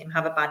I've seen him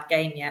have a bad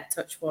game yet.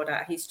 Touch wood.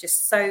 He's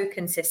just so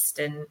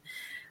consistent.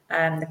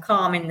 The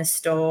calm in the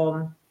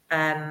storm.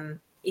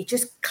 He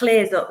just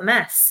clears up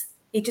mess.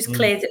 He just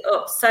clears it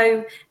up.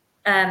 So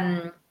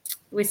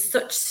with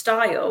such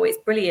style, it's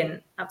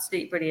brilliant.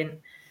 Absolutely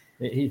brilliant.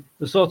 He's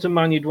the sort of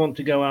man you'd want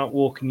to go out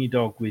walking your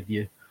dog with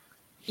you.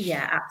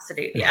 Yeah,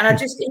 absolutely. And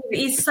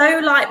he's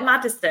so like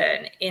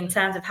Maddison in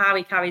terms of how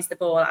he carries the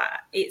ball.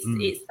 It's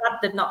sad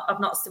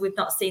that we've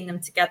not seen them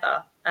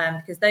together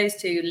because those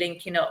two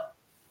linking up,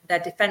 they're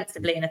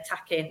defensively and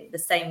attacking the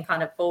same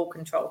kind of ball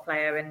control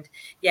player. And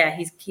yeah,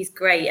 he's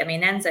great. I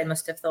mean, Enzo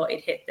must have thought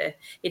he'd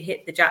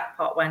hit the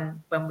jackpot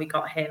when we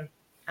got him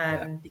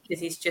because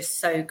he's just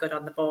so good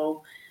on the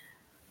ball.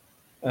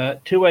 2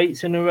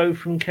 8s in a row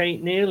from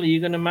Kate. Neil, are you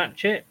going to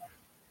match it?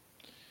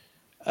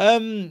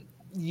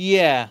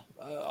 Yeah.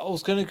 I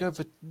was going to go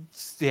for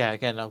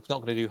again. I'm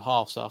not going to do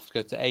half, so I have to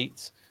go to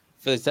 8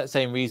 for that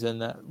same reason,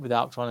 that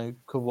without trying to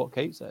cover what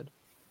Kate said.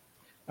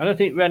 I don't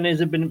think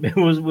Rennes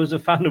was a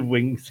fan of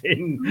Winks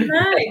in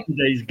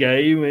today's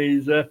game.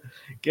 He's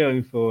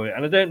going for it,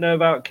 and I don't know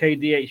about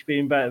KDH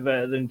being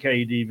better than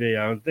KDV.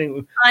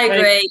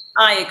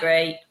 I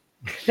agree.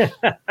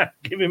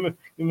 Give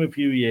him a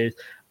few years.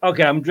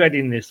 Okay, I'm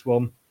dreading this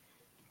one.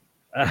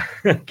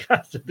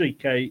 Cassidy,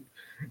 Kate.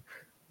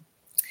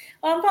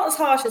 Well, I'm not as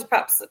harsh as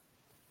perhaps.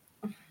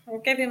 I'll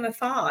give him a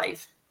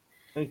 5.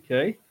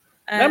 Okay.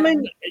 I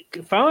mean,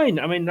 fine.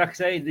 I mean, like I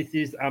say, this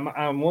is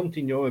I'm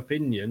wanting your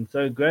opinion.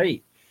 So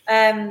great.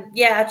 All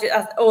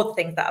the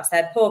things that I've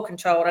said. Poor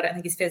control. I don't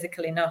think he's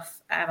physical enough.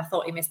 I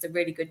thought he missed a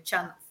really good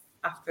chance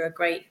after a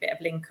great bit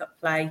of link-up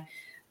play.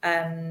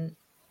 There's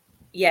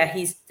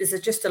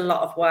just a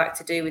lot of work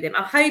to do with him.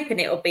 I'm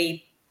hoping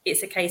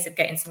it's a case of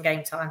getting some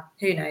game time.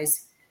 Who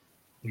knows?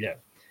 Yeah.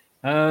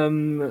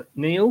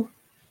 Neil?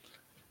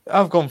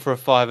 I've gone for a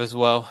 5 as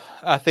well.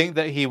 I think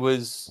that he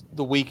was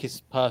the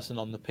weakest person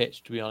on the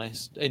pitch, to be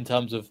honest, in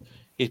terms of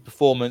his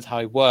performance, how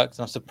he works.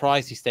 And I'm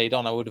surprised he stayed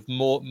on. I would have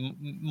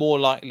more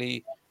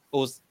likely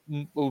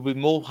would be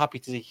more happy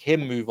to see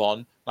him move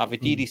on,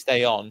 Mavididi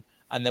stay on,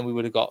 and then we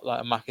would have got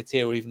like a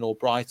McAteer or even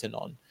Albrighton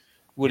on.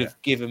 Would have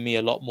given me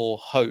a lot more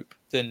hope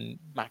than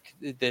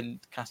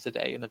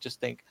Cassidy. And I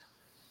just think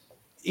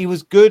he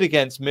was good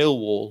against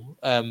Millwall,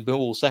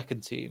 Millwall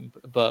second team,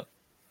 but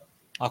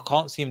I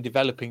can't see him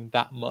developing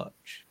that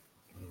much.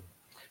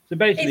 So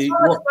basically, it's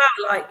hard as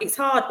well. Like, it's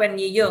hard when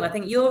you're young. I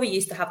think Yuri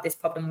used to have this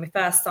problem when we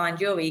first signed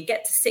Yuri. You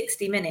get to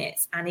 60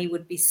 minutes and he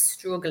would be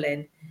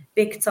struggling,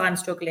 big time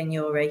struggling,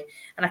 Yuri.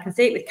 And I can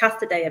see it with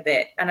Cassidy a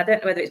bit. And I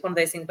don't know whether it's one of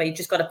those things where you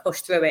just got to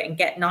push through it and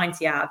get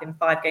 90 out of him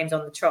 5 games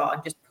on the trot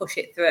and just push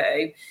it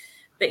through.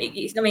 But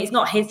it's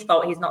not his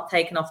fault. He's not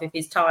taken off if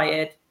he's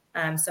tired.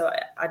 So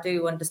I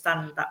do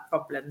understand that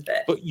problem.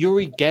 But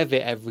Yuri gave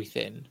it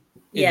everything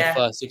in the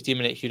first 60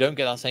 minutes. You don't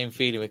get that same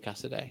feeling with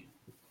Cassidy.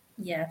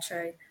 Yeah,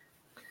 true.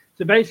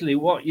 So basically,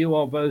 what you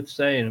are both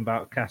saying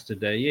about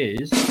Casterday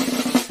is...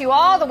 You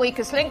are the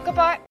weakest link.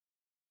 Goodbye.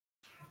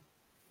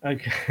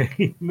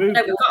 Okay. No, we've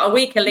got a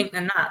weaker link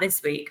than that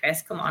this week,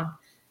 Chris. Come on.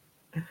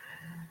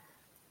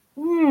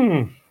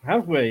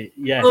 Have we?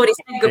 Yes. Already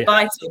said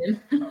goodbye to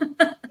him.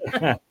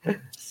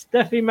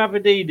 Steffi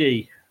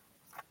Mavadidi.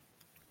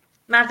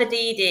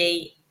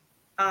 Mavadidi,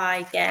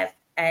 I gave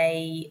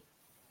a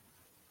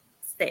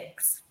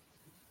 6.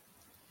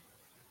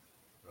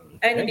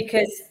 Only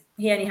because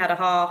he only had a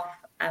half,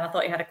 and I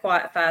thought he had a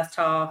quiet first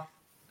half,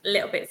 a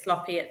little bit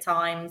sloppy at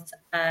times.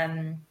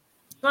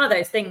 One of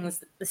those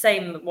things, the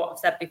same what I've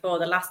said before,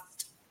 the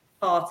last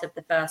part of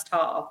the first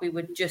half, we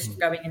were just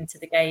going into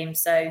the game.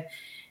 So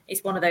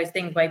it's one of those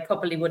things where he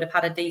probably would have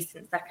had a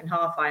decent second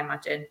half, I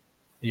imagine.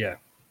 Yeah.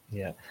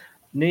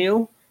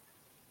 Neil?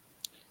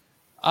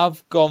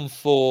 I've gone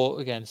for,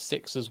 again,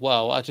 6 as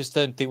well. I just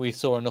don't think we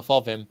saw enough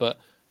of him, but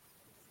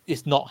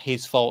it's not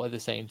his fault at the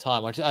same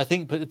time. I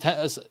think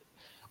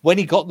when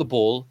he got the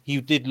ball,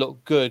 he did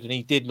look good, and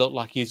he did look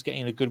like he was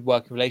getting a good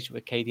working relationship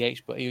with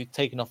KDH, but he was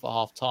taken off at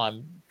half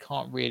time.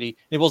 Can't really...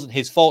 It wasn't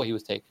his fault he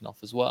was taken off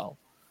as well.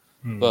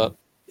 But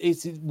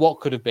it's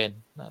what could have been.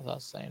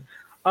 That's saying.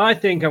 I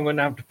think I'm going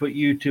to have to put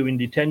you two in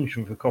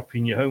detention for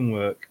copying your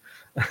homework.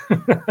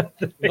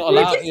 Not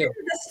allowed, at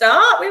the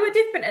start. We were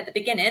different at the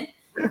beginning.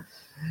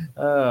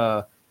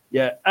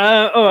 Yeah.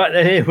 All right,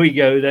 then here we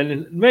go.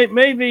 Then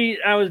maybe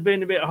I was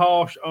being a bit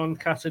harsh on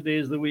Cassidy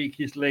as the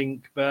weakest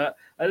link, but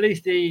at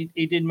least he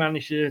did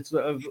manage to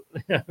sort of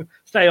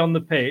stay on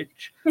the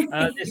pitch.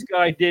 This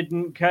guy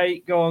didn't.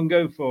 Kate,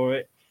 go for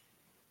it.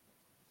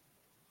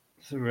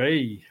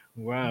 3.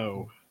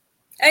 Wow.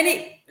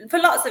 Only for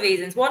lots of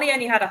reasons. One, he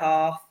only had a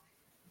half.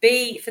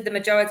 B, for the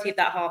majority of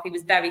that half, he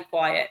was very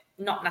quiet.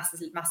 Not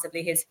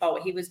massively his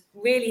fault. He was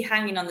really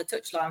hanging on the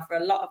touchline for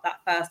a lot of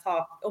that first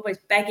half,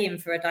 almost begging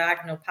for a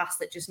diagonal pass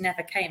that just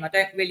never came. I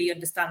don't really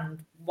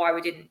understand why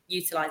we didn't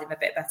utilise him a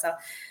bit better.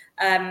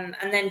 And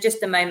then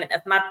just a moment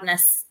of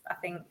madness, I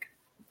think,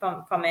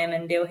 from him,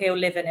 and he'll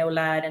live and he'll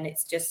learn. And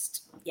it's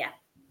just,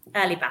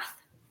 early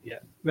bath. Yeah.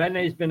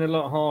 Rene's been a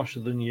lot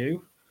harsher than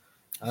you.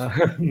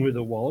 With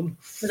a 1.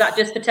 Was that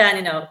just for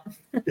turning up?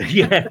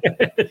 Yeah,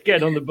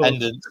 get on the bus.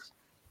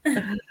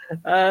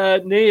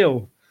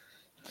 Neil?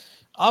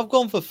 I've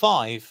gone for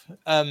 5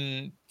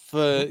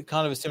 for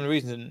kind of a similar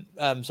reason.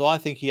 So I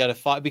think he had a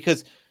 5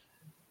 because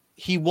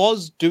he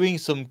was doing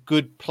some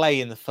good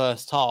play in the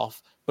first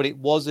half, but it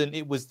was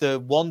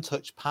the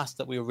one-touch pass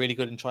that we were really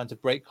good in trying to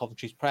break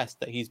Coventry's press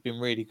that he's been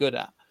really good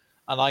at.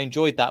 And I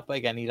enjoyed that. But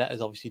again, he let us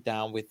obviously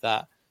down with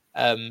that,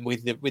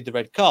 with the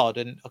red card.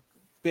 And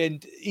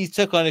he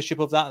took ownership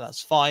of that. That's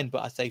fine,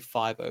 but I say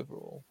 5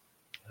 overall.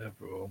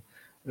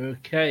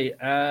 Okay.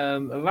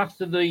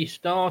 Last of the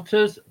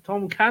starters,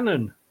 Tom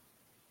Cannon.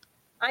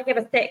 I give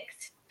a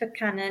 6 for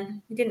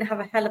Cannon. He didn't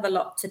have a hell of a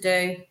lot to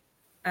do.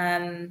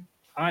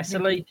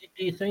 Isolated,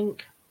 do you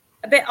think?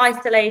 A bit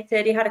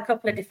isolated. He had a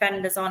couple of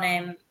defenders on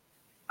him.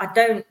 I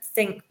don't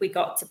think we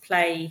got to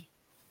play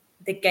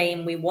the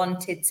game we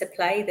wanted to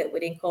play that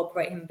would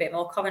incorporate him a bit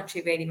more.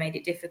 Coventry really made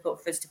it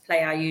difficult for us to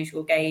play our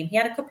usual game. He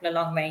had a couple of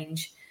long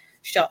range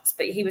shots,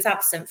 but he was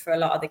absent for a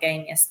lot of the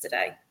game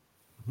yesterday.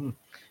 Would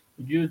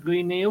you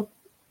agree, Neil?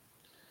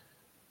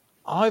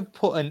 I've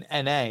put an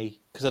NA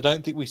because I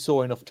don't think we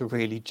saw enough to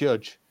really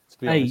judge, to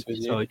be honest with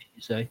you. Sorry, did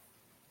you say?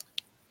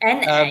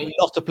 NA?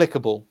 Not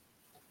applicable.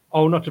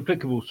 Oh, not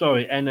applicable.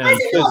 Sorry, NA. Why is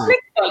it not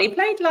applicable? He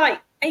played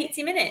like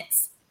 80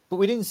 minutes. But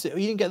he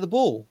didn't get the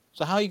ball.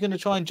 So how are you going to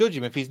try and judge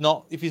him if he's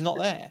not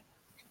there?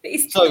 But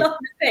he's still on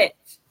the pitch.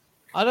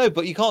 I know,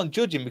 but you can't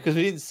judge him because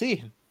we didn't see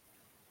him.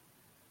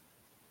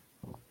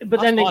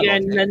 But then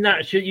again,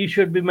 you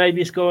should be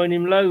maybe scoring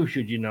him low,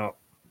 should you not?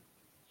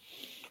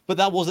 But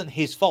that wasn't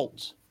his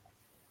fault.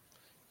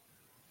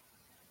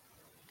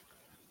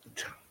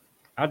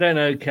 I don't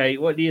know,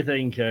 Kate. What do you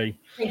think, Kate?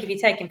 I think if you're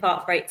taking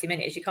part for 80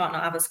 minutes, you can't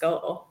not have a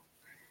score.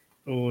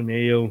 Oh,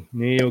 Neil.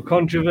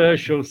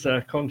 Controversial,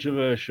 sir.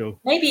 Controversial.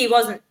 Maybe he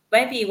wasn't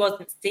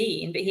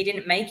seen, but he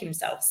didn't make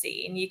himself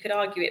seen. You could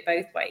argue it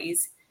both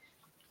ways.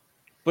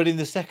 But in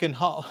the second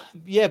half,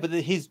 but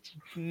his...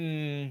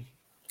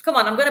 Come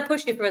on, I'm going to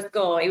push you for a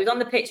score. He was on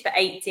the pitch for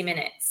 80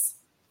 minutes.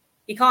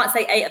 You can't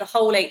say the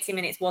whole 80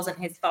 minutes wasn't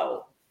his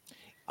fault.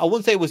 I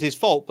wouldn't say it was his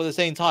fault, but at the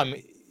same time,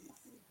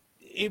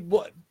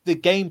 the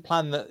game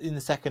plan that in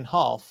the second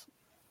half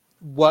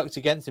worked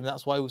against him.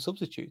 That's why he was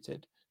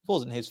substituted. It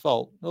wasn't his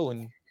fault. Oh,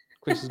 and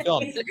Chris is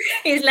gone.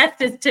 He's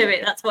left us to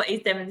it. That's what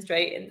he's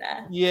demonstrating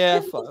there.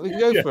 Yeah, we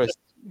can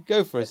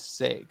go for a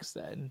 6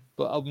 then,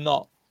 but I'm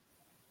not.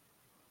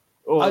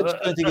 I just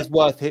don't think it's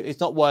worth it.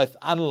 It's not worth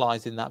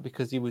analysing that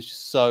because he was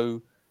just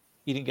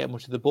he didn't get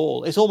much of the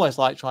ball. It's almost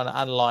like trying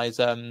to analyse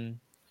some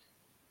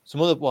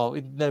other. Well,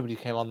 nobody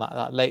came on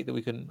that late that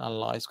we couldn't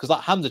analyse because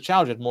Hamza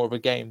Chowdhury had more of a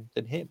game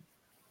than him,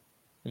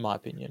 in my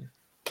opinion.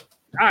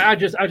 I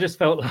just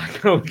felt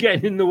like I was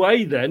getting in the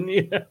way then,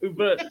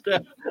 But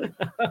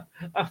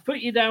I put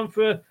you down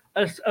for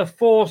a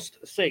forced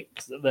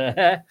 6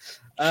 there.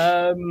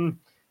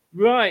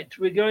 Right,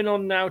 we're going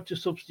on now to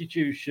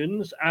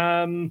substitutions.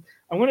 I'm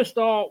going to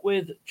start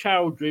with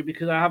Chowdhury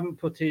because I haven't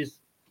put his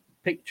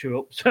picture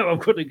up, so I've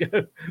got to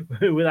go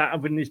without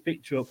having his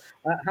picture up.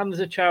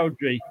 Hamza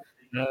Chowdhury,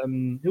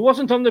 who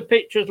wasn't on the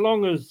pitch as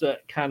long as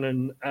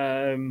Cannon.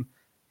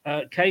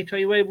 Kate, are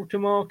you able to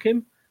mark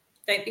him?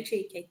 Don't be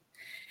cheeky.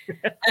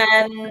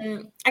 I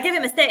give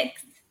him a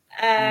 6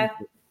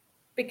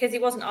 because he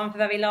wasn't on for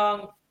very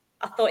long.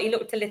 I thought he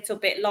looked a little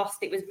bit lost.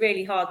 It was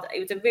really hard. It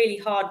was a really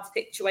hard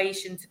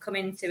situation to come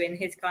into in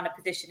his kind of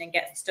position and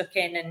get stuck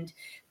in and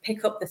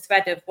pick up the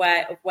thread of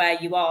where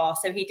you are.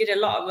 So he did a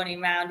lot of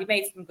running around. He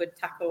made some good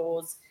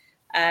tackles.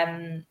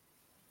 It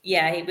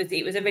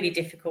was a really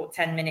difficult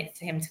 10 minutes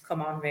for him to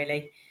come on,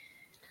 really.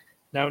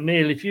 Now,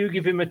 Neil, if you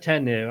give him a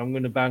 10 here, I'm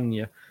going to ban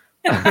you.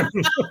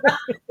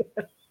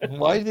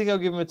 Why do you think I'll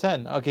give him a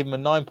 10? I'll give him a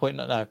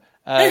 9.9.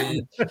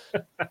 A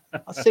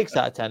 6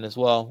 out of 10 as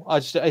well. I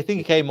think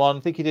he came on. I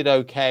think he did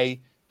okay.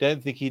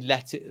 Don't think he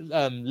let it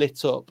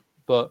lit up,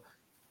 but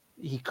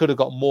he could have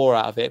got more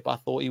out of it. But I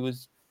thought it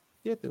was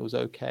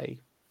okay.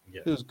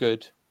 Yeah. It was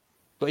good,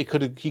 but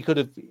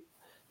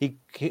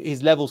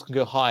his levels can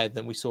go higher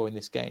than we saw in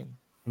this game.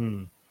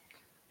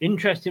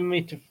 Interesting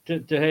me to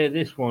hear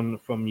this one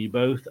from you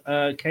both.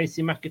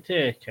 Casey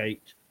McAteer,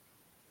 Kate.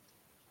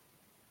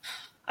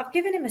 I've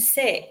given him a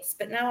 6,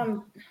 but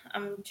now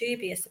I'm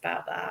dubious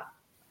about that.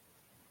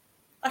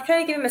 I can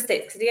only give him a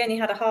 6 because he only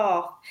had a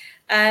half.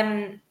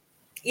 I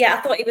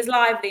thought he was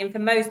lively, and for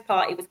most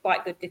part, he was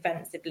quite good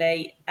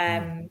defensively.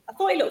 I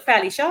thought he looked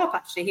fairly sharp,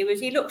 actually.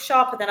 He looked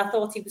sharper than I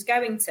thought he was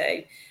going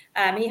to.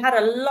 He had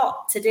a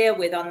lot to deal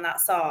with on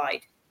that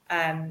side.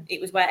 It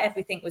was where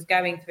everything was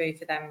going through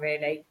for them,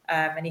 really.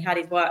 And he had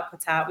his work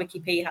cut out. Ricky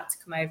P had to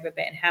come over a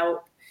bit and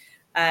help.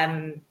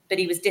 But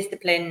he was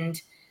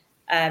disciplined.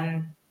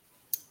 And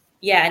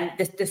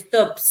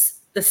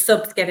the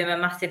subs gave him a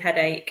massive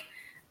headache.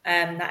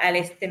 That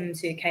Ellis Sims,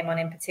 who came on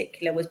in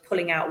particular, was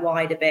pulling out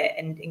wide a bit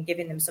and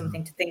giving them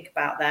something to think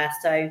about there.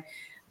 So,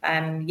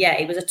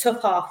 it was a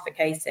tough half for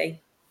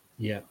Casey.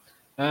 Yeah.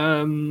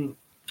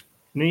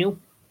 Neil?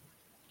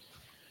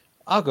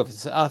 I'll go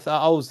for.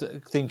 I was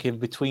thinking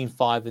between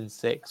 5 and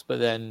 6, but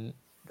then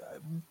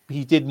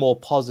he did more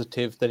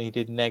positive than he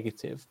did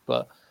negative.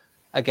 But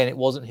again, it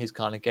wasn't his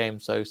kind of game,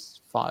 so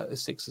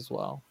 6 as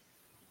well.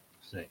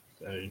 6,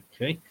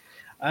 okay.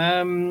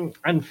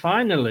 And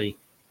finally,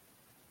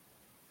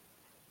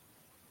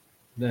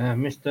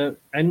 Mr.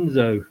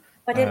 Enzo.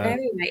 I didn't know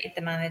he rated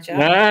the manager.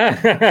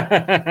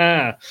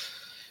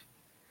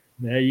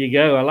 There you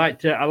go. I like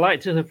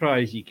to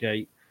surprise you,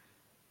 Kate.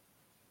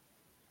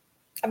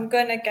 I'm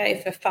gonna go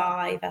for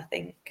 5, I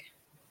think.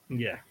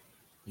 Yeah.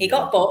 He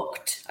got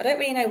booked. I don't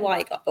really know why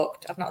he got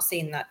booked. I've not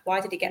seen that.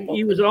 Why did he get booked?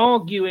 He was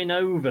arguing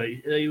over.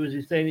 He was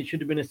saying it should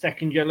have been a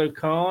second yellow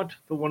card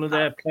for one of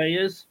their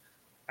players,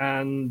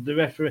 and the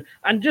referee.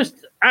 And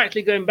just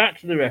actually going back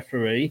to the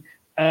referee,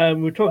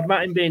 we're talking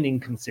about him being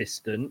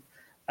inconsistent.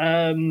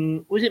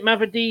 Was it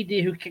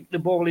Mavadidi who kicked the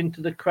ball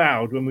into the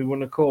crowd when we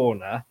won a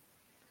corner?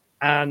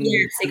 And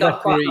yes, he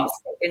got quite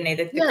lost, didn't he?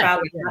 The crowd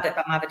was mad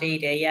at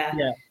Mavadidi, yeah.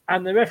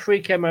 And the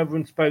referee came over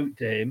and spoke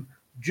to him.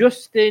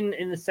 Justin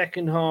in the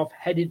second half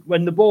headed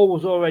when the ball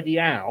was already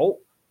out,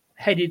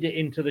 headed it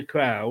into the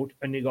crowd,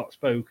 and he got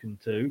spoken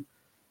to.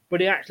 But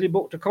he actually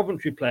booked a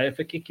Coventry player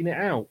for kicking it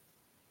out.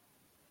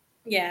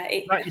 Yeah,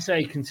 like you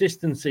say,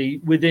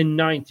 consistency within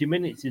 90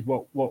 minutes is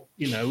what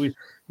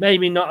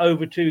maybe not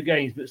over 2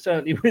 games, but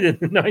certainly within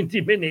the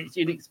 90 minutes,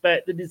 you'd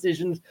expect the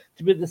decisions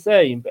to be the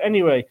same. But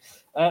anyway,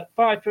 5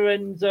 for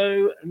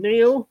Enzo.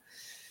 Neil?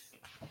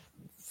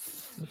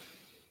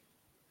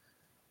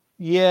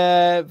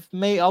 Yeah,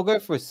 I'll go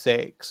for a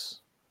 6.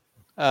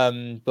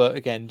 But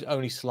again,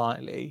 only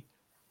slightly.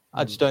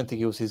 I just don't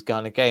think it was his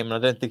kind of game, and I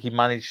don't think he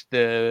managed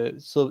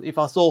if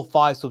I saw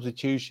 5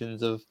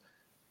 substitutions of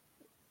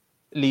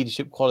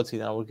leadership quality,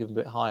 then I would give him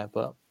a bit higher,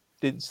 but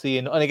didn't see.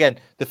 And again,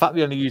 the fact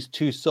we only used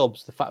 2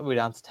 subs, the fact we're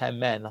down to 10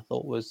 men, I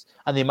thought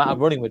and the amount of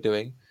running we're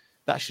doing,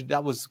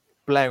 that was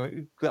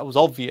blaring, that was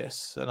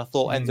obvious, and I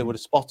thought Enzo would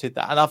have spotted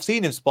that. And I've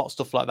seen him spot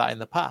stuff like that in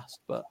the past,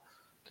 but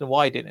I don't know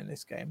why he didn't in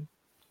this game.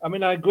 I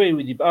mean, I agree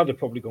with you, but I'd have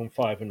probably gone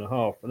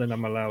 5.5, and then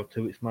I'm allowed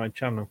to. It's my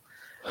channel.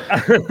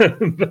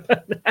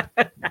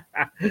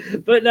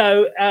 But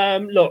no,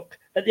 look,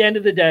 at the end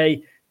of the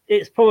day,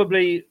 it's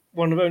probably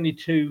one of only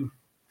 2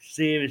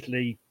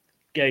 seriously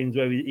games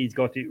where he's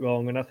got it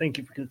wrong. And I think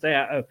if we can say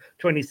out of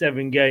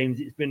 27 games,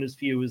 it's been as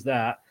few as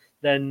that,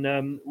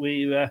 then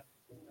we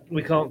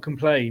can't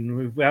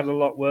complain. We had a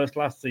lot worse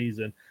last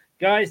season.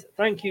 Guys,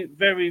 thank you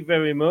very,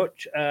 very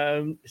much.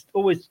 It's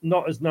always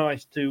not as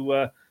nice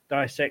to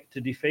dissect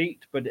a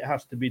defeat, but it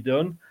has to be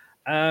done.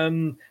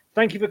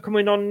 Thank you for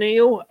coming on,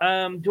 Neil.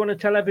 Do you want to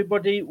tell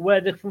everybody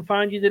where they can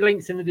find you? The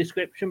link's in the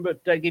description,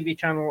 but give your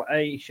channel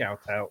a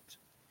shout out.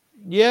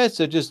 Yeah,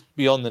 so just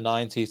beyond the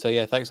 90. So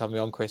yeah, thanks for having me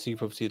on, Chris. You can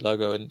probably see the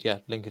logo and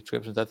link in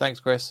description. So thanks,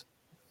 Chris.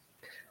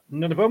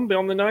 Not a problem.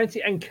 Beyond the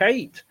 90. And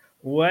Kate,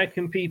 where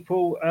can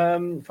people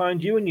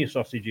find you and your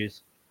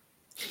sausages?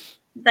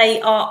 They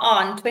are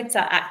on Twitter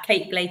at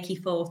Kate Blakey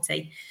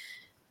 40.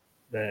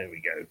 There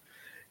we go.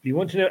 If you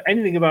want to know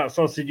anything about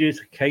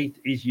sausages, Kate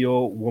is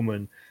your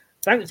woman.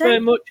 Thanks very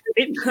much.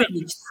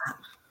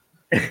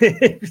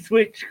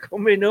 Ipswich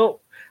coming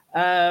up.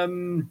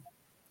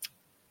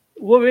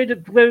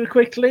 Worried very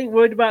quickly?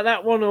 Worried about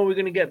that one, or are we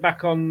going to get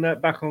back on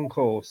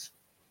course?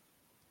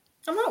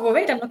 I'm not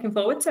worried. I'm looking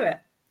forward to it.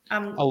 I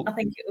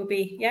think it will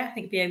be, I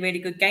think it'll be a really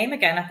good game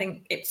again. I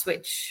think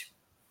Ipswich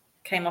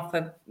came off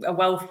a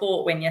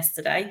well-fought win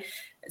yesterday.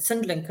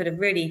 Sunderland could have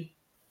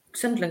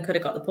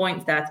got the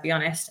points there, to be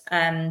honest.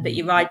 But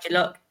you ride your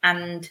luck,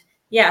 and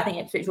I think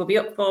Ipswich will be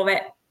up for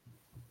it.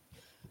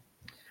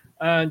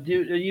 Are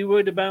you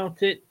worried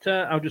about it?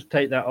 I'll just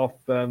take that off,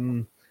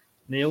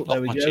 Neil.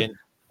 There we go.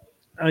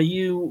 Are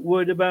you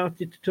worried about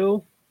it at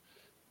all?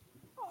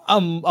 I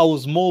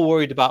was more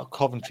worried about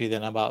Coventry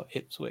than about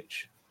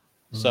Ipswich.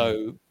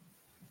 So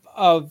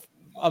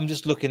I'm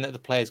just looking at the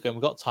players going,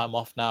 we've got time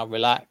off now,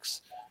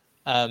 relax,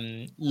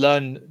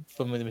 learn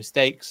from the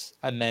mistakes,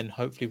 and then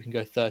hopefully we can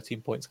go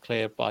 13 points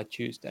clear by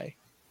Tuesday.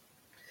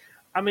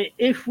 I mean,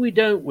 if we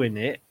don't win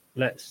it,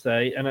 let's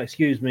say, and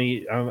excuse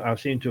me, I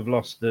seem to have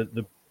lost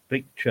the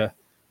picture.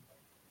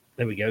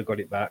 There we go,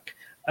 got it back.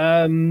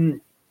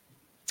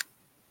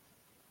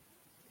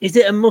 Is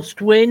it a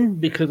must win?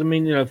 Because I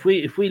mean, if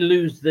we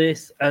lose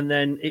this and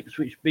then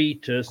Ipswich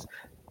beat us,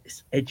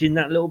 it's edging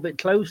that little bit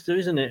closer,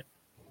 isn't it?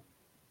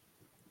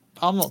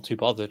 I'm not too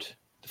bothered.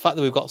 The fact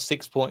that we've got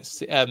 6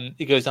 points,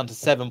 it goes down to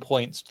 7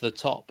 points to the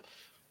top.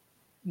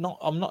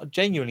 I'm not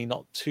genuinely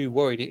not too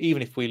worried,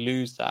 even if we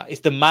lose that.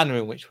 It's the manner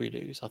in which we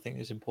lose, I think,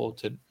 is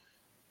important.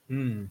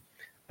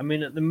 I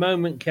mean, at the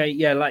moment, Kate,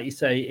 like you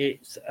say,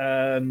 it's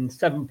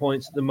 7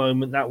 points at the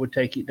moment. That would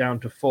take it down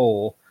to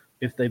 4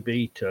 if they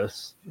beat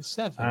us. 7. It's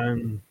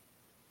 7.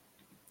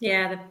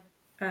 Yeah,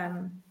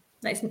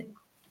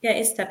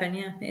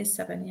 it is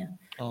 7. Yeah.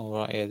 Oh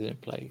right, they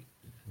didn't play.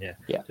 Yeah.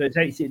 So it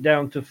takes it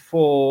down to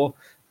 4.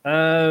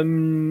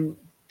 Does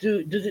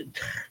it?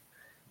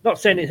 Not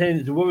saying it's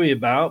anything to worry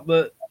about,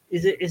 but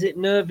is it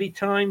nervy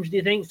times? Do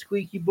you think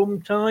squeaky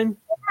bum time?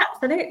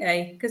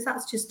 Absolutely, because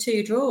that's just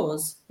 2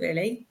 draws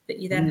really that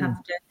you then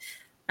have to.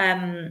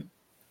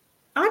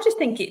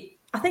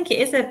 I think it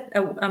is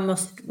a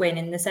must win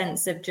in the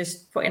sense of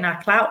just putting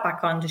our clout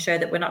back on to show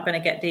that we're not going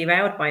to get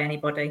derailed by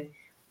anybody.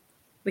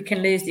 We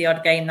can lose the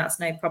odd game, that's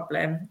no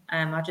problem.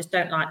 I just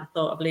don't like the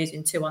thought of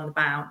losing 2 on the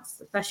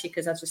bounce, especially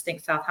because I just think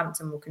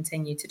Southampton will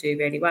continue to do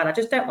really well. I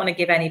just don't want to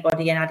give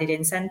anybody an added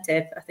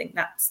incentive. I think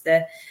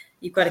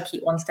you've got to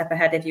keep one step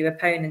ahead of your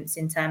opponents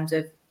in terms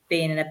of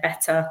being in a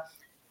better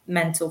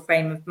mental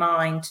frame of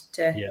mind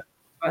to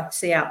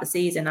see out the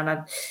season.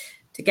 And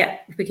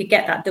if we could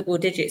get that double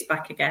digits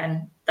back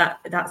again,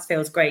 that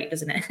feels great,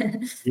 doesn't it?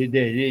 You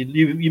did.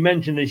 You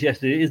mentioned this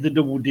yesterday. It is the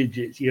double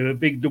digits. You're a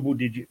big double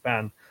digit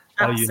fan.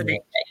 Absolutely.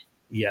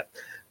 Yeah.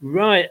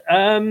 Right.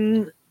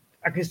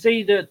 I can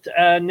see that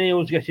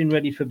Neil's getting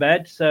ready for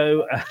bed,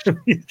 so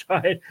he's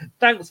tired.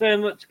 Thanks very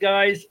much,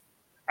 guys.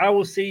 I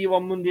will see you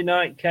on Monday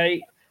night,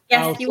 Kate.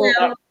 Yes, you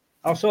will.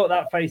 I'll sort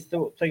that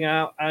Facebook thing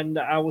out, and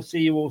I will see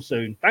you all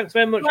soon. Thanks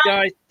very much,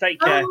 guys.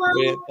 Take care.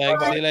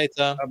 Thanks. See you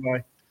later.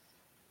 Bye-bye.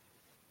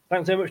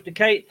 Thanks very much to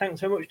Kate.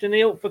 Thanks very much to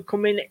Neil for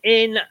coming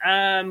in.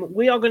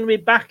 We are going to be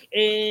back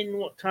in,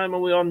 what time are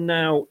we on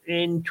now?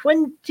 In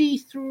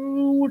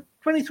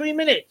 23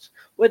 minutes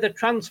with a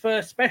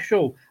transfer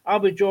special. I'll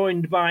be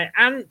joined by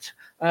Ant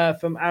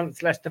from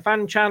Ant's Leicester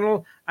fan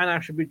channel, and I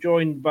shall be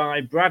joined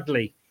by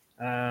Bradley,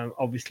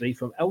 obviously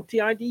from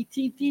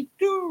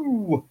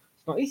LTIDTT2.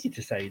 It's not easy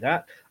to say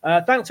that.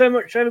 Thanks very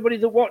much to everybody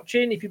that's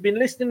watching. If you've been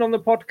listening on the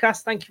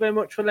podcast, thank you very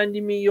much for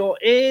lending me your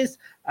ears.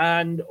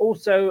 And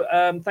also,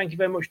 thank you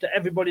very much to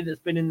everybody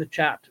that's been in the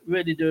chat.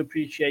 Really do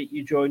appreciate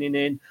you joining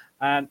in.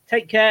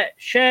 Take care.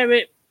 Share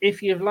it.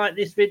 If you've liked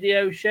this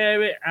video,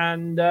 share it.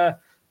 And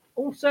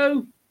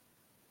also,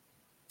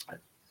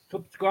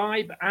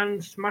 subscribe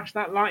and smash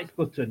that likes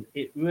button.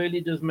 It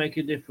really does make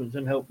a difference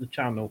and help the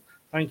channel.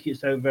 Thank you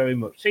so very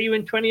much. See you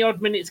in 20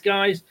 odd minutes,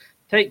 guys.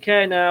 Take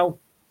care now.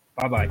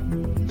 Bye-bye.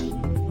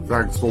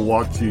 Thanks for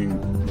watching.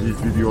 These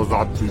videos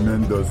are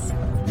tremendous.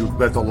 You'd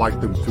better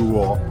like them too,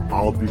 or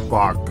I'll be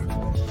back.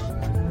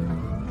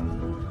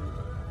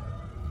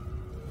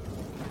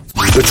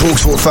 The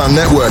TalkSport Fan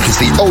Network is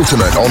the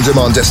ultimate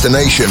on-demand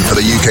destination for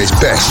the UK's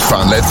best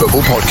fan-led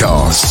football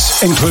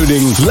podcasts.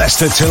 Including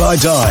Leicester Till I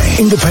Die,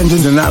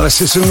 independent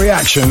analysis and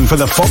reaction for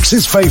the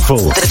Foxes faithful.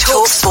 The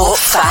TalkSport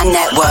Fan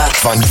Network.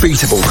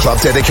 Unbeatable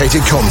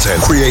club-dedicated content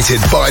created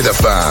by the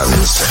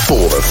fans,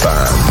 for the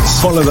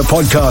fans. Follow the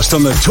podcast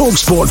on the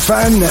TalkSport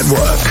Fan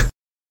Network.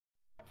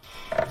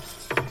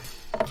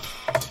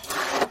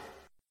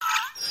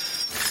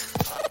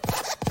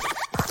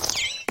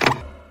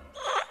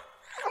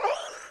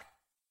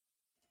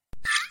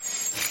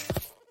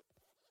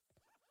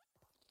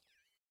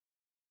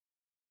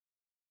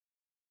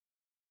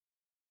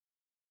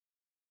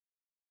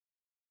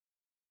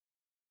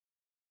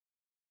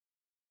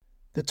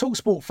 The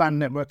TalkSport Fan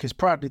Network is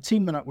proudly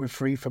teaming up with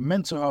Free for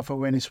Mental Health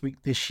Awareness Week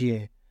this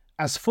year.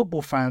 As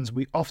football fans,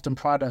 we often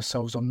pride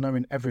ourselves on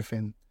knowing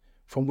everything,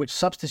 from which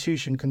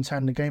substitution can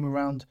turn the game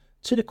around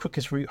to the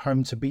quickest route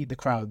home to beat the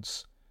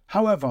crowds.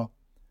 However,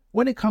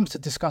 when it comes to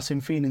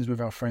discussing feelings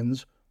with our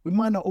friends, we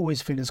might not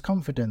always feel as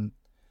confident.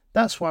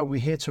 That's why we're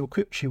here to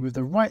equip you with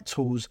the right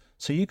tools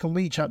so you can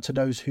reach out to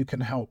those who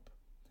can help.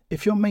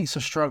 If your mates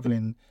are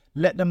struggling,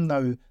 let them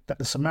know that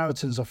the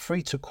Samaritans are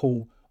free to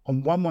call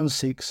on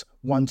 116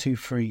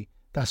 123.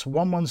 That's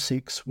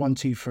 116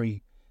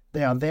 123.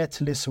 They are there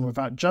to listen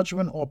without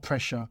judgment or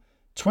pressure,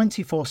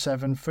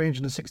 24/7,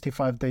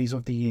 365 days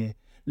of the year.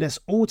 Let's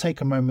all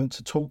take a moment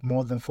to talk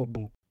more than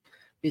football.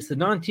 It's the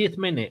 90th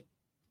minute.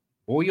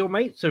 All your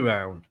mates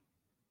around.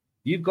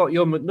 You've got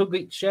your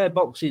McNugget share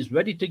boxes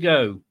ready to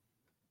go.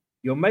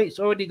 Your mate's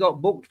already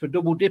got booked for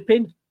double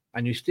dipping,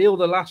 and you steal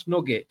the last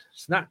nugget,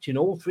 snatching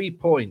all 3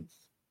 points.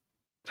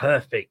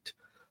 Perfect.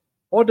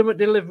 Order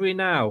McDelivery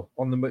now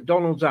on the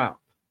McDonald's app.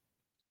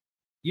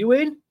 You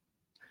in?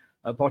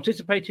 At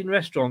participating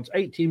restaurants,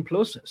 18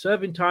 plus,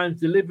 serving times,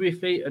 delivery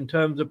fee and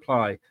terms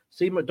apply.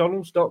 See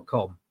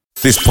mcdonalds.com.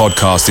 This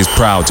podcast is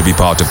proud to be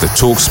part of the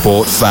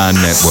TalkSport Fan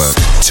Network.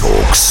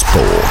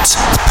 TalkSport.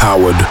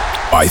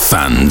 Powered by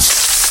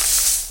fans.